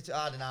and it's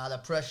I don't know the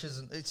pressures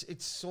and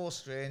it's so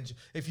strange.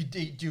 If you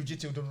do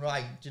jiu-jitsu done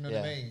right, do you know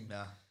what I Yeah. mean?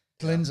 Yeah.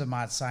 Glenn's a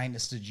mad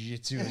scientist of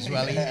jiu-jitsu as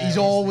well. He's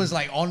always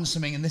like on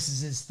something, and this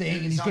is his thing,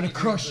 and he's going to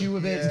crush you a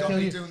bit. He's and got kill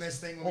me you. doing this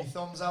thing with my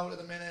thumbs out at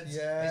the minute.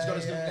 Yeah, He's got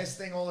us yeah. doing this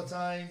thing all the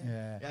time.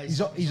 Yeah, got me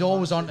he's so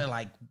always mad. onto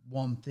like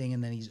one thing,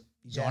 and then he's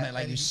Yeah, on it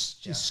like and his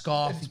yeah.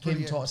 scarf. It's He came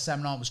brilliant. taught a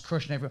seminar, was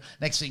crushing everyone.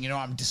 Next thing you know,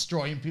 I'm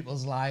destroying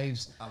people's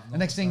lives. I've The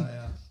next thing, noticed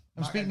that, yeah.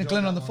 I'm Mac speaking to enjoyed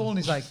Glenn that on the one. phone. And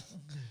he's like,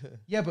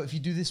 "Yeah, but if you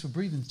do this with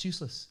breathing, it's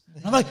useless."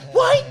 And I'm like,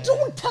 "Why?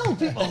 Don't tell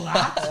people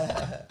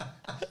that.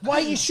 Why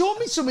are you showing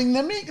me something?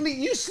 They're making it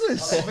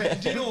useless." I love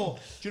it. Do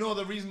you know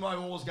the reason why I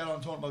always get on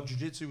talking about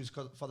jiu-jitsu is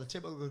because for the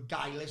typical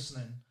guy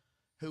listening,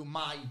 who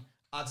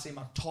I'd say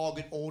my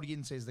target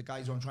audience is the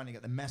guys who I'm trying to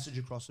get the message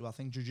across to. I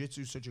think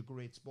jiu-jitsu is such a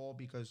great sport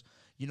because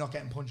you're not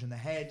getting punched in the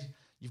head.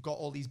 You've got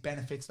all these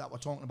benefits that we're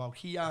talking about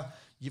here. I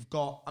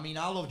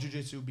love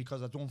jiu-jitsu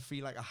because I don't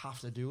feel like I have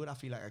to do it. I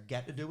feel like I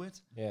get to do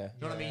it. Yeah.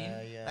 You know what I mean?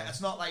 Yeah. Like,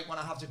 it's not like when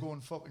I have to go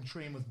and fucking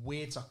train with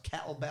weights or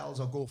kettlebells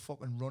or go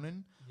fucking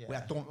running,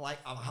 where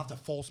I have to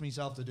force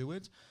myself to do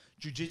it.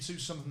 Jiu-jitsu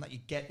is something that you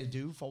get to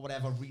do for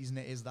whatever reason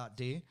it is that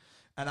day.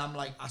 And I'm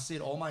like, I say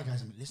to all my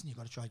guys, listen, you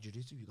got to try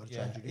jiu-jitsu. You got to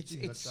try jiu-jitsu.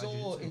 It's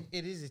so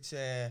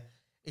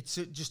it's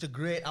just a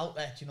great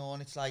outlet, you know,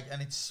 and it's like,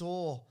 and it's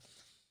so.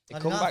 It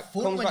and comes that back,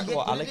 fun comes when back you to get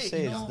what good at Alex it,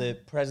 you says, know? the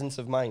presence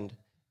of mind.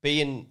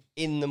 Being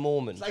in the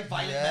moment. It's like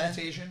violent Yeah.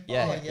 meditation.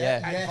 Yeah, Oh,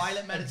 yeah. And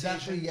violent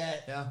meditation. Exactly,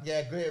 yeah.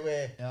 Yeah. Great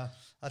way. Yeah.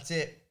 That's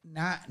it.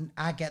 Nah,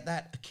 I get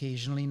that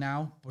occasionally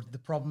now, but the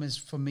problem is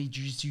for me,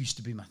 jiu-jitsu used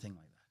to be my thing like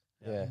that.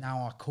 Yeah.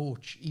 Now I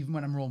coach, even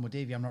when I'm rolling with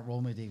Davey, I'm not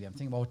rolling with Davey. I'm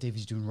thinking about what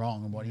Davey's doing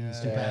wrong and what he needs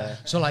to do better.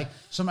 So like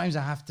sometimes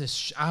I have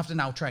to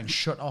now try and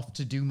shut off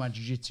to do my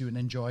jiu-jitsu and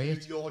enjoy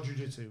it, Your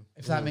jiu-jitsu.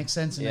 if that makes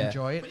sense, and Yeah.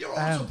 enjoy it. But you're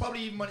also probably,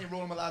 even when you're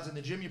rolling with lads in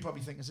the gym, you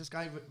probably think, is this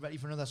guy ready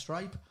for another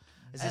stripe?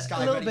 Is this A guy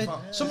little ready bit.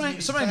 for...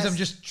 Sometimes I'm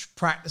just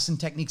practicing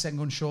techniques I can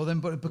go and show them,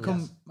 but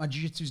my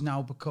jiu-jitsu's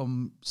now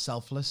become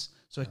selfless.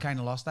 So I kind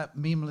of lost that.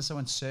 Me and Melissa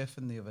went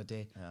surfing the other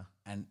day,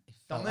 and it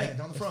felt Down there, like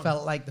down the it front?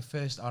 felt like the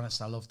first.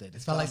 Honest, I loved it.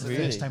 It felt like the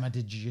Really? first time I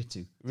did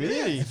jiu-jitsu.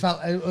 Really? It felt.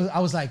 I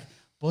was like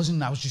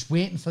buzzing. I was just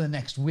waiting for the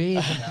next wave.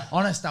 And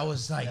honest, I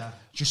was like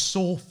just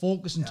so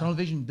focused on tunnel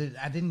vision that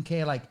I didn't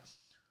care like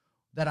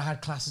that I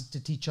had classes to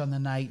teach on the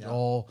night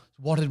or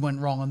what had went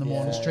wrong on the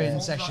morning's training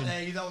Phone's not session.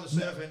 there, you know, the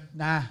surfing.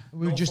 Nah, we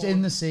were No just phone.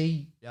 in the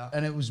sea, Yeah.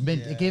 and it was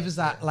mint. It gave us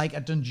that like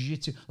I'd done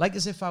jiu-jitsu, like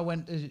as if I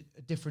went to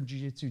a different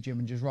jiu-jitsu gym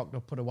and just rocked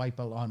up, put a white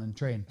belt on, and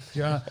trained. Do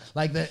you know,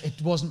 like that?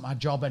 It wasn't my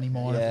job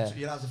anymore. Yeah. So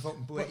you'll have to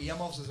fucking put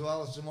earmuffs as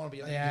well. So someone will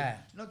be like, Yeah.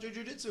 you're not doing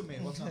jiu-jitsu,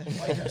 mate. What's that?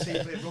 Why you say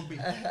you play rugby?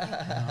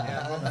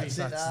 Yeah, rugby. That's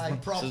the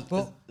Prop. So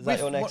But is that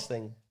your with next what-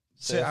 thing?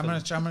 So I'm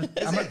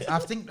Surfing. I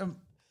think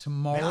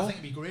tomorrow. Man, I think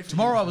it'd be great for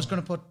tomorrow you. I was going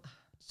to put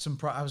some.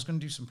 I was going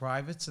to do some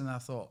privates, and I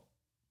thought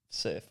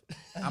Surf.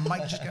 I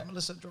might just get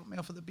Melissa to drop me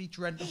off at the beach,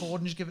 rent a board,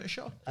 and just give it a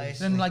shot. Nice.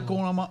 Then like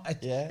going on my.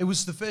 Yeah. It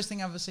was the first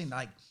thing I've ever seen.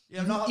 Like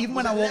Yeah, no, even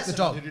was when I it a walked the lesson or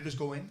dog. Did you just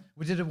go in?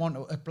 We did like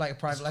a private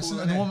That's lesson, cool,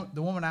 and innit?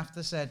 the woman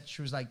after said,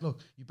 she was like, "Look,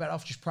 you better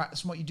off just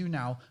practicing what you do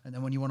now, and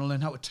then when you want to learn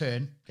how to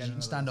turn, 'cause you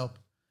can stand up,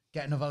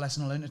 get another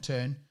lesson, learn to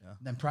turn, and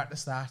then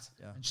practice that."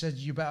 And she said,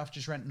 "You better off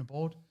just renting a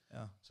board."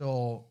 Yeah.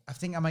 So I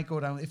think I might go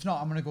down. If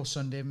not, I'm going to go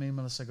Sunday. Me and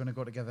Melissa are going to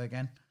go together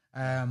again.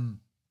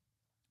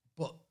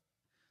 But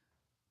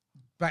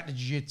back to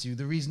jiu-jitsu,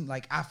 the reason,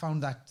 like, I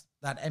found that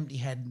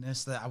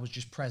empty-headedness that I was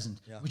just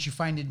present, which you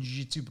find in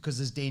jiu-jitsu because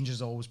there's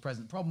dangers always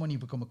present. The problem when you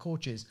become a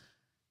coach is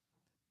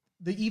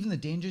even the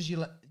dangers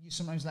you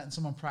sometimes letting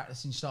someone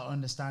practice and you start to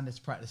understand it's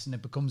practice and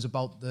it becomes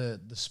about the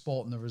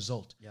sport and the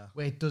result. Yeah.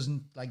 Where it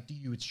doesn't, like, do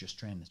you, it's just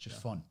training, it's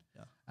just fun.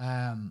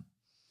 Yeah.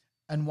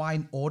 And why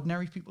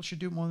ordinary people should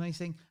do it more than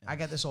anything. I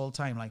get this all the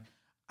time. Like,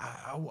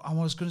 I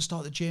was going to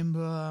start the gym,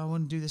 but I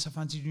want to do this. I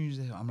fancy doing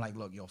this. I'm like,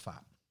 look, you're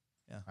fat.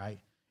 Yeah. Right?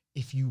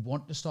 If you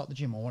want to start the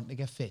gym or want to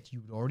get fit, you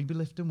would already be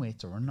lifting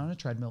weights or running on a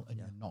treadmill, and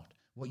you're not.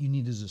 What you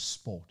need is a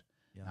sport.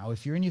 Now,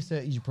 if you're in your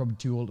 30s, you're probably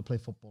too old to play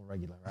football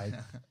regular, right?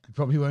 You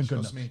probably weren't good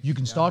enough. me. You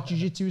can start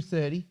jiu-jitsu at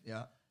 30.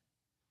 Yeah.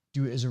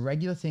 Do it as a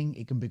regular thing.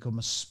 It can become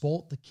a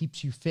sport that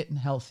keeps you fit and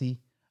healthy,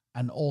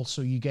 and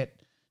also you get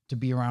to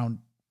be around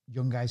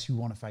young guys who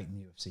want to fight in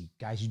the UFC,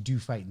 guys who do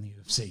fight in the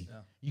UFC.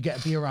 You get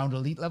to be around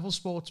elite level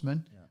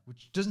sportsmen,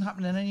 which doesn't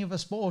happen in any other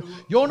sport.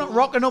 You're not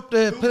rocking up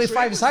to play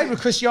train 5-a-side with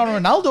with Cristiano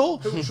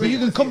Ronaldo, Who where train you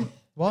can with come. you?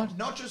 What?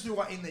 Not just who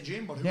are in the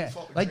gym, but who Yeah,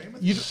 fucking like train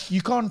with you.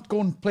 you can't go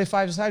and play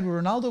 5-a-side with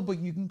Ronaldo, but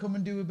you can come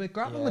and do a bit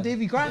grappling with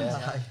Davey Grant.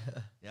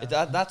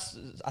 That's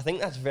I think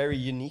that's very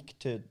unique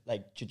to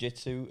like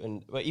jiu-jitsu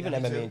and even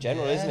MMA in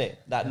general, isn't it?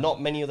 That not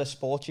many other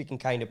sports you can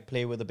kind of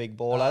play with a big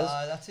ball as.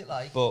 That's it,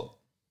 like. But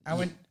I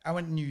went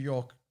to New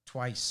York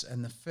twice,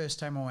 and the first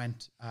time I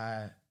went,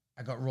 I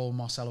got rolled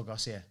Marcelo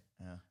Garcia.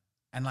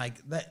 And like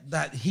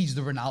that he's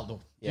the Ronaldo.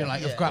 You know,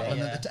 like of grappling.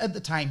 At the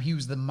time, he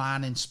was the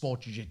man in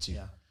sport jiu-jitsu.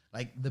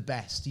 Like the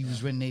best. He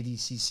was winning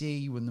ADCC,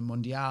 he won the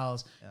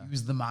Mundials. He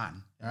was the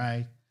man, right?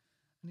 And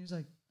he was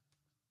like,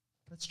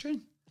 let's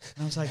train.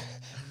 And I was like,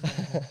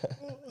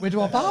 where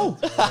do I bow?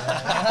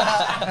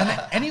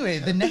 And anyway,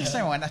 the next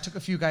time I went, I took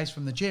a few guys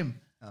from the gym,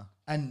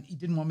 and he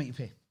didn't want me to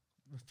pay.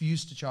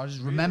 Refused to charge us.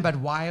 Remembered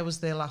why I was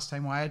there last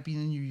time, why I'd been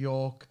in New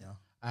York.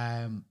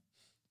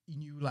 he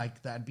knew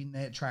like that I'd been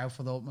there to try out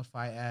for the Ultimate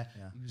Fighter.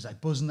 He was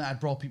like buzzing that I'd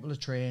brought people to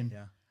train.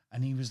 Yeah.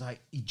 And he was like,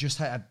 he just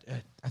had,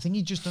 I think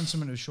he'd just done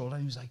something to his shoulder.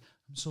 And he was like,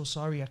 I'm so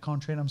sorry, I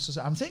can't train. I'm so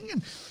sorry. I'm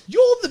thinking,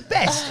 you're the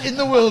best in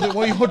the world at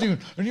what you're doing.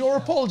 And you're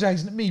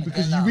apologizing to me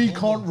because you really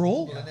can't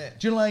roll.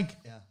 Do you like...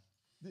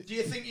 Do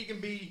you think you can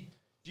be...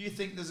 Do you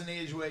think there's an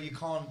age where you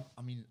can't...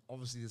 I mean,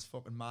 obviously there's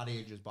fucking mad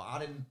ages, but I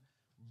didn't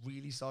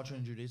really start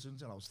training jiu-jitsu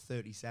until I was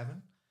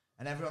 37.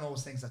 And everyone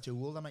always thinks they're too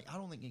old. I'm like, I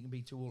don't think you can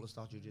be too old to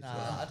start jiu-jitsu.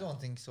 Nah, I don't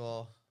think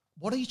so.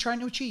 What are you trying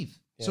to achieve?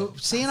 So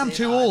saying That's I'm it,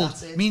 too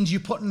that's old it. means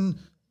you're putting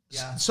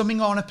something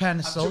on a I'm too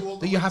pedestal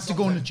old that to you win have to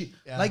go and something.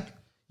 achieve. Yeah. Like,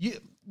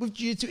 with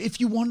jiu-jitsu, if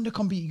you want to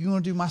compete, you're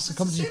going to do massive It's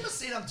the competition. same as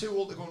saying I'm too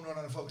old to go and run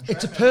on a fucking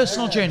It's a treadmill.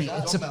 personal journey.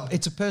 Dumbbell.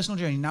 It's a personal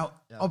journey. Now,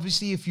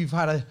 obviously, if you've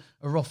had a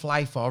rough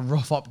life or a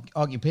rough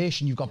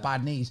occupation, you've got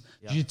bad knees,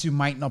 jiu-jitsu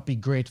might not be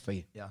great for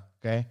you. Yeah.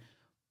 Okay?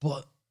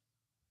 But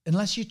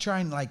unless you're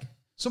trying, like,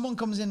 someone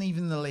comes in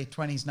even in the late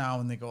 20s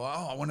now and they go,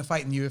 oh, I want to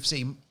fight in the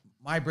UFC.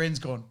 My brain's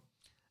going,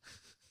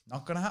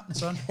 not going to happen,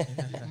 son.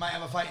 Might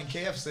have a fight in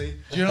KFC.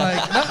 Do you know,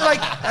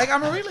 like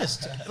I'm a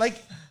realist.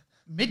 Like,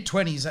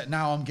 mid-20s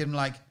now, I'm getting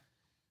like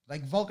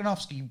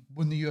Volkanovski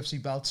won the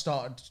UFC belt,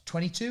 started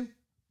 22,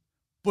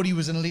 but he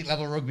was an elite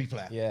level rugby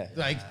player. Yeah.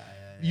 Like,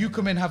 you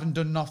come in having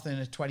done nothing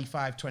at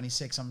 25,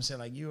 26, I'm going to say,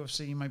 like,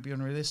 UFC might be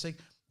unrealistic.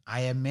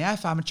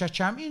 IMF, amateur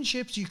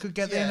championships, you could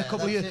get there in a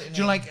couple of years. Do you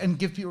know, like, and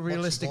give people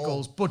realistic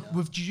goals. But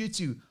with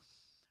jiu-jitsu,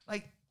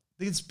 like,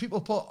 there's people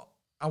put,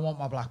 I want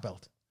my black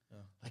belt.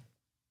 Like,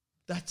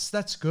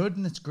 that's good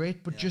and it's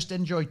great, but just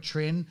enjoy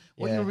training.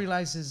 What you'll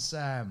realize is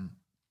a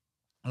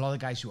lot of the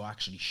guys who are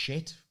actually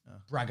shit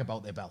brag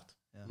about their belt.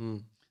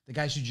 The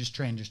guys who just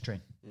train.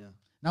 Yeah.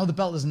 Now the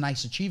belt is a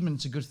nice achievement.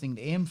 It's a good thing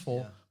to aim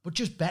for, but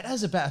just better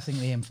is a better thing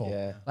to aim for.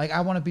 Yeah. Like, I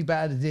want to be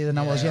better today than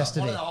I was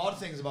yesterday. One of the hard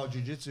things about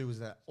jiu-jitsu is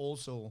that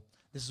also,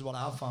 this is what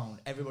I've found,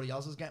 everybody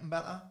else is getting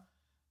better.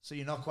 So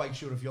you're not quite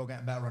sure if you're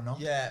getting better or not.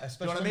 Yeah,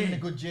 especially what I when you're in mean?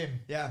 a good gym.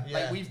 Yeah,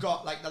 like we've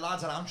got, like the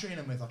lads that I'm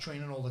training with are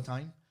training all the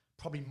time,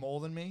 probably more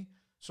than me.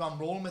 So I'm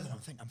rolling with it and I'm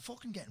thinking, I'm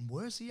fucking getting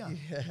worse here.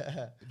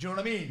 Yeah. Do you know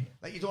what I mean?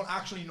 Like, you don't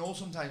actually know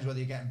sometimes whether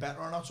you're getting better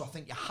or not. So I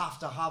think you have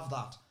to have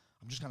that.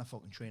 I'm just going to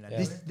fucking train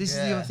anyway. This is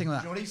the other thing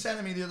with Do you know that. what he said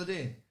to me the other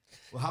day?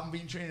 We haven't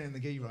been training in the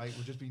gi, right?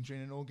 We've just been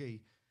training no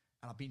gi.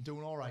 And I've been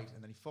doing all right.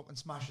 And then he fucking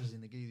smashes in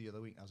the gi the other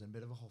week. I was in a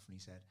bit of a huff and he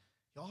said,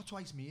 you're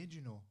twice my age,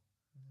 you know.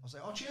 I was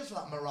like, oh, cheers for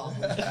that morale.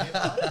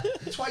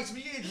 Twice my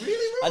age,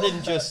 really, bro? I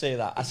didn't just say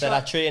that. I said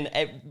I train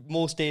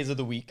most days of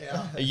the week.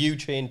 Yeah. You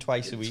train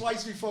twice a week.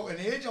 Twice my fucking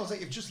age. I was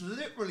like, you've just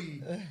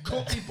literally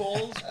cut me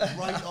balls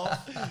right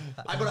off.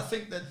 But I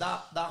think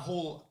that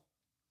whole,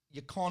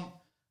 you can't,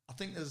 I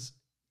think there's,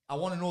 I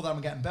want to know that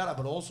I'm getting better,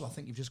 but also I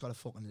think you've just got to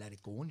fucking let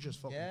it go and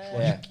just fucking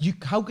Yeah.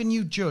 How can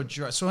you judge?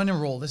 Right? So in a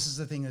role, this is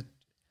the thing that,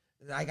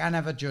 like, I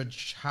never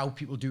judge how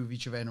people do with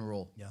each other in a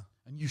role. Yeah.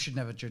 And you should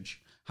never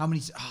judge how many,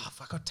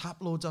 if I got tap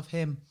loads off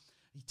him,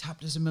 he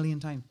tapped us a million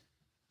times.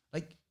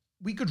 Like,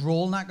 we could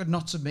roll and I could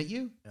not submit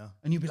you. Yeah.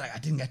 And you'd be like, I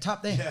didn't get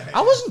tapped there.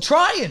 I wasn't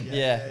trying.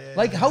 Yeah.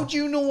 Like, how do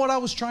you know what I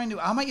was trying to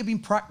do? I might have been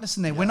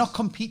practicing there. We're not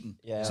competing.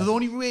 Yeah. So the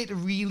only way to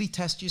really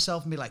test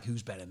yourself and be like,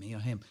 who's better, me or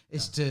him,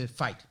 is to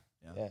fight.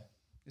 Yeah.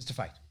 Is to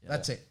fight.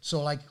 That's it.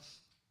 So, like,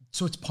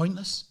 so it's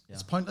pointless.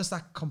 It's pointless,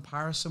 that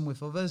comparison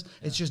with others.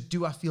 It's just,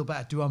 do I feel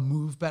better? Do I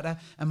move better?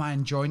 Am I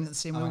enjoying it the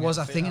same way? Was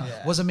I thinking?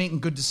 Was I making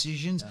good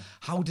decisions?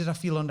 How did I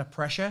feel under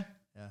pressure?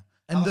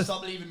 And And the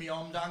stop leaving me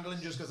arm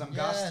dangling just because I'm Yeah,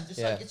 gassed. and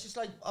just like it's just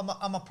like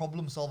I'm a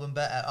problem solving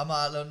better. I'm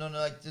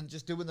like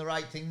just doing the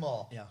right thing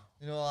more. Yeah.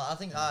 You know, I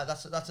think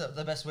that's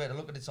the best way to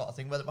look at it, sort of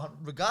thing. Whether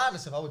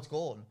regardless of how it's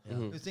going,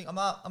 you think am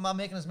I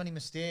making as many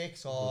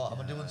mistakes or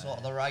am I doing sort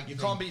of the right? You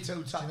thing? can't be too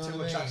what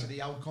I attached mean? to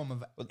the outcome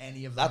of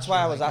any of that. That's why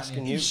I shit, was like, asking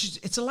can you.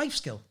 It's a life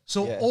skill.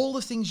 So all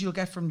the things you'll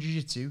get from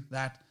jiu-jitsu,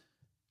 that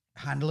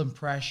handling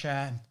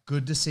pressure,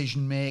 good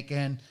decision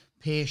making,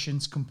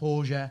 patience,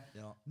 composure.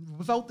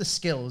 Without the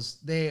skills,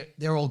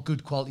 they're all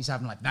good qualities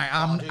having. Like,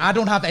 now I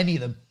don't have any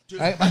of them.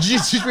 Right? My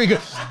jiu-jitsu's pretty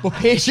good, but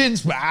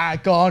patience,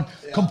 gone.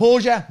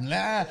 Composure,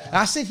 nah.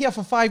 I sit here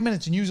for 5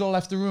 minutes and you all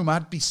left the room,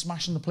 I'd be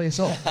smashing the place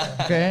up.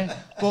 Okay,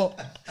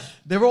 but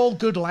they're all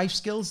good life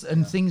skills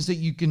and things that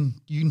you can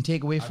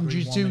take away from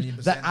agree jiu-jitsu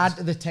 1,000,000%. that add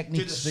to the Dude,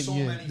 techniques there's that so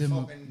you many the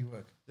fucking,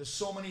 work. there's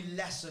so many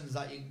lessons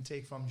that you can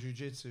take from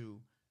jiu-jitsu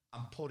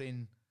and put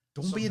in.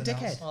 Don't be a something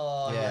dickhead. else.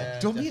 Oh, yeah.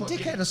 Don't be a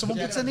dickhead or someone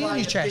gets a knee in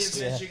your chest.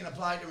 Business, you can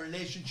apply to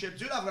relationships.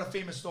 Dude, I've got a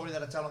famous story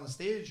that I tell on the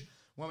stage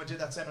when we did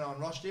that seminar on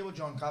Rochdale with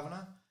John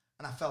Kavanagh,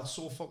 and I felt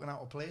so fucking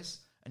out of place.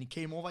 And he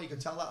came over. You could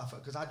tell that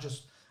because I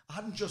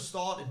hadn't just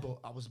started, but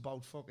I was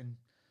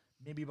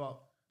maybe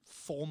about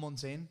 4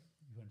 months in.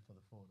 You went for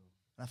the photo.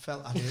 And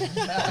I did.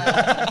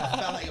 I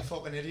felt like a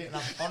fucking idiot.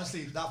 And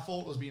honestly, that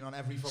photo's been on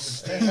every fucking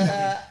stage,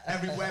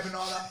 every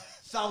webinar.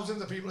 Thousands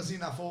of people have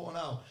seen that photo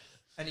now.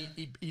 And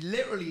he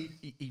literally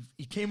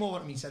came over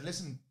to me and said,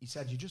 listen, he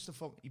said,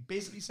 he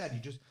basically said,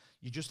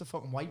 you're just a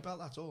fucking white belt,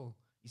 that's all.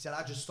 He said,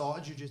 I just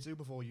started jiu-jitsu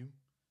before you.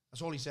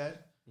 That's all he said.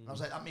 And I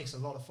was like, that makes a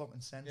lot of fucking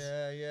sense.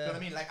 Yeah, yeah. Do you know what I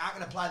mean? Like, I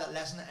can apply that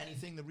lesson to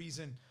anything.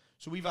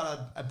 So we've had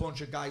a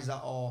bunch of guys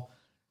that are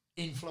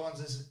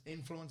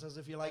influencers,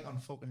 if you like, on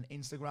fucking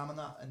Instagram and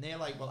that, and they're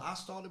like, well, I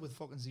started with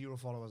fucking 0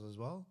 followers as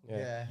well.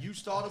 Yeah. You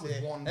started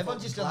with one.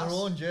 Everyone's just on their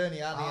own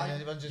journey, aren't they? And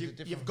everyone's just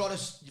different. You've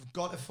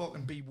got to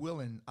fucking be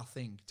willing, I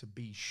think, to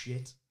be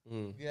shit.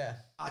 Yeah.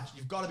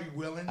 You've got to be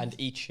willing And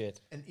eat shit.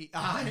 and eat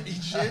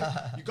shit.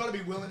 You've got to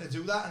be willing to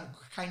do that and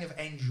kind of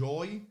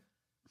enjoy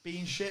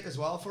being shit as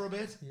well for a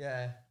bit.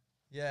 Yeah.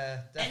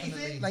 Yeah,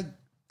 definitely. Anything? Like,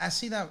 I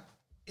see that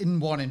in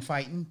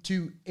fighting,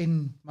 2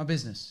 in my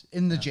business,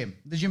 in the gym.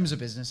 The gym is a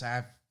business.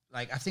 I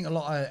think a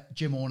lot of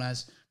gym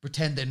owners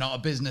pretend they're not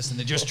a business and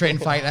they just train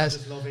fighters.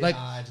 just love it. Like,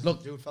 I just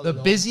look, do it for the the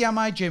love. busier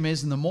my gym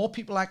is and the more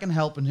people I can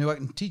help and who I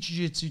can teach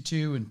jiu-jitsu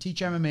to and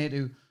teach MMA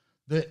to,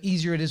 the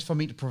easier it is for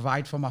me to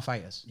provide for my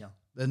fighters. Yeah.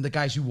 Than the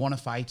guys who want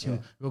to fight, who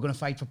are going to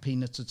fight for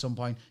peanuts at some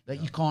point.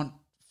 Like, you can't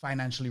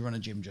financially run a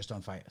gym just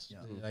on fighters. Yeah.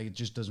 Like, it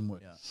just doesn't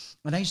work. Yeah.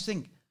 And I just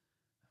think,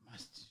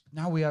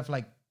 now we have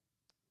like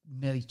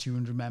nearly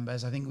 200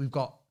 members. I think we've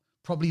got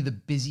probably the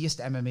busiest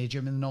MMA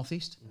gym in the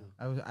Northeast.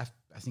 I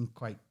think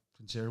quite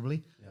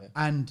considerably. Yeah.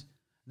 And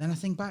then I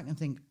think back and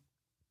think,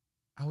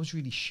 I was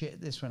really shit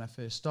at this when I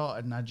first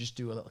started, and I'd just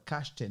do a little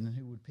cash tin, and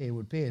who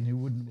would pay, and who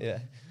wouldn't. Yeah.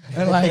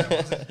 And like,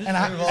 and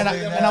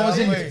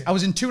I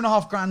was in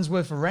 2.5 grand's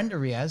worth of rent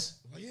arrears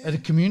at a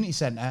community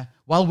centre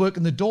while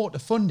working the door to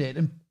fund it,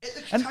 and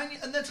In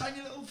the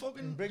tiny little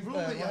fucking room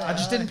that you I had.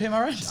 just didn't pay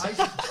my rent.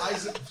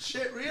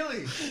 Shit, really?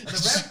 And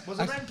the rent, was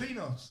the rent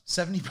peanuts?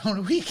 £70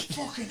 a week.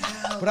 Fucking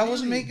hell. But I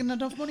wasn't really? making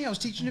enough money. I was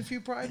teaching a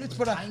few privates,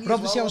 but tiny but as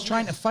obviously well, I was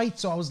trying to fight,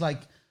 so I was like,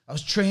 I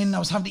was training, I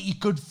was having to eat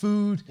good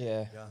food.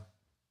 Yeah.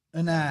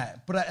 And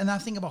I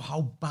think about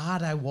how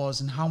bad I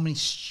was and how many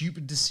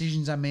stupid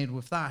decisions I made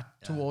with that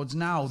towards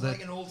now. It's That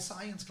like an old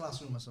science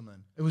classroom or something.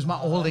 it was my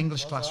old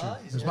English classroom.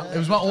 It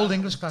was my old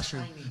English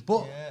classroom.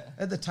 But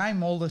at the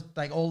time, all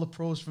the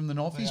pros from the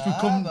Northeast would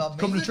come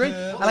to train.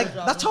 And like,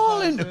 that's how I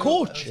learned to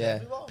coach. Yeah.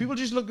 People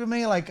just looked at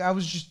me like I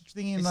was just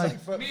thinking It's like,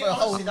 like for Me, a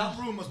whole. honestly, that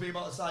room must be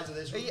about the size of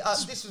this room.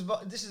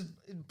 This is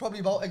probably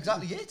about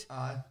exactly it,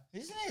 Aye.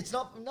 isn't it? It's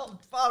not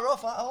far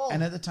off at all.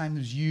 and at the time there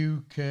was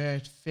you,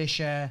 Kurt,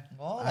 Fisher.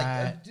 Oh,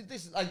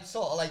 this is like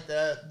sort of like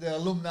the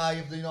alumni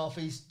of the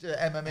Northeast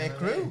MMA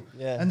crew.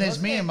 Yeah. And there's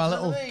Wasn't me it? in my Do you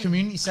know little what I mean?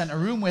 community centre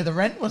room where the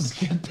rent wasn't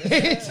getting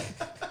paid.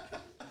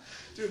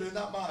 Dude, isn't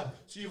that mad?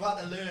 So you've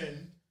had to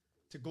learn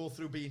to go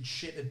through being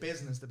shit at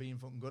business to being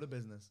fucking good at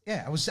business.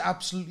 Yeah, I was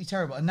absolutely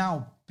terrible. And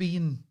now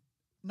being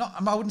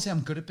I wouldn't say I'm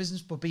good at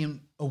business, but being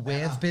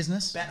aware of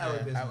business. Better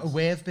at business.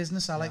 Aware of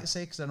business, I like to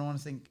say, because I don't want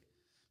to think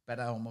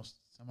better almost.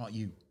 I'm not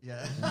you.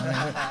 Yeah.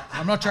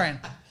 I'm not trying,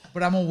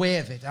 but I'm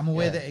aware of it. I'm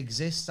aware that it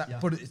exists,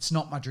 but it's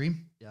not my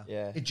dream.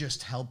 Yeah. It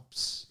just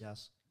helps.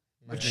 Yes.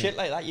 But shit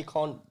like that you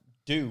can't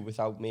do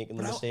without making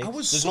the But mistakes. I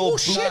was There's so no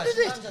shit book, at it.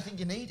 Sometimes I think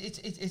you need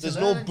it's there's a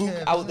no learning book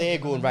curve, out isn't there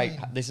it? going, You know what I right,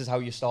 mean? this is how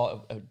you start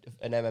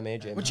an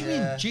MMA gym. What do you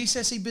mean?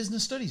 GCSE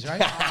Business Studies,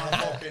 right?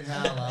 Fucking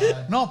hell,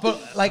 man. No,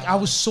 but like I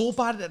was so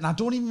bad at it, and I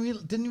don't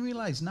even didn't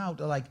realize now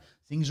that like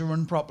things are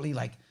run properly.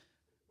 Like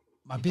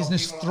my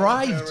business people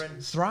on the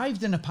current.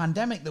 thrived in a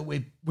pandemic. That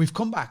we've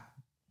come back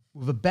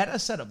with a better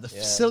setup. The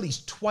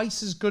facility's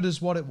twice as good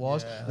as what it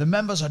was. The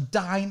members are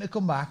dying to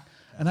come back.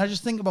 And I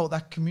just think about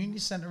that community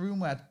centre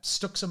room where I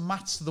stuck some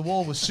mats to the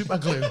wall with super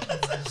glue.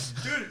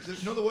 Dude,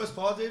 you know the worst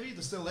part, Davey?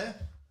 They're still there.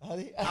 Are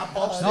they- At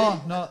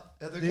boxing. no.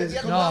 They're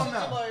Yeah, come No. on Come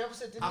now. on,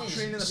 opposite, didn't I'm he?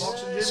 training in the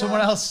boxing gym.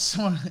 Someone else,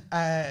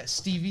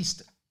 Stevie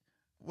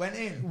went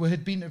in. we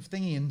had been to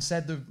thingy and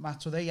said the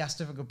mats were there. He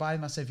asked if I could buy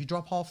them. I said, if you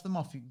drop half them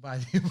off, you can buy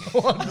the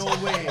other ones.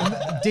 No way.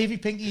 And Davey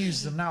Pinky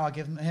uses them now. I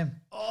give them to him.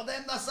 Oh,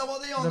 then that's not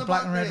what they on The the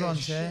black back and red there.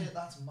 ones, yeah. Shit,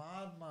 that's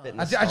mad, man. Bit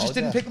I just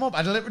didn't pick them up.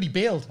 I deliberately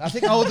bailed. I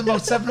think I owed them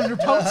about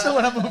 £700 so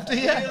when I moved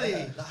here.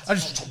 Really? That's I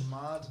just- fucking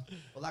mad.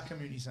 Well, that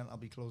community centre will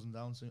be closing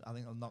down soon. I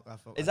think I'll knock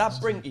that fucking Is that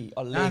down. Brinky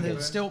or Nah, Legal?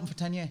 they're still open for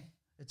 10 years.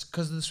 It's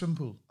because of the swim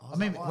pool. I is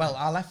mean, that why? well,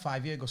 I left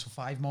 5 years ago, so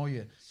 5 more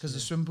years. Because the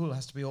swim pool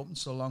has to be open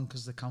so long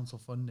because the council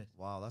fund it.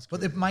 Wow, that's But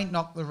crazy. they might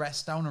knock the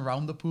rest down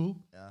around the pool.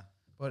 Yeah.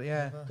 But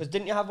yeah. Because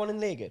didn't you have one in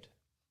Leggett?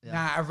 Yeah.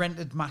 Nah, I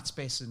rented mat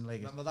space in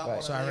Lagos. Remember that Right.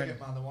 one So in I Leggett,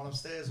 read- man? The one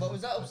upstairs? What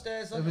was that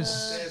upstairs? It was-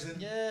 Upstairs in-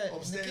 yeah,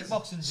 upstairs. in the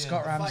kickboxing gym.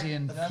 Scott Ramsey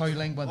and fight-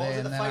 Coiling were what there. was it,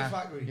 and the then Fight I-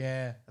 Factory?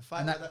 Yeah. The fight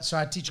And with that, so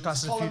I teach There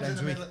was classes a few columns in times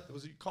a the week. middle- There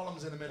was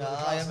columns in the middle of the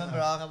I class. remember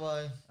and Arga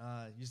boy.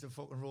 that. Used to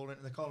fucking roll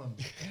into the columns.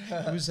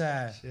 It was,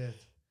 Shit.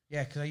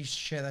 yeah, because I used to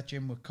share that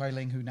gym with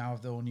Coiling, who now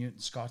have their own unit,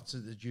 Scott's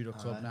at the judo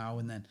club now.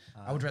 And then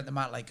I would rent them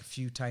out like a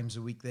few times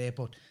a week there.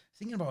 But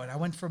thinking about it, I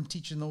went from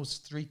teaching those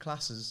 3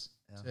 classes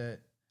to...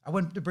 I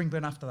went to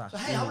Bringburn after that. So,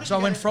 hey, how did So I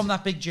you went get from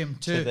that big gym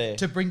To there.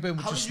 to Bringburn,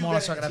 which How was did you smaller,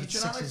 get so I could have into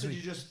it teaching, 6 Alex, days a or week.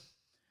 you just...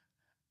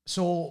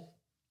 So,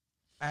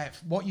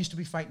 what used to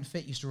be Fight and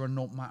Fit used to run an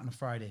open mat on a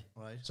Friday.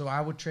 Right. So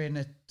I would train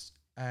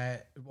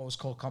at what was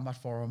called Combat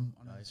Forum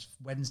on a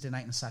Wednesday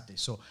night and a Saturday.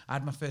 So I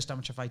had my first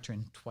amateur fight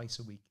training twice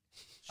a week.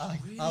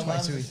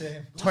 Twice a week.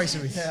 Twice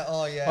a week. Yeah,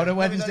 oh yeah. On a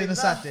Maybe Wednesday not and a even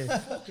that. Saturday.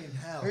 Fucking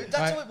hell. That's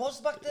Right. how it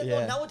was back then.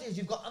 Yeah. Though. Nowadays,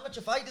 you've got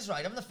amateur fighters,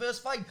 right? I'm the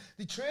first fight.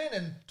 They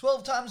training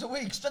 12 times a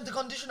week, strength and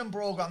conditioning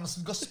programs,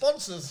 got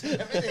sponsors,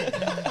 everything.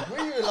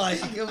 We were like,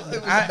 it was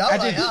I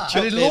like did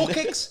that. low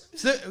kicks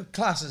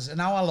classes, an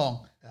hour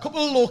long.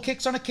 couple of low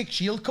kicks on a kick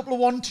shield, couple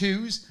of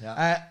 1-2s,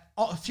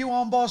 a few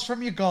arm bars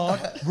from your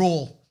guard,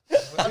 roll.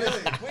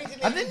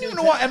 I didn't even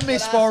know what MMA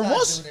sparring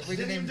was. We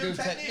didn't even do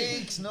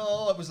techniques.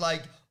 No, it was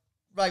like,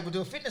 right, we'll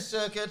do a fitness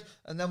circuit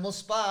and then we'll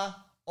spar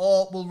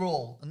or we'll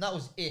roll, and that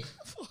was it.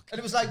 And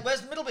it was like,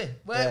 where's the middle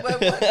bit? Where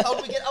how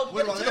do we get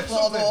to the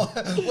floor though?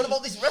 What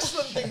about this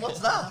wrestling thing? What's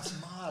that?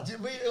 That's mad.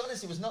 We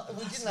honestly was not.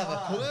 We didn't have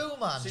a clue,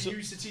 man. So you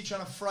used to teach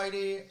on a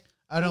Friday.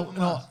 I don't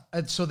know.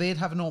 So they'd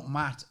have an open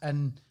mat,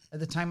 and at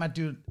the time I'd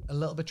do a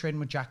little bit of training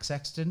with Jack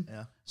Sexton.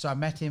 Yeah. So I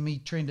met him. He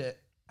trained at.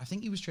 I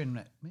think he was training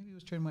at. Maybe he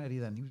was training with Eddie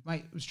then.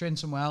 He was training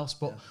somewhere else,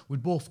 but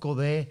we'd both go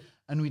there,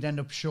 and we'd end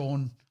up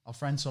showing our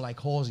friends. So like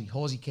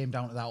Horsey came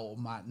down to that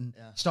open mat and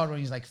started when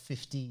he was like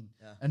 15,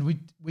 and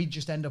we'd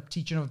just end up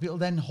teaching other people.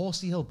 Then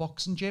Horsey Hill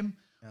Boxing Gym.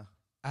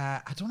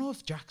 I don't know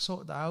if Jack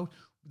sorted that out.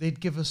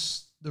 They'd give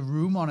us the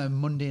room on a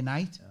Monday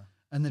night,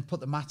 and they'd put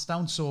the mats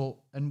down. So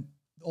and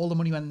all the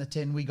money went in the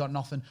tin. We got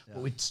nothing,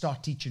 but we'd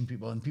start teaching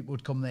people, and people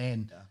would come there.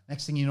 And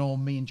next thing you know,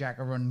 me and Jack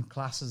are running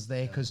classes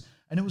there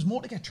and it was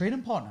more to get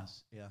training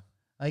partners. Yeah,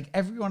 like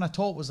everyone I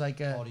taught was like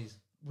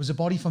was a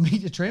body for me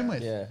to train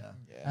with.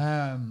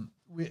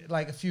 We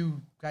like a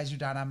few guys who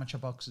done amateur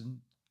boxing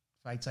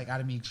fights, like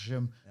Adam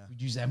Eaglesham. We'd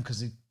use them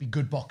because it'd be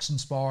good boxing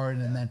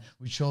sparring, and then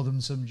we'd show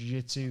them some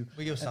jiu-jitsu.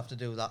 We used to have to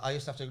do that. I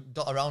used to have to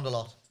dot around a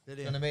lot. You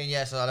know what I mean?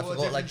 Yeah, so I'd have to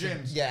go to like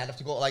gyms. Yeah, I'd have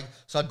to go to like,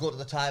 so I'd go to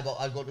the Thai box.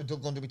 I'd go and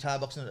do my Thai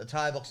boxing at the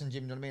Thai boxing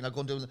gym. You know what I mean? I'd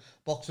go and do the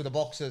box with the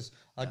boxers.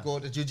 I'd go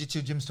to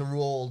jiu-jitsu gyms to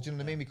roll. Do you know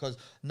what I mean? Because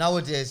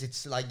nowadays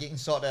it's like you can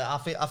sort of.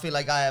 I feel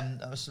like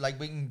like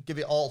we can give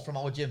it all from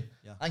our gym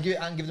and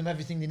give them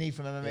everything they need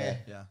from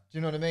MMA. Do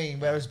you know what I mean?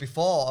 Whereas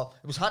before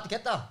it was hard to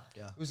get that.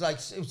 It was like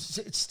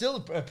it's still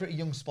a pretty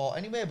young sport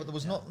anyway. But there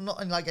was not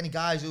like any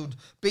guys who'd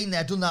been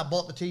there, done that,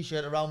 bought the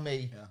t-shirt around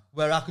me,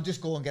 where I could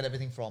just go and get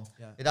everything from.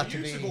 It had to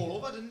be. You used to go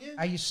over, didn't you?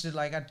 I used to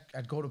like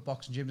I'd go to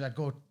boxing gyms. I'd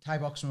go Thai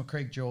boxing with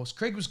Craig Jones.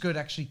 Craig was good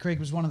actually. Craig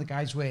was one of the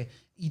guys where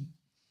he'd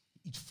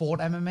fought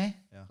MMA.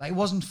 Like it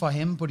wasn't for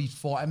him, but he'd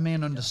fought MMA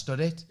and understood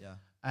it.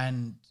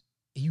 And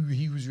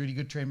he was really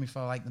good. Trained me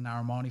for like the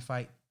Narimani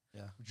fight,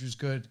 which was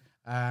good.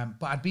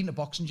 But I'd been to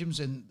boxing gyms,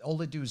 and all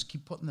they do is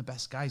keep putting the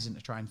best guys in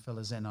to try and fill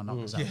us in or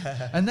knock us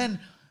out. And then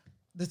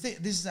the thing,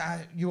 this is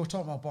you were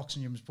talking about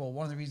boxing gyms, Paul.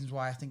 One of the reasons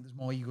why I think there's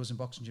more egos in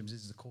boxing gyms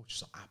is the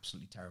coaches are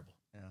absolutely terrible.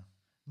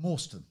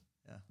 Most of them.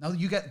 Now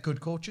you get good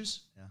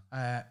coaches,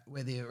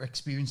 where they're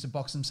experienced in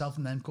boxing themselves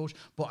and then coach.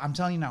 But I'm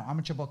telling you now,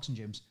 amateur boxing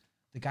gyms,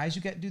 the guys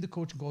who get to do the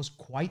coaching course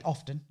quite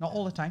often, not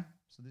all the time.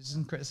 So this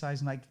isn't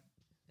criticizing like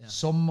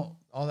some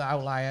other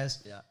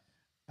outliers.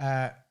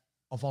 Are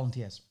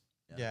volunteers.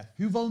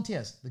 Who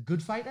volunteers? The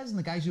good fighters and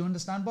the guys who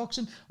understand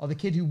boxing, or the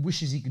kid who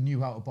wishes he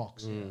knew how to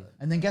box?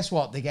 And then guess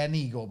what? They get an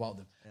ego about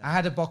them. I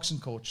had a boxing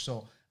coach,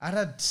 so I'd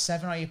had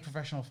 7 or 8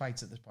 professional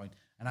fights at this point,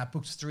 and I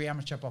booked 3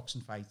 amateur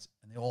boxing fights,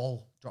 and they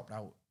all dropped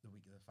out the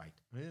week of the fight.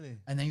 Really?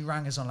 And then he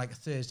rang us on like a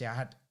Thursday.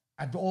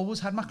 I'd always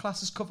had my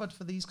classes covered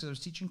for these because I was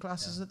teaching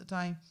classes at the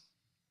time.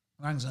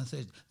 Rang us on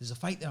Thursday. There's a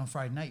fight there on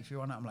Friday night if you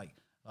want it. I'm like,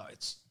 oh,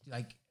 it's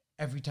like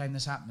every time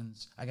this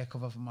happens, I get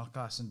covered for my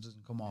class and it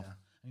doesn't come off. And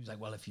he was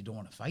like, well, if you don't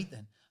want to fight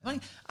then. I'm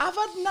like, I've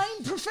had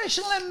 9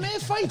 professional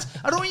MMA fights.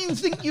 I don't even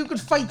think you could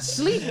fight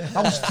sleep.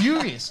 I was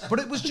furious. But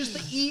it was just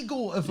the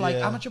ego of like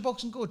amateur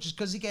boxing coaches,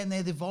 because again,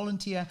 they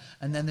volunteer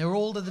and then they're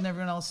older than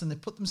everyone else and they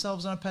put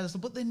themselves on a pedestal,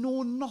 but they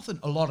know nothing,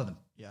 a lot of them.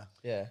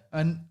 Yeah.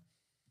 And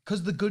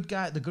because the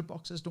good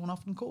boxers don't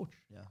often coach.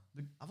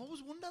 I've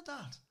always wondered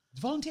that. It's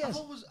volunteers.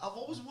 I've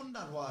always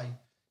wondered why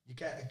you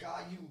get a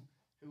guy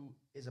who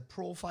is a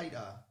pro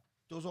fighter,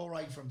 does all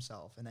right for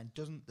himself, and then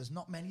doesn't. There's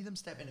not many of them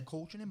step into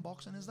coaching in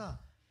boxing, is there?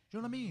 Do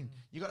you know what I mean?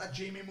 You got that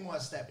Jamie Moore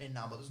stepped in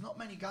now, but there's not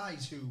many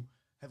guys who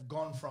have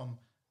gone from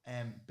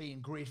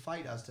being great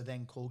fighters to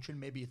then coaching.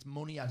 Maybe it's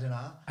money, I don't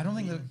know. I don't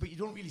think but you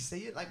don't really see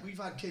it. Like we've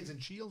had kids in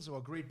Shields who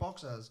are great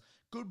boxers,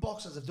 good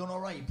boxers, have done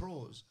all right,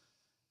 pros,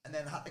 and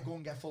then had to go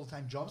and get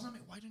full-time jobs. And I'm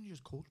like, why don't you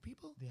just coach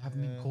people? They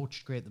haven't been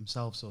coached great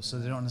themselves, so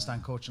they don't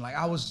understand coaching. Like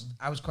I was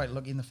quite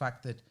lucky in the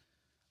fact that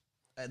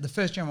the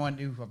first gym I went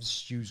to, obviously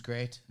Stu's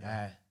great.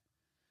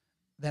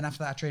 Then after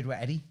that, I trained with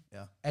Eddie.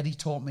 Eddie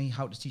taught me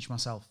how to teach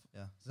myself.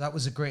 So that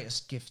was the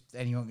greatest gift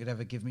anyone could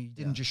ever give me. He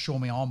didn't just show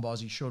me arm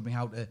bars. He showed me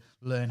how to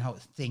learn, how to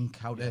think,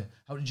 how to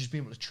just be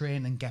able to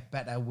train and get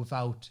better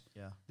without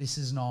this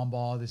is an arm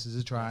bar, this is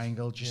a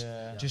triangle.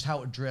 Just how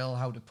to drill,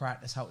 how to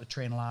practice, how to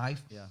train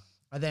live.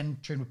 I then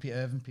trained with Peter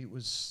Irvin. Pete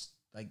was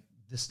like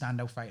the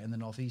standout fighter in the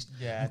Northeast.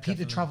 And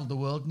Peter traveled the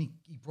world and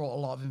he brought a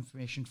lot of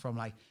information from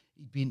like,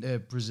 he'd been to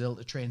Brazil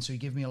to train. So he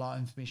gave me a lot of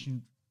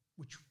information,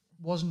 which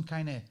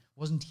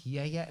wasn't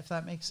here yet, if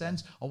that makes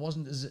sense, or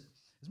wasn't as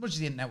much as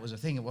the internet was a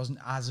thing, it wasn't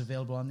as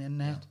available on the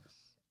internet.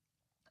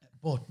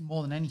 But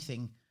more than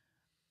anything,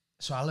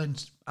 so I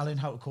learned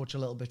how to coach a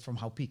little bit from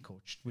how Pete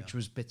coached, which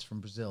was bits from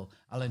Brazil.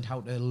 I learned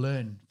how to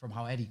learn from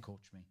how Eddie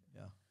coached me.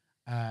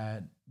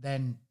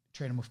 Then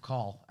training with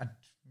Carl,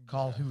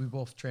 who we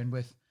both trained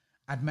with.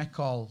 I'd met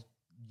Carl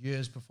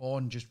years before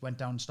and just went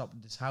down and stopped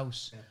at his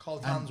house. Carl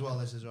Tanswell,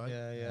 this is right.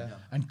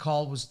 And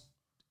Carl was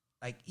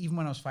like, even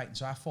when I was fighting,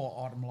 so I fought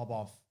Artem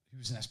Lobov, who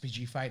was an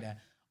SPG fighter,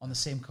 on the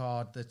same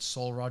card that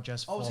Saul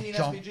Rogers Oh, was fought he an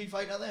John. SPG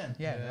fighter then?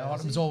 Yeah, Was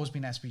Adam's he? always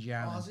been SPG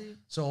Ireland. has he?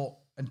 So,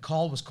 and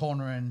Carl was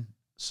cornering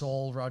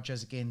Saul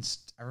Rogers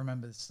against, I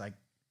remember this like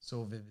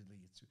so vividly,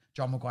 it's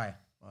John Maguire.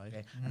 Right.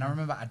 Okay? And I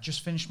remember I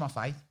just finished my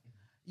fight.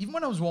 Even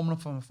when I was warming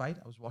up for my fight,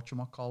 I was watching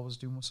what Carl was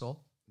doing with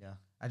Saul. Yeah.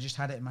 I just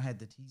had it in my head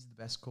that he's the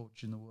best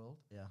coach in the world.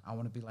 Yeah. I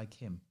want to be like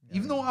him.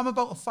 Even though I'm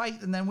about to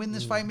fight and then win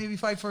this fight, maybe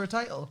fight for a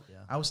title, Yeah.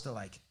 I was still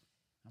like,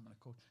 I'm going to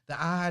coach. That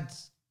I had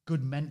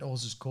good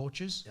mentors as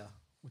coaches, Yeah.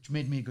 which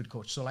made me a good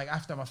coach. So like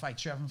after my fight,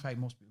 straight after my fight,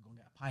 most people go and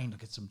get a pint or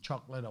get some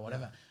chocolate or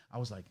whatever. I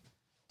was like,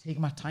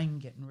 taking my time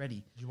getting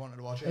ready. You wanted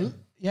to watch it?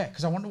 Yeah,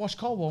 because I wanted to watch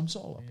Carl warm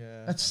Saul up.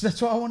 Yeah. That's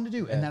what I wanted to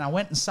do. And then I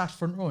went and sat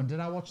front row. And did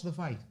I watch the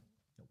fight?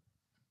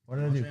 What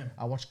did I do? him?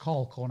 I watched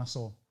Carl corner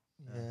Saul.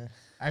 Yeah.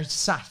 I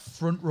sat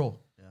front row.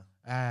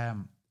 Yeah.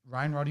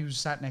 Ryan Roddy was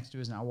sat next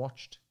to us, and I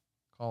watched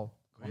Carl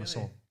corner Really?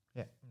 Saul.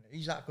 Yeah.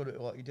 He's that good at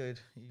what he did.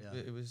 Yeah.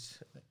 It was.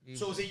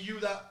 So was it you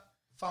that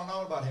found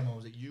out about him, or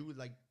was it you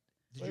like?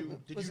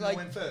 Did was you like-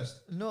 know him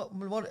first? No,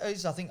 what it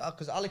is, I think,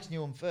 because Alex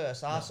knew him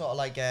first. I sort of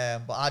like,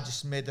 but I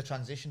just made the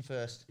transition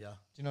first. Yeah. Do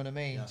you know what I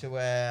mean? Yeah. To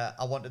where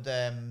I wanted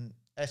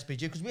SPG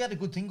because we had a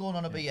good thing going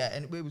on a bit,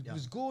 and it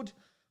was good.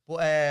 But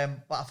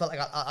I felt like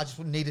I just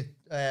needed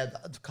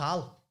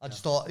Carl. I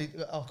just thought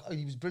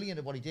he was brilliant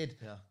at what he did.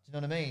 Yeah. Do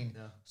you know what I mean?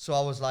 Yeah. So I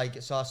was like, I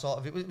sort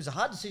of, it was a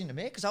hard decision to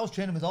make because I was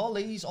training with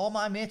all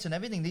my mates and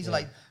everything. These are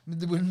like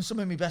they were some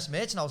of my best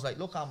mates, and I was like,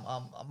 look,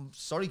 I'm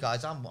sorry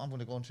guys, I'm going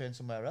to go and train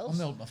somewhere else. I'm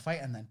the ultimate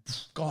fighter, and then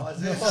gone.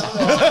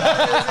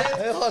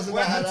 It wasn't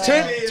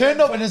that.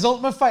 Turned up in his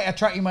ultimate fighter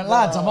track. He went,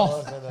 lads, I'm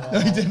off. No,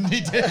 he didn't.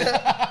 He did.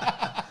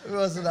 It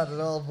wasn't that at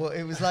all, but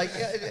it was like,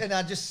 and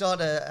I just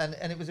sort of,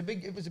 and it was a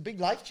big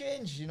life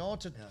change, you know,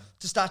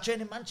 to start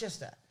training in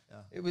Manchester. Yeah.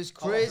 It was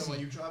How often crazy. were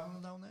you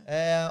traveling down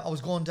there? I was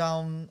going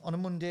down on a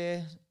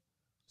Monday,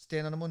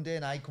 staying on a Monday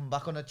night, come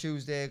back on a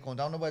Tuesday, going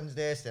down on a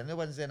Wednesday, staying on a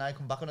Wednesday night,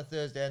 come back on a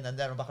Thursday, and then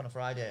there and back on a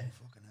Friday.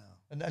 Fucking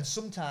hell. And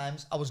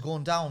sometimes I was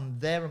going down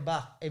there and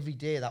back every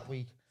day that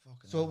week.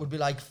 Fucking So it would be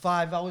like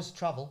 5 hours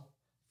travel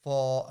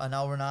for an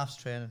hour and a half's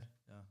training.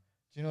 Yeah.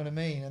 Do you know what I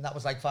mean? And that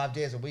was like 5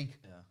 days a week.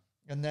 Yeah.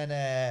 And then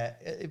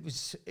it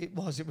was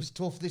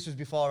tough. This was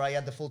before I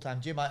had the full-time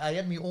gym. I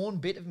had my own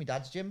bit of my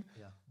dad's gym.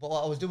 Yeah. But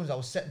what I was doing is I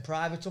was setting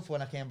privates up for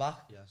when I came back.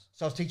 Yes.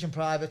 So I was teaching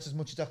privates as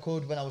much as I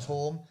could when I was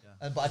home.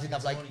 Yeah. But I didn't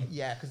have Get like, some money.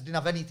 because I didn't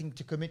have anything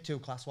to commit to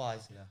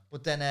class-wise. Yeah.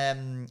 But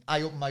then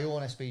I opened my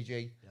own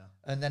SPG. Yeah.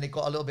 And then it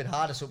got a little bit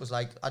harder. So it was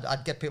like,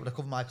 I'd get people to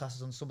cover my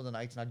classes on some of the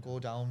nights and I'd go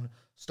down,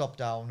 stop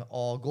down,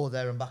 or go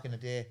there and back in a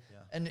day. Yeah.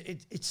 And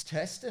it's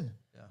testing.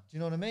 Yeah. Do you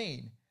know what I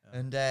mean?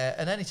 Yeah.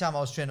 And any time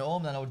I was training at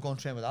home, then I would go and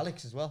train with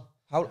Alex as well.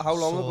 How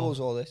long So- ago was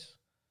all this?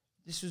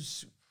 This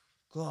was,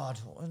 God,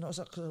 when was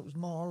that? 'Cause it was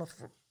more like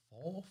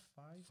 4,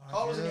 5.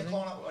 Carl was in your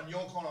corner,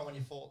 when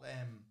you fought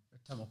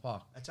Temple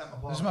Park. at Temple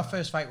This Park. was my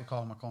first fight with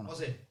Carl in my corner.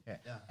 Was it? Yeah.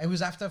 Yeah. It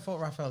was after I fought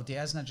Rafael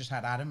Diaz, and I just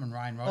had Adam and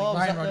Ryan Roddy. Oh,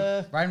 was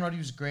that Ryan Roddy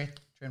was great.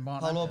 Training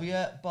partner.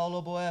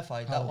 Paulo Boer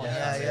fight. That Paulo one. Boer,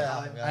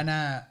 Yeah.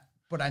 And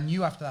but I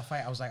knew after that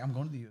fight, I was like, I'm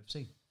going to the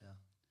UFC. Yeah.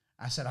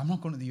 I said, I'm not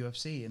going to the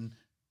UFC, and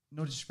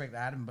no disrespect to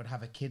Adam, but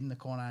have a kid in the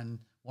corner and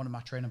one of my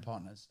training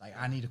partners. Like,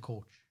 I need a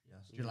coach. Yes.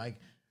 You're like,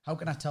 how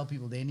can I tell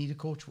people they need a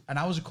coach? And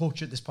I was a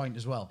coach at this point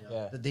as well.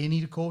 Yeah. That they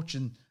need a coach,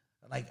 and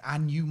like I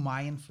knew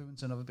my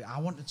influence on other people. I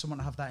wanted someone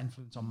to have that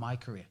influence on my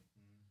career.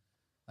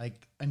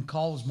 Like, and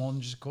Carl was more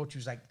than just a coach. He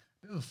was like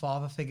a bit of a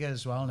father figure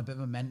as well, and a bit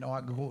of a mentor.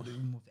 I could go to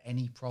him with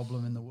any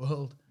problem in the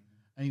world,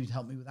 and he would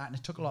help me with that. And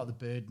it took a lot of the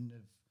burden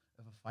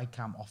of a fight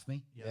camp off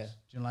me. Yes.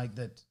 Do you know, like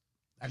that?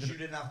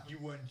 You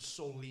weren't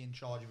solely in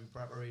charge of your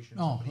preparation.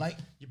 No, Somebody- like-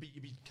 you'd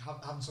be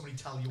having somebody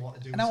tell you what to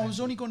do. And I was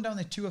essentially. only going down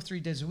there 2 or 3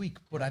 days a week,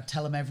 but I'd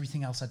tell him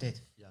everything else I did.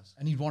 Yes.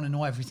 And he'd want to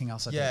know everything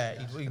else I Yeah,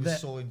 did. he was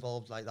so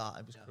involved like that.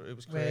 It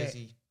was Where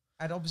crazy.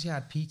 I'd obviously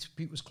had Pete.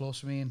 Pete was close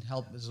to me and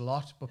helped us a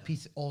lot, but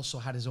Pete also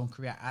had his own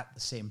career at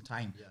the same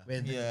time. Yeah.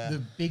 Where Yeah. the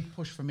big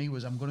push for me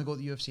was, I'm going to go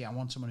to the UFC. I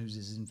want someone who's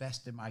as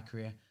invested in my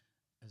career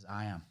as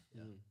I am.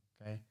 Yeah.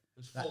 Okay. It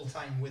was full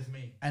time with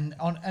me. And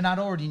I'd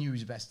already knew he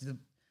was best.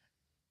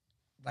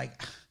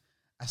 Like,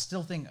 I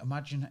still think,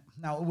 imagine,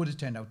 now it would have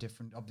turned out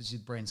different, obviously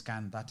brain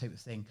scan, that type of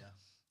thing. Yeah.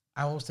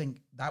 I always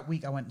think that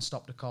week I went and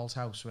stopped at Carl's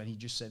house when he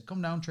just said,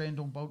 come down, train,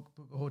 don't book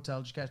a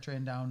hotel, just get a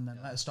train down, and then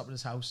let us stop at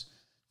his house.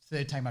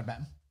 Third time I'd met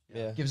him.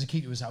 Yeah. Give us a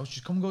key to his house,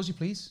 just come and go as you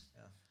please.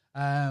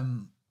 Yeah.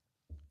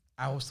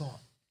 I always thought,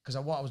 because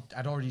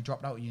I'd already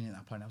dropped out of uni at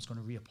that point, I was going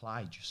to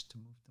reapply just to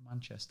move to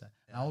Manchester.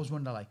 And I always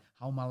wonder like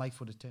how my life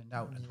would have turned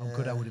out and how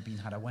good I would have been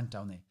had I went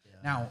down there.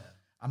 Now,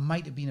 I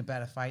might have been a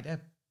better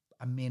fighter.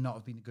 I may not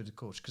have been a good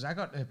coach because I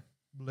got to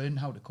learn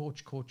how to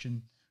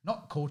coaching,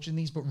 not coaching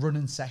these, but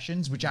running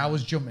sessions, which I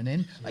was jumping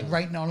in, like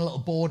writing on a little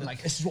board, and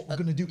like, this is what we're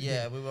going to do.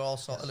 Yeah, today. we were all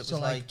sort of, it was So,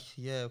 like-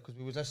 because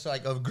we were just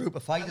like a group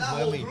of fighters, And that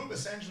weren't whole we? group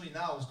essentially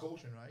now is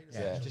coaching, right?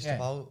 Yeah. Just Yeah.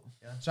 about.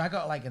 So I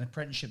got like an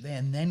apprenticeship there,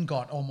 and then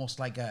got almost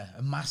like a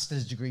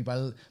master's degree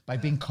by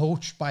being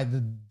coached by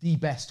the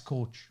best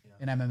coach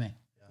in MMA.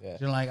 Yeah.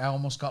 You know, like I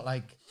almost got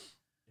like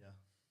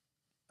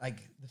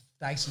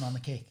icing on the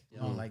cake. You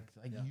know, like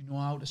you know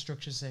how to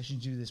structure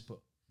sessions, do this, but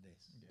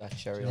That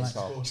cherry like,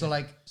 on top. so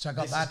I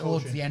got that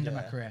towards the end of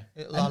my career.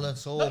 I learned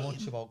so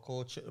much about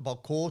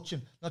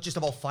coaching, not just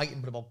about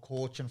fighting, but about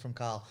coaching from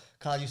Carl.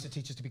 Carl used to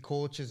teach us to be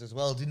coaches as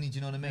well, didn't he? Do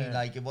you know what I mean?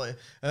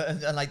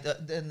 Yeah. Like,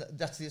 and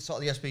that's the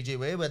sort of the SPG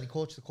way where they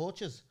coach the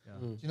coaches.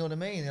 Do you know what I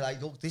mean? They're like,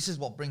 look, this is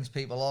what brings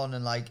people on,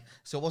 and like,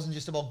 so it wasn't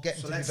just about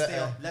getting So to let's be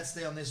better. let's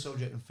stay on this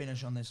subject and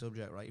finish on this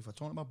subject, right? If we're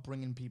talking about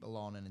bringing people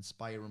on and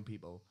inspiring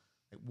people,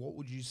 like, what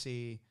would you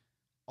say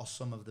are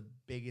some of the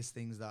biggest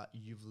things that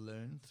you've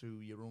learned through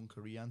your own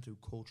career and through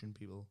coaching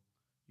people?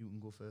 You can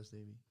go first,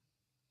 Davey.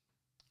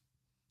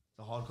 It's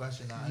a hard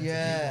question, that. And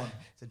Yeah.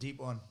 It's a deep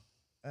one.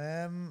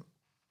 I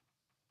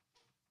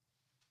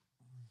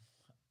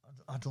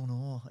don't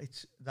know.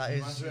 It's that Can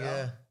you is answer it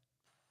yeah. out?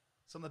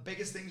 Some of the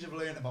biggest things you've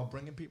learned about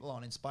bringing people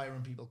on,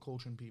 inspiring people,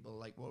 coaching people.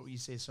 Like, what would you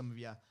say some of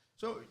your...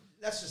 So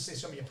let's just say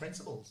some of your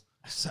principles.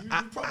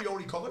 You've probably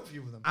already covered a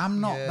few of them.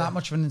 I'm not that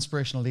much of an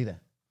inspirational leader.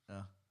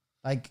 Yeah.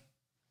 Like,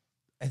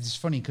 it's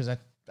funny because I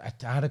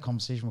had a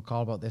conversation with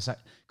Carl about this.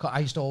 I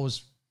used to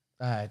always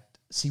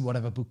see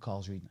whatever book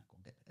Carl's reading.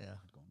 Yeah.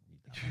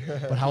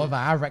 But however,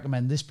 I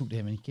recommend this book to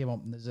him, and he came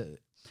up and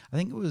I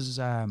think it was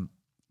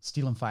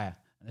Steel and Fire,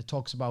 and it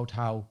talks about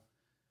how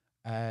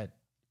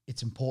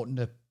it's important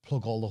to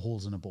plug all the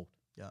holes in a boat.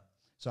 Yeah.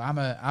 So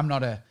I'm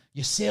not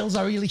your sails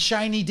are really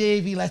shiny,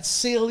 Davey, let's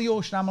sail the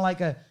ocean. I'm like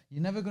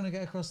you're never going to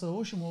get across the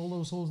ocean with all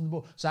those holes in the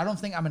boat. So I don't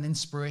think I'm an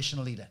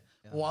inspirational leader.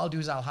 Yeah. What I'll do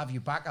is I'll have you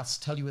back. I'll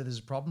tell you where there's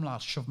a problem. I'll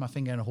shove my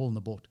finger in a hole in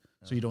the boat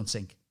so you don't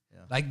sink.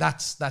 Yeah. Like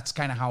that's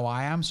kind of how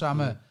I am. So I'm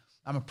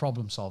a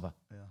problem solver.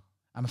 Yeah.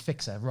 I'm a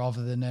fixer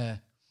rather than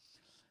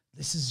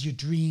this is your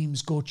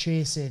dreams, go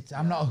chase it.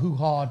 I'm not a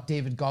hoo-ha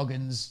David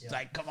Goggins.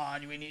 Like, come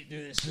on, we need to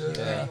do this.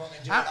 Yeah.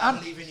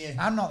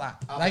 I'm not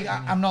that.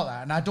 I'm not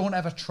that. And I don't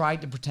ever try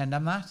to pretend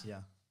I'm that.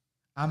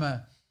 Yeah.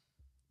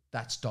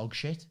 That's dog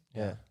shit.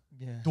 Yeah.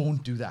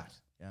 Don't do that.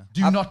 Yeah.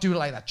 Do not do it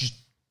like that. Just,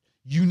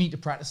 you need to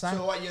practice that.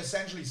 So what you're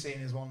essentially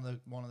saying is one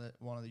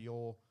of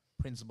your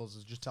principles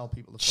is just tell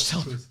people the Just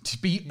fucking tell- truth. to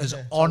be as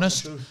Tell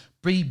honest, them the truth.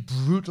 be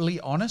brutally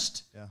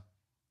honest. Yeah.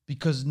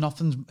 Because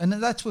nothing's, and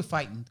that's with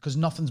fighting, because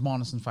nothing's more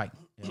honest than fighting.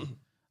 Yeah.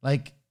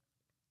 Like,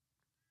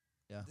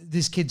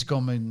 this kid's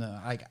coming,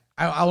 like,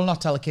 I will not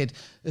tell a kid,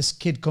 this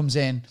kid comes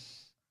in,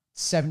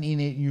 17,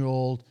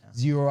 18-year-old,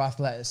 zero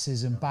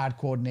athleticism, bad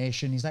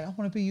coordination. He's like, I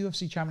want to be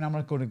UFC champion. I'm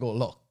not going to go,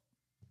 look,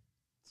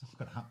 it's not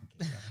going to happen.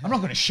 I'm not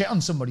going to shit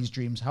on somebody's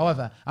dreams.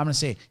 However, I'm going to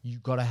say,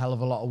 you've got a hell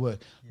of a lot of work.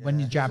 When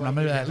you're jabbing, I'm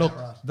going to be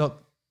like,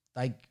 look,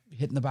 like,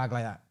 hitting the bag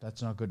like that,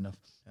 that's not good enough.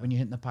 When you're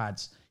hitting the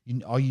pads,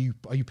 are you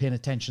paying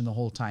attention the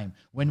whole time?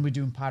 When we're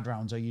doing pad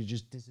rounds, are you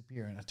just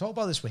disappearing? I talk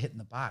about this with hitting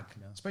the bag,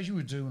 especially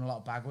we're doing a lot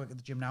of bag work at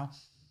the gym now,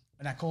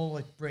 and I call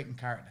it breaking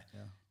character. Yeah.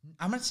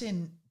 I'm not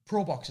saying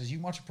pro boxers. You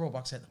can watch a pro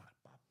boxer hit the bag,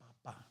 bah,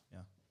 bah,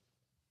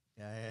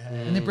 bah.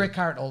 And they break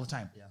character all the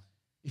time. Yeah.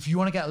 If you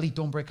want to get elite,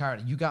 don't break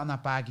character. You get on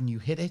that bag and you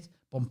hit it,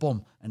 boom,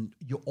 boom, and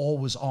you're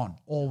always on,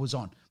 always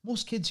on.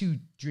 Most kids who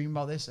dream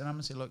about this, and I'm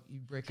gonna say, look,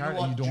 you break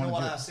character, you don't want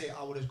to do it. I say?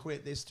 I would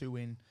equate this to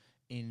in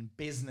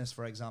business,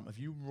 for example. If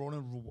you want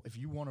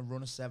to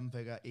run a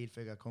 7-figure,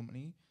 8-figure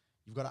company,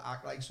 you've got to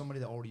act like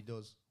somebody that already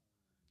does.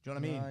 Do you know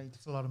what I mean? Right.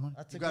 It's a lot of money.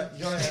 That's a good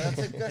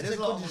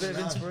bit of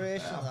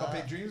inspiration. I've got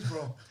big dreams,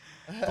 bro.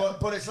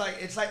 but it's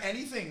like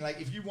anything.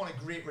 Like, if you want a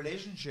great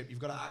relationship, you've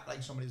got to act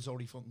like somebody that's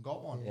already fucking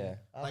got one. Yeah.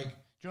 Like, do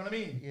you know what I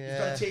mean? Yeah. You've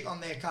got to take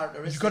on their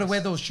characteristics. You've got to wear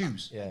those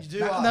shoes. Yeah. You do.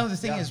 Now the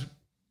thing is,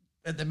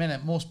 at the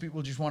minute, most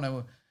people just want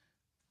to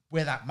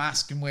wear that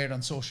mask and wear it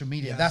on social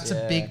media. Yes. That's a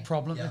Yeah. big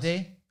problem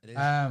today. It is.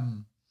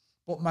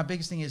 But my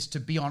biggest thing is to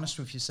be honest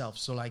with yourself.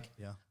 So like,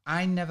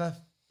 I never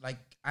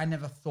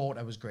thought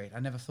I was great.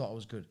 I never thought I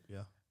was good.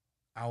 Yeah.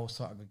 I always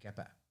thought I could get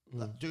better.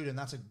 Dude, and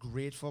that's a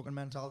great fucking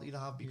mentality to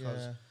have,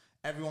 because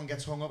everyone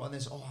gets hung up on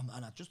this. Oh,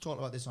 and I just talked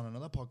about this on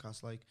another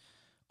podcast. Like,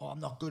 oh,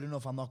 I'm not good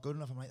enough. I'm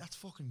like, that's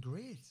fucking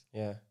great.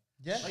 Yeah.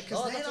 Yeah. Like,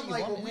 because then that's I'm what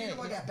you like, well, want, where innit?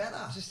 do I get better?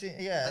 Just, Like,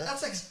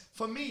 that's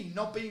for me,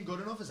 not being good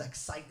enough is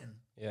exciting.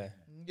 Yeah.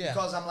 Yeah.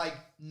 Because I'm like,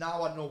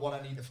 now I know what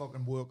I need to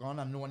fucking work on.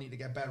 I know I need to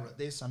get better at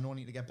this. I know I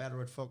need to get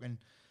better at fucking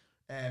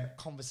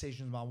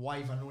conversations with my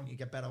wife. I know I need to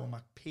get better with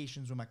my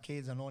patience with my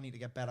kids. I know I need to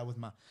get better with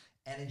my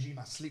energy,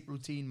 my sleep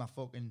routine, my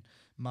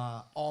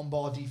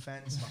armbar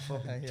defense, my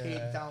fucking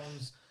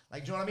takedowns.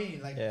 Like, do you know what I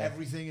mean? Like,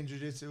 everything in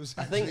jiu-jitsu.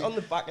 I think on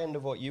the back end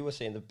of what you were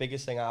saying, the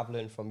biggest thing I've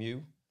learned from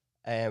you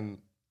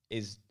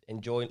is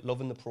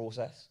loving the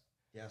process.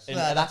 Yes. And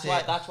Well, that's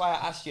that's why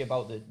I asked you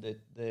about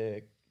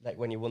the like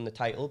when you won the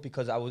title,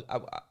 because I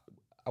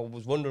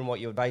was wondering what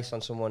your advice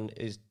on someone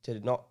is to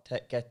not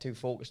get too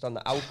focused on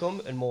the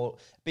outcome and more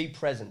be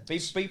present. Be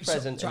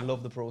present and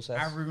love the process.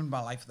 I ruined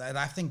my life.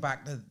 I think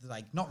back to,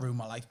 like, not ruined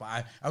my life,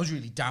 but I was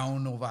really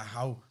down over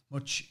how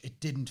much it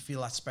didn't feel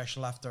that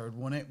special after I'd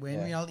won it. When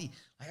in reality,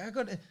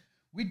 like,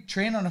 we'd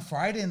train on a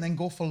Friday and then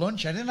go for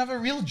lunch. I didn't have a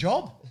real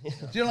job. Do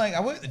you know, like,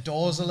 I worked the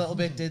doors a little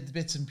bit, did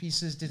bits and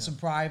pieces, did some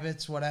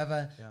privates,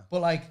 whatever. Yeah.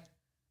 But like,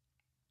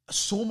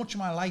 so much of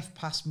my life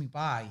passed me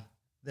by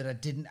that I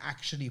didn't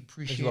actually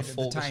appreciate you were at the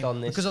focused time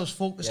on this. because I was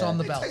focused Yeah. on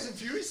the belt. Tyson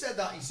Fury said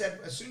that. He said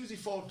as soon as he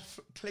fought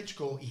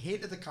Klitschko, he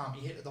hated the camp.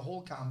 He hated the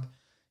whole camp.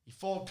 He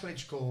fought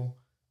Klitschko,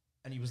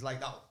 and he was like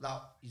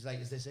that. He's like,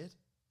 is this it?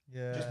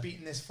 Yeah. Just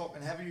beating this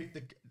fucking heavy.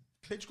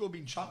 Klitschko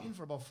been champion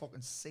for about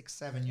fucking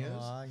 6-7 years.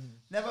 Aye.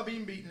 Never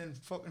been beaten, and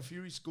fucking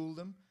Fury schooled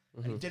him.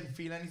 And he didn't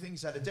feel anything. He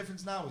said the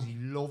difference now is he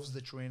loves the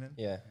training.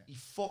 Yeah. He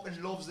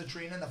fucking loves the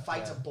training. The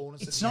fights are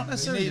bonus. It's at the not end of it.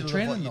 necessarily You the need to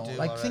love training what though. you do,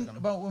 Like I think reckon.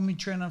 about when we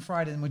train on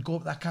Friday and we'd go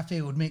up to that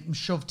cafe, we'd make them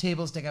shove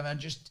tables together and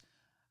just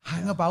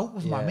hang about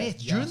with my Yeah.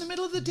 mates during the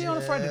middle of the day on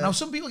a Friday. Yeah. Now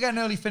some people get an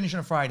early finish on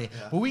a Friday,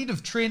 but we'd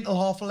have trained till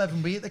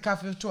 11:30, be at the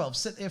cafe for 12,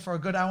 sit there for a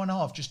good hour and a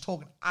half just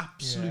talking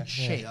absolute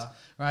shit.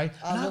 Right?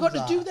 And I love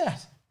got to do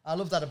that. I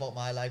love that about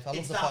my life. I love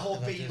It's the that fact whole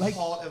that I being just- Like,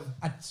 part of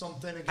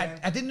something again.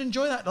 I didn't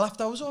enjoy that till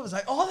after I was over. I was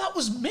like, oh, that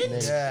was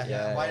mint. Yeah.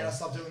 Yeah, why did I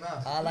stop doing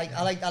that? I like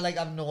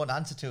having no one to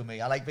answer to me.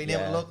 I like being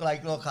able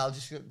to look, I'll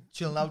just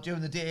chilling out during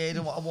the day,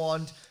 doing what I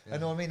want. You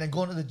know what I mean? And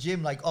going to the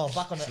gym, like,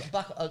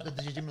 back at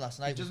the gym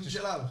last night. Just was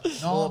chill out.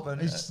 No,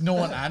 open. it's no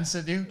one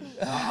answered you.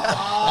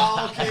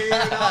 Oh, okay,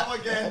 now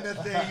again the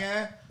thing,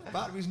 eh?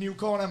 Battery's new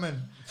cornerman.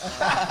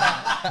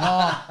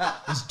 No,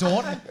 his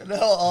daughter. No,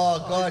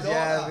 oh god, his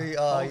yeah, daughter.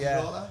 oh How's his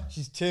yeah. daughter?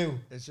 She's 2.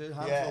 It's a Yeah,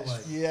 handful,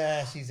 like.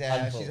 yeah, she's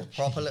a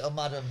proper little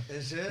madam.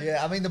 Is she?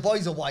 Yeah, I mean the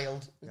boys are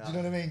wild. Do you know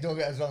what I mean? Don't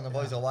get us wrong, the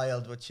boys are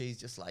wild, but she's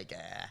just like,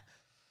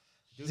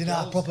 you know,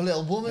 a girls- proper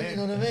little woman. You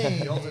know what I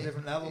mean? Girls are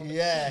different level.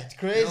 Yeah, it's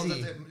Girls are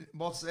crazy.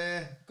 what's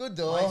Good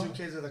though. My 2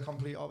 kids are the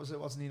complete opposite.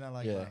 What's Nina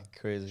like? Yeah, man?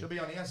 crazy. She'll be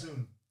on here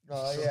soon.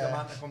 Oh, She's yeah. the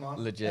man to come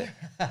on. Legit.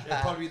 It'll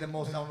probably be the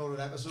most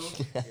downloaded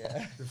episode.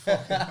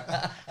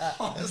 Yeah.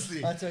 Honestly.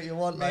 That's what you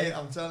want, Mate, mate.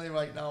 I'm telling you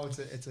right now, it's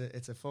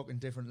a fucking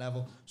different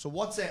level. So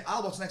what's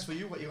next for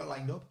you? What you got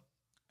lined up?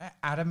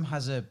 Adam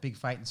has a big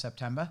fight in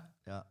September.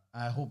 Yeah.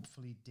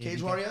 Hopefully, Davey Cage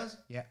gets- Warriors?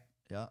 Yeah.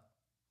 Yeah.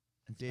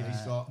 And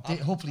Davey's got.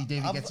 Hopefully,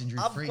 Davey gets injury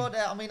I've free. got.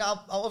 I mean, I've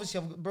obviously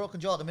I've broken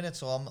jaw at the minute,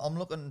 so I'm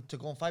looking to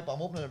go and fight. But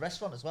I'm opening a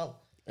restaurant as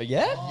well.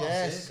 Yeah?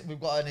 Yes, sick. we've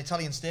got an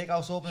Italian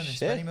steakhouse opening in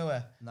Shit.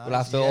 Spennymoor. We'll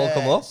have to all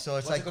come up. So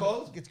it's What's like it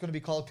called? It's going to be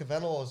called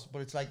Cavello's, but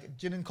it's like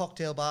gin and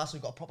cocktail bar. So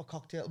we've got a proper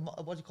cocktail.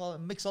 What do you call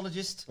it?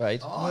 Mixologist.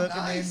 Right. Oh, Working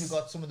nice. in. We've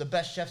got some of the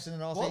best chefs in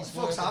the What northeast.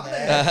 the fuck's working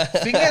happening? there.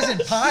 Fingers and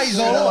pies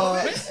all over.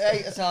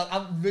 Hey, so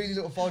I'm really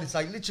looking forward. It's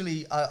like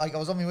literally, I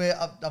was on my way.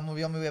 I'm gonna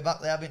be on my way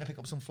back there. I've been to pick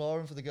up some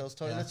flooring for the girls'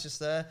 toilets just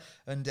there.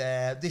 And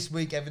this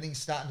week everything's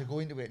starting to go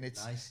into it, and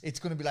it's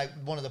going to be like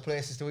one of the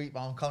places to eat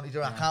around County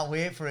Durham. I can't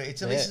wait for it.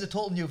 This is a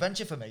total new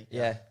venture for me.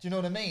 Yeah. Do you know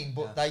what I mean?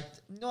 But like,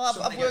 no, I've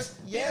Something worked. else.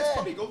 It's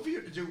probably good for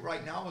you to do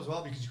right now as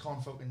well because you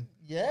can't fucking.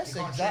 Yes,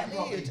 you can't exactly.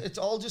 train properly. It's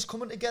all just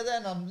coming together,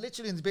 and I'm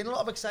literally. There's been a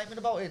lot of excitement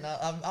about it. And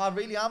I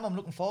really am. I'm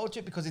looking forward to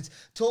it because it's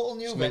total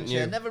new Something venture.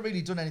 new. I've never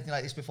really done anything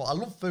like this before. I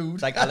love food.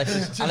 It's like Alex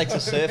is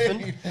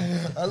surfing.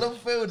 I love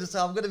food,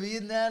 so I'm going to be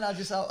in there, and I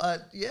just,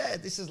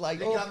 this is like.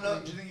 Do you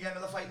think you get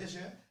another fight this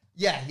year?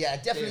 Yeah,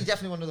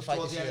 definitely want another fight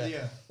Towards this the end of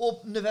year. the year.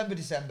 Up November,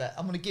 December.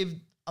 I'm going to give.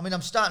 I mean,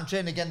 I'm starting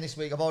training again this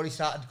week. I've already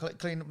started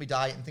cleaning up my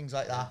diet and things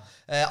like that.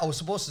 I was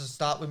supposed to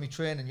start with my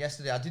training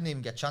yesterday. I didn't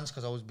even get a chance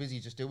because I was busy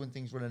just doing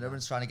things, running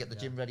errands, trying to get the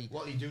gym ready.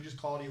 What do you do? Just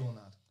cardio on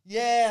that.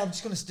 Yeah, I'm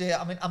just gonna stay.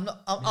 I mean,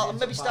 I'll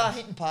maybe some start pads.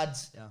 hitting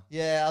pads.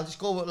 Yeah. I'll just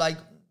go with like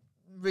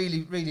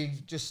really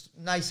just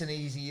nice and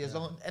easy, as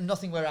long and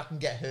nothing where I can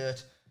get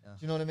hurt. Do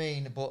you know what I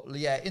mean? But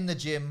yeah, in the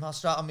gym, I'll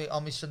start on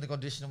my strength and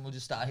conditioning, and we'll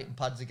just start hitting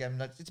pads again.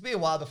 Like, it'll be a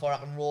while before I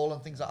can roll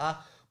and things like that.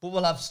 But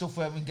we'll have stuff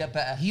where we can get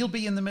better. He'll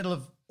be in the middle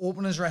of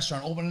open his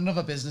restaurant, open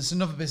another business,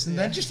 and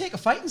then just take a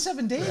fight in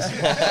 7 days.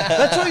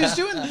 That's what he was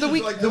doing. The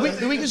week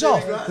is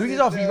off. The week is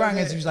off. He rang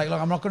us. He was like, "Look,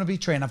 I'm not going to be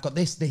trained. I've got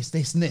this, and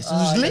this." And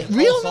he was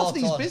reeling off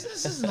these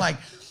businesses and like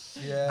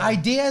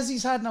ideas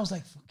he's had. And I was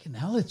like, "Fucking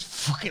hell, it's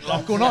fucking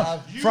lot going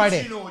on."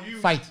 Friday,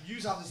 fight. You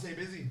have to stay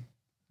busy.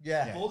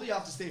 Yeah. Both of you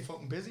have to stay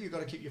fucking busy. You got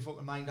to keep your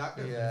fucking mind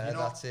active. Yeah, you know?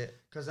 that's it.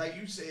 Because like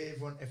you say,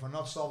 if we're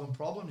not solving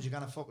problems, you're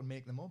gonna fucking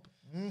make them up.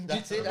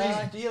 That's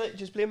it. Do you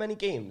just play many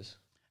games?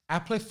 I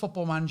play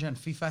Football Manager and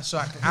FIFA,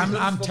 so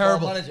I'm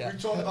terrible.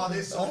 We've talked about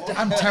this.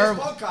 I'm on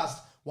terrible. This podcast,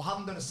 we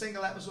haven't done a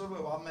single episode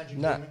where we haven't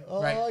mentioned Nah. gaming.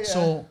 Right.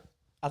 So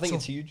I think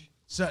it's huge.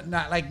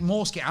 like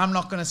most games, I'm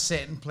not going to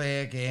sit and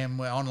play a game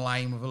where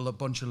online with a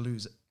bunch of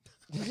losers.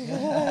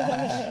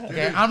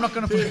 Okay, I'm not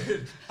going to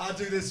play. I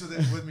do this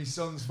with my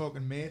son's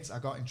fucking mates. I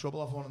got in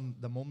trouble off one of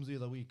the mums the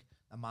other week.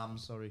 The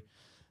mums, sorry.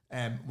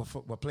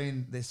 We're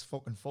playing this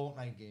fucking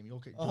Fortnite game. You'll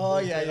get. Oh,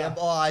 yeah, yeah.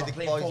 Oh, I I'm think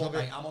playing boys love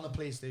Fortnite. it. I'm on the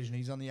PlayStation.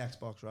 He's on the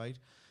Xbox, right?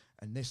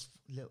 And this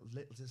little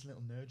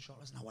nerd shot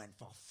us, and I went,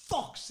 for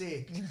fuck's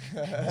sake!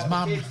 His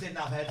mum. kids didn't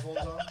have headphones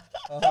on.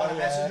 I got a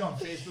message on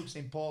Facebook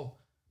saying, "Paul,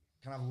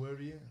 can I have a word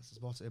with you?" I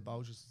says, "What's it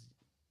about?" Just,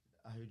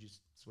 I heard you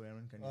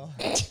swearing. Can you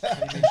make sure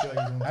you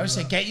don't? I would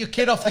say, get your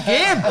kid off the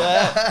game.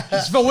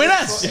 It's for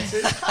winners.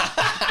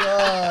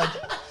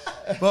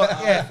 But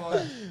yeah,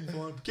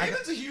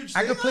 Gaming's a huge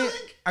I thing.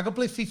 could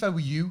play FIFA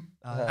with you.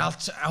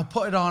 I'll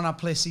put it on. I'll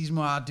play season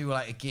where I'll do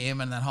like a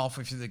game, and then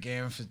halfway through the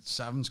game, if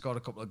I haven't scored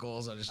a couple of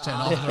goals, I just turn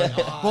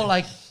off. But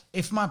like,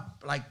 if my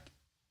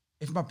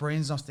if my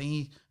brain's not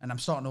thingy and I'm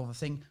starting to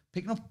overthink,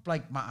 picking up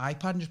like my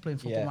iPad and just playing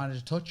Football Yeah.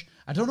 Manager Touch.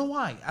 I don't know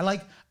why. I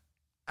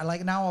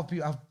like now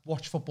I've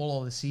watched football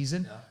all the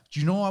season. Do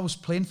you know I was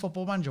playing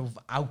Football Manager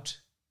without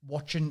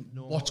watching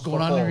what's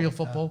going on in real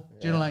football?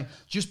 Do you know, like,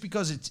 just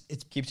because it's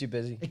Keeps you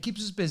busy. it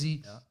keeps us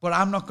busy, but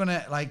I'm not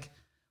gonna like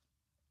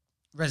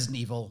Resident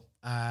Evil.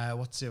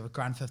 What's it?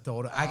 Grand Theft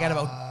Auto. I get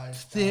about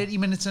 30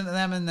 minutes into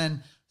them, and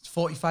then it's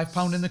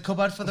 £45 in the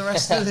cupboard for the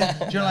rest of the.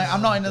 Do you know, like,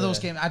 I'm not into those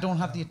games. I don't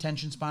have the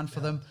attention span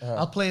for them.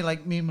 I'll play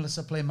like me and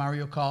Melissa play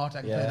Mario Kart.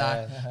 I can play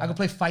that. I can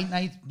play Fight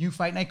Night. New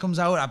Fight Night comes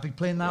out. I'll be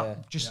playing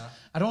that.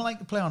 I don't like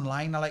to play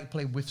online. I like to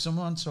play with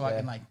someone so I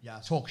can like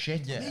talk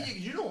shit.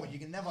 You know, you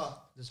can never.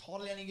 There's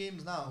hardly any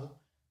games now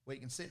where you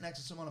can sit next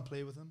to someone and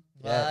play with them.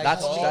 Yeah, Like,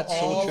 that's all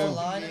so true.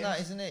 online and that,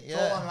 isn't it? It's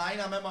all online.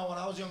 I remember when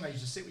I was young, I used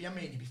to sit with your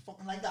mate and you'd be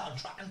fucking like that on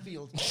track and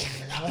field.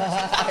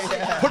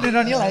 Putting it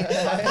on you like.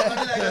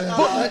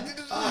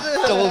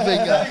 Double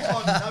finger.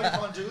 Now you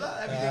can't do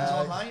that. Everything's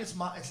online.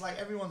 It's like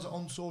everyone's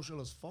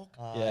unsocial as fuck.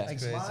 Yeah.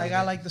 Like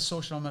I like the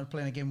social element of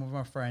playing a game with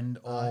my friend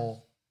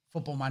or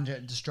Football Manager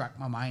to distract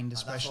my mind,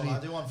 especially. That's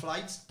what I do on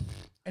flights.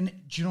 And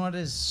do you know what it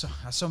is?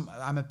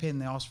 I'm a pain in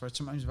the arse for it.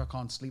 Sometimes if I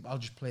can't sleep, I'll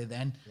just play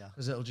then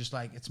because it'll just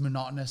like it's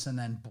monotonous and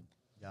then boom,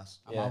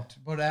 I'm out.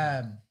 But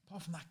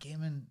apart from that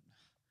game, and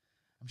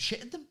I'm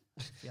shit at them.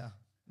 Yeah,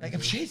 Like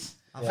I'm shit.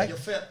 I think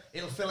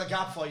it'll fill a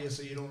gap for you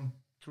so you don't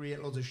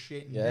create loads of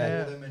shit and Yeah.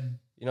 with them and.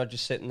 You're not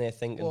just sitting there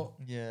thinking. Well,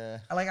 Yeah.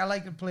 I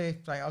like to play.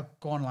 Like I'll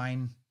go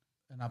online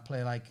and I'll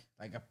play like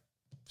a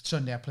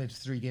Sunday. I played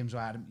 3 games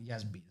with Adam. He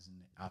hasn't beat us in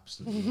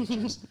absolutely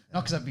ages.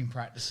 Not because I've been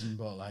practicing,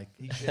 but like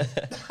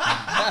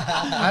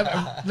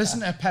I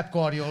listened to Pep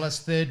Guardiola's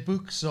 3rd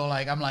book, so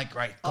like I'm like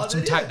right, got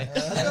some tactics.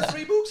 I've got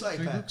 3 books like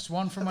 3 that. books,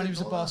 one from when he was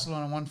at know that.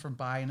 Barcelona, one from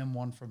Bayern, and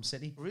one from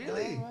City.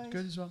 Really?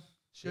 Good as well.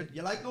 Shit.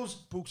 You like those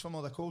books from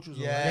other coaches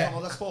or Yeah. from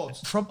other sports?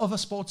 From other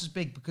sports is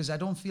big because I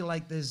don't feel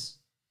like there's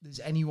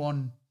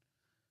anyone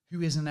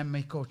who is an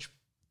MMA coach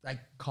like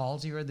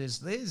Carl's era.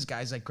 There's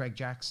guys like Greg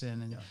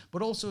Jackson, and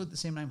but also at the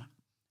same time,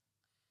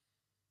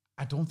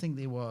 I don't think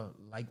they were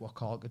like what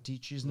Carl could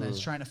teach us, and it's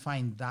trying to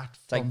find that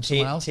It's like from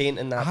someone else.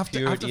 tainting that I have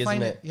purity, to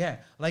find isn't it? Yeah,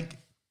 like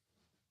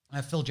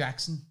Phil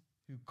Jackson,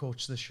 who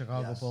coached the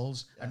Chicago Yes.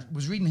 Bulls. I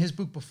was reading his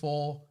book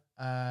before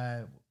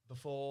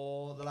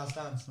Before The Last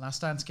Dance.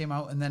 Last Dance came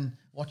out, and then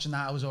watching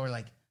that, I was already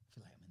like, I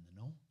feel like I'm in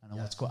the know.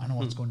 I know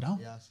what's going down.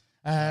 Yes.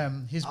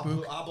 His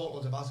book. I bought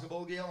loads of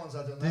basketball gear once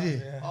I done that. Did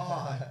you?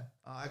 Oh,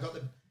 I got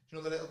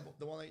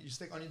the one that you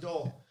stick on your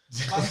door.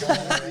 Basketball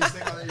that you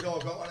stick on your door.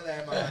 Got one of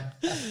them, man.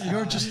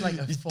 You're just like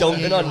a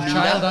dunking on 48-year-old me.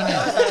 child, aren't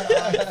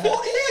you?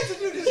 48 to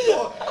do this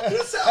door. You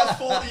just said I was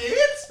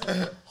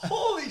 48.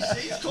 Holy shit,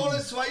 he's calling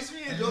us twice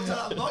me.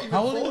 I'm not even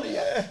How old are 40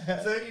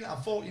 yet. 13.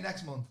 I'm 40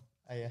 next month.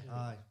 Yeah.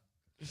 Aye.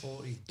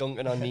 40.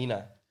 Dunking on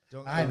Nina.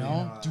 Don't I go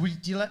know. Nina.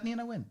 Do you let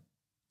Nina win?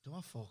 Do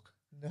I fuck?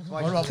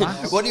 What about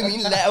Max? What do you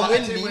mean let her I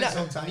win? do win Nina,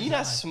 sometimes, Nina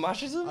aye.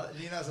 smashes him.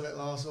 Nina's a little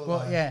arsehole. Well,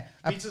 like. yeah.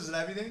 I Pizzas and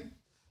everything.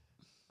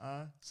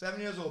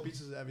 7 years old,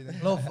 pizzas and everything.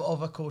 love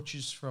other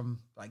coaches from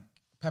like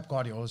Pep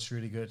Guardiola's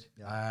really good.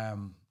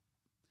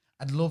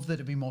 I'd love there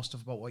to be more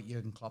stuff about what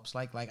Jurgen Klopp's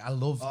like. Like I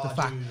loved the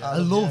fact. dude, I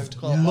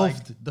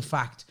loved the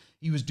fact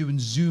he was doing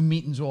Zoom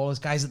meetings with all his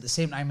guys at the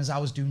same time as I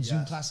was doing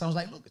Zoom class. I was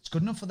like, look, it's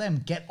good enough for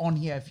them. Get on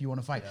here if you want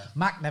to fight.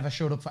 Mac never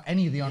showed up for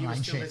any of the He online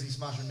was too shit. busy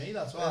smashing me,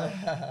 that's why.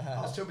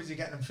 I was too busy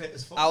getting him fit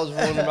as fuck. I was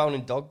rolling around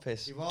in dog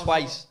piss He was,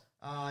 twice.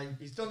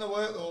 he's done the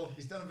work though.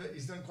 He's done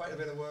quite a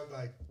bit of work,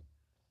 like.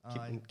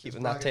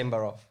 Keeping that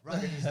timber off.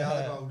 Ragging his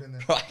dad about in the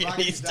Ragging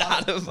his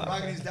dad about.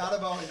 Ragging his dad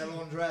about in the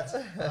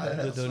laundrette.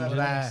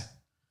 But,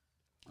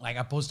 like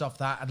I buzzed off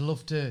that. I'd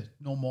love to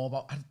know more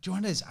about. Do you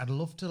know what it is? I'd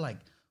love to like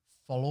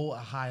follow a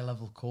high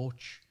level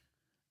coach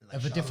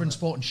of a different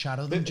sport and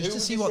shadow them just to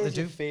see what they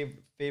do.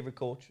 Favorite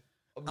coach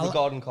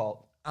regarding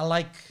Carl. I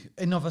like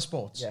in other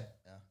sports. Yeah.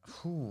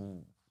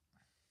 Ooh.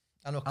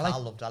 I know I like-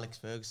 Carl loved Alex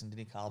Ferguson, didn't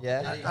he, Carl?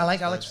 Yeah. I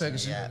like Alex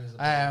Ferguson.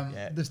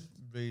 Yeah.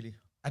 Really.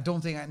 I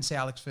don't think I can say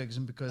Alex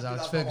Ferguson because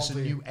Alex that's not one Ferguson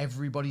for you. knew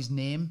everybody's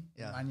name.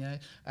 Yeah. Man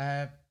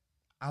United.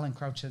 Alan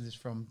Crouch said this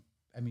from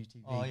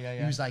MUTV. Oh, yeah, He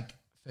yeah. was like,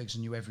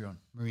 Ferguson knew everyone.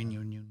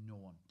 Mourinho knew no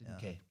one. Didn't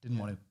care. Didn't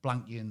want to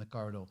blank you in the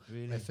corridor.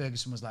 Where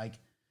Ferguson was like,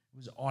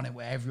 was on it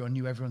where everyone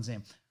knew everyone's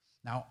name.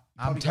 Now,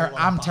 I'm Probably don't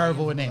wanna buy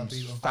terrible him with from other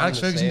names. people. Alex I'm the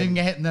Ferguson same. didn't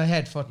get hit in the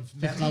head for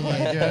 15 years. You know what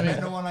I mean?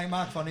 No one like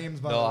Mark for names,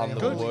 by No, I'm the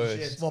Holy worst.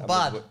 shit. Well, I'm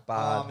bad. the Oh,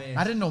 bad. mate.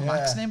 I didn't know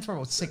Mac's name for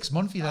about 6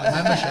 months. He had a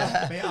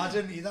membership. Mate, I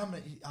didn't either.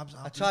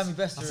 I tried my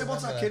best I to said,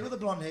 what's that remember. kid with the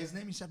blonde hair? His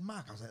name? He said,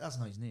 Mark. I was like, that's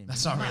not his name.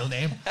 That's not a real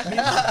name.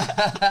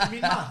 You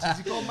mean Matt? Is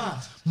he called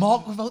Matt?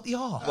 Mark without the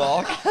R.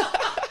 Mark?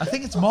 I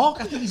think it's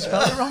Mark. I think he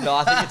spelled it wrong. No,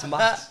 I think it's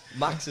Max.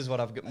 Max is what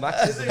I've got.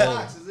 Max is Is the it name.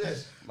 Max? Is it?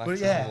 Max But is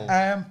the name.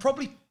 yeah,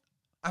 probably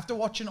after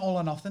watching All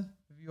or Nothing.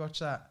 Have you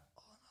watched that?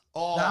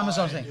 Oh, The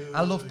Amazon thing. dude,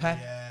 I love Pep.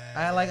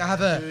 yeah. I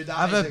have a, Dude,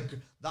 I have a,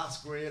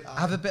 that's great. I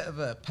have a bit of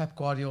a Pep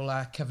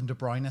Guardiola, Kevin De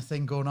Bruyne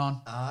thing going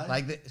on. Aye.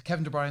 Like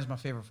Kevin De Bruyne is my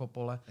favorite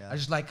footballer. I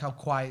just like how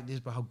quiet he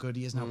is, but how good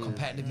he is and how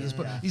competitive he is.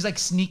 But he's like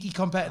sneaky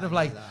competitive.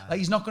 Like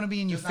he's not going to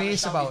be in your Doesn't have a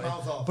face shouty about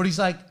mouth it. off. But he's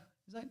like,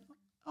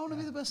 I want to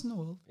be the best in the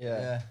world.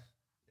 Yeah.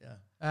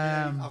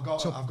 I've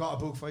got so- I've got a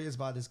book for you. It's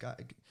by this guy.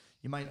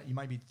 You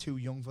might be too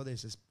young for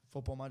this. It's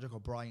Football Manager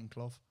called Brian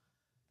Clough.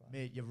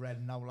 Mate, you've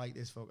read Now Like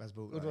This fucker's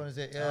book. Good right? one, is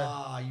it?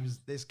 Yeah. He was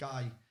this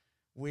guy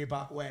way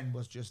back when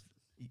was just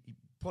he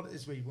put it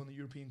this way, he won the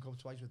European Cup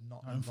twice with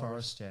Nottingham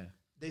Forest. Yeah.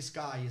 This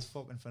guy is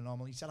fucking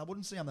phenomenal. He said, I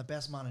wouldn't say I'm the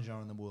best manager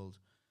in the world,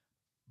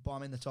 but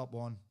I'm in the top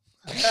one.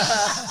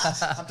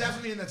 I'm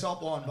definitely in the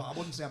top one, but I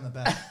wouldn't say I'm the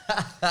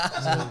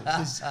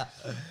best.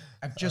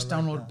 I've just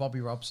downloaded Bobby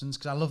Robson's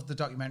because I love the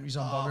documentaries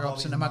on Bobby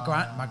Robson, and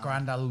my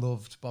granddad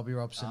loved Bobby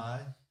Robson.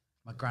 Aye.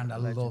 My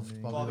granddad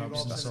loved Bobby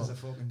Robson. Robson is a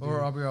fucking dude.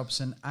 Bobby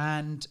Robson,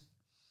 and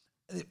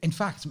in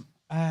fact,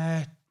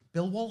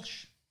 Bill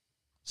Walsh.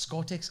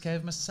 Score Takes Care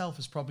of Myself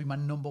is probably my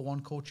number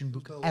one coaching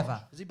book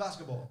ever. Is he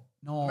basketball?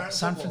 No, American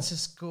San football?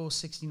 Francisco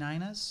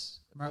 69ers.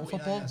 American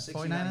football? 49ers.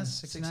 49ers?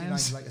 69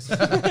 like a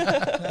 69.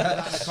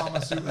 That's a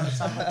Kama Sutra.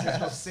 San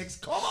Francisco 6.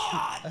 Come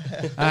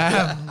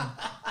on!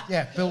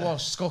 Yeah, Bill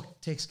Walsh, Score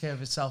Takes Care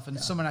of Itself. And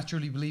someone I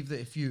truly believe that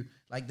if you,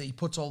 like, that he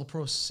puts all the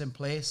process in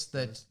place,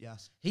 that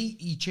Yes.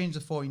 he changed the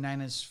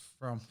 49ers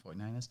from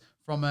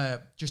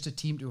just a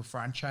team to a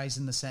franchise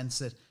in the sense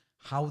that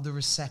how the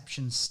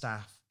reception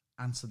staff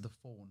answered the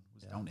phone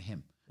was down to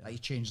him. Like, he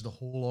changed the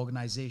whole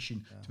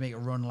organization to make it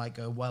run like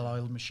a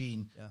well-oiled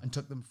machine and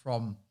took them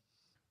from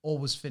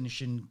always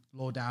finishing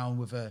low down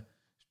with a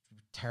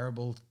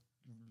terrible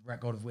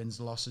record of wins,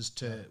 losses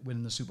to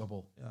winning the Super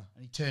Bowl. Yeah.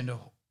 And he turned a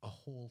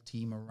whole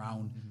team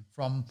around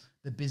from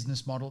the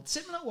business model,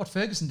 similar to what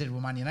Ferguson did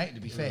with Man United,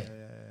 to be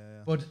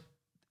fair. But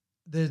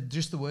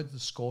the word, the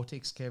score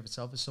takes care of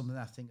itself, is something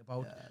that I think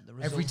about The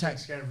every result time.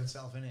 takes care of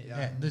itself,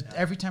 innit?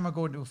 Every time I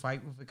go into a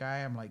fight with a guy,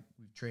 I'm like,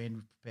 we've trained,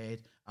 we've prepared.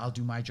 I'll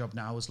do my job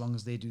now. As long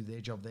as they do their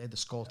job there, the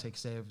score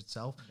takes care of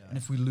itself. And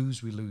if we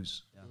lose, we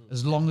lose.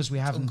 As long as we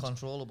haven't,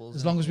 Uncontrollable.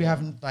 as long as we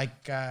haven't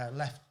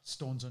left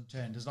stones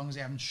unturned, as long as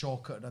we haven't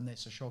shortcut on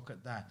this or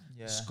shortcut that.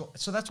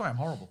 So that's why I'm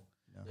horrible,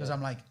 because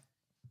I'm like,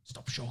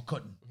 stop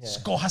shortcutting.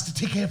 Score has to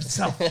take care of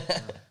itself.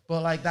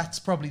 But like, that's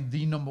probably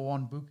the number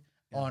one book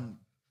on.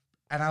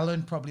 And I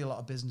learned probably a lot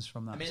of business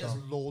from that. I mean, there's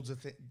loads of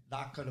things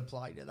that could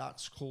apply to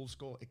that whole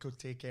score. It could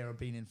take care of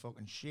being in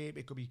fucking shape.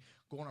 It could be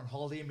going on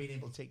holiday and being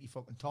able to take your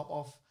fucking top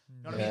off.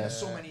 You know what I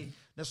mean?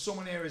 There's so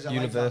many areas of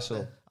Universal.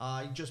 life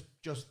that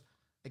just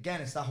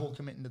again, it's that whole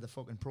committing to the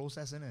fucking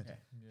process, isn't it?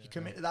 If you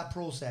commit to that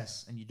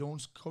process and you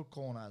don't cut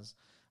corners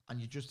and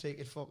you just take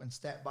it fucking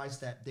step by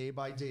step, day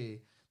by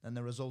day, then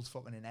the result's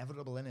fucking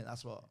inevitable, innit?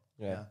 That's what.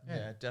 Yeah.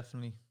 Yeah,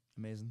 definitely.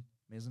 Amazing.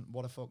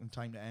 What a fucking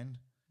time to end.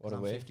 What a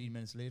I'm way. 15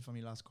 minutes late from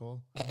your last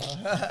call. It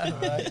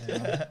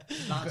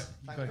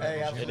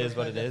is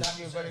what it is. Thank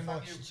you very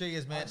much.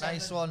 Cheers, mate.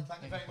 Nice one.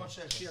 Thank you very much.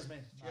 Cheers, mate.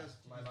 Cheers.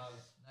 Nice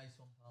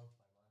one.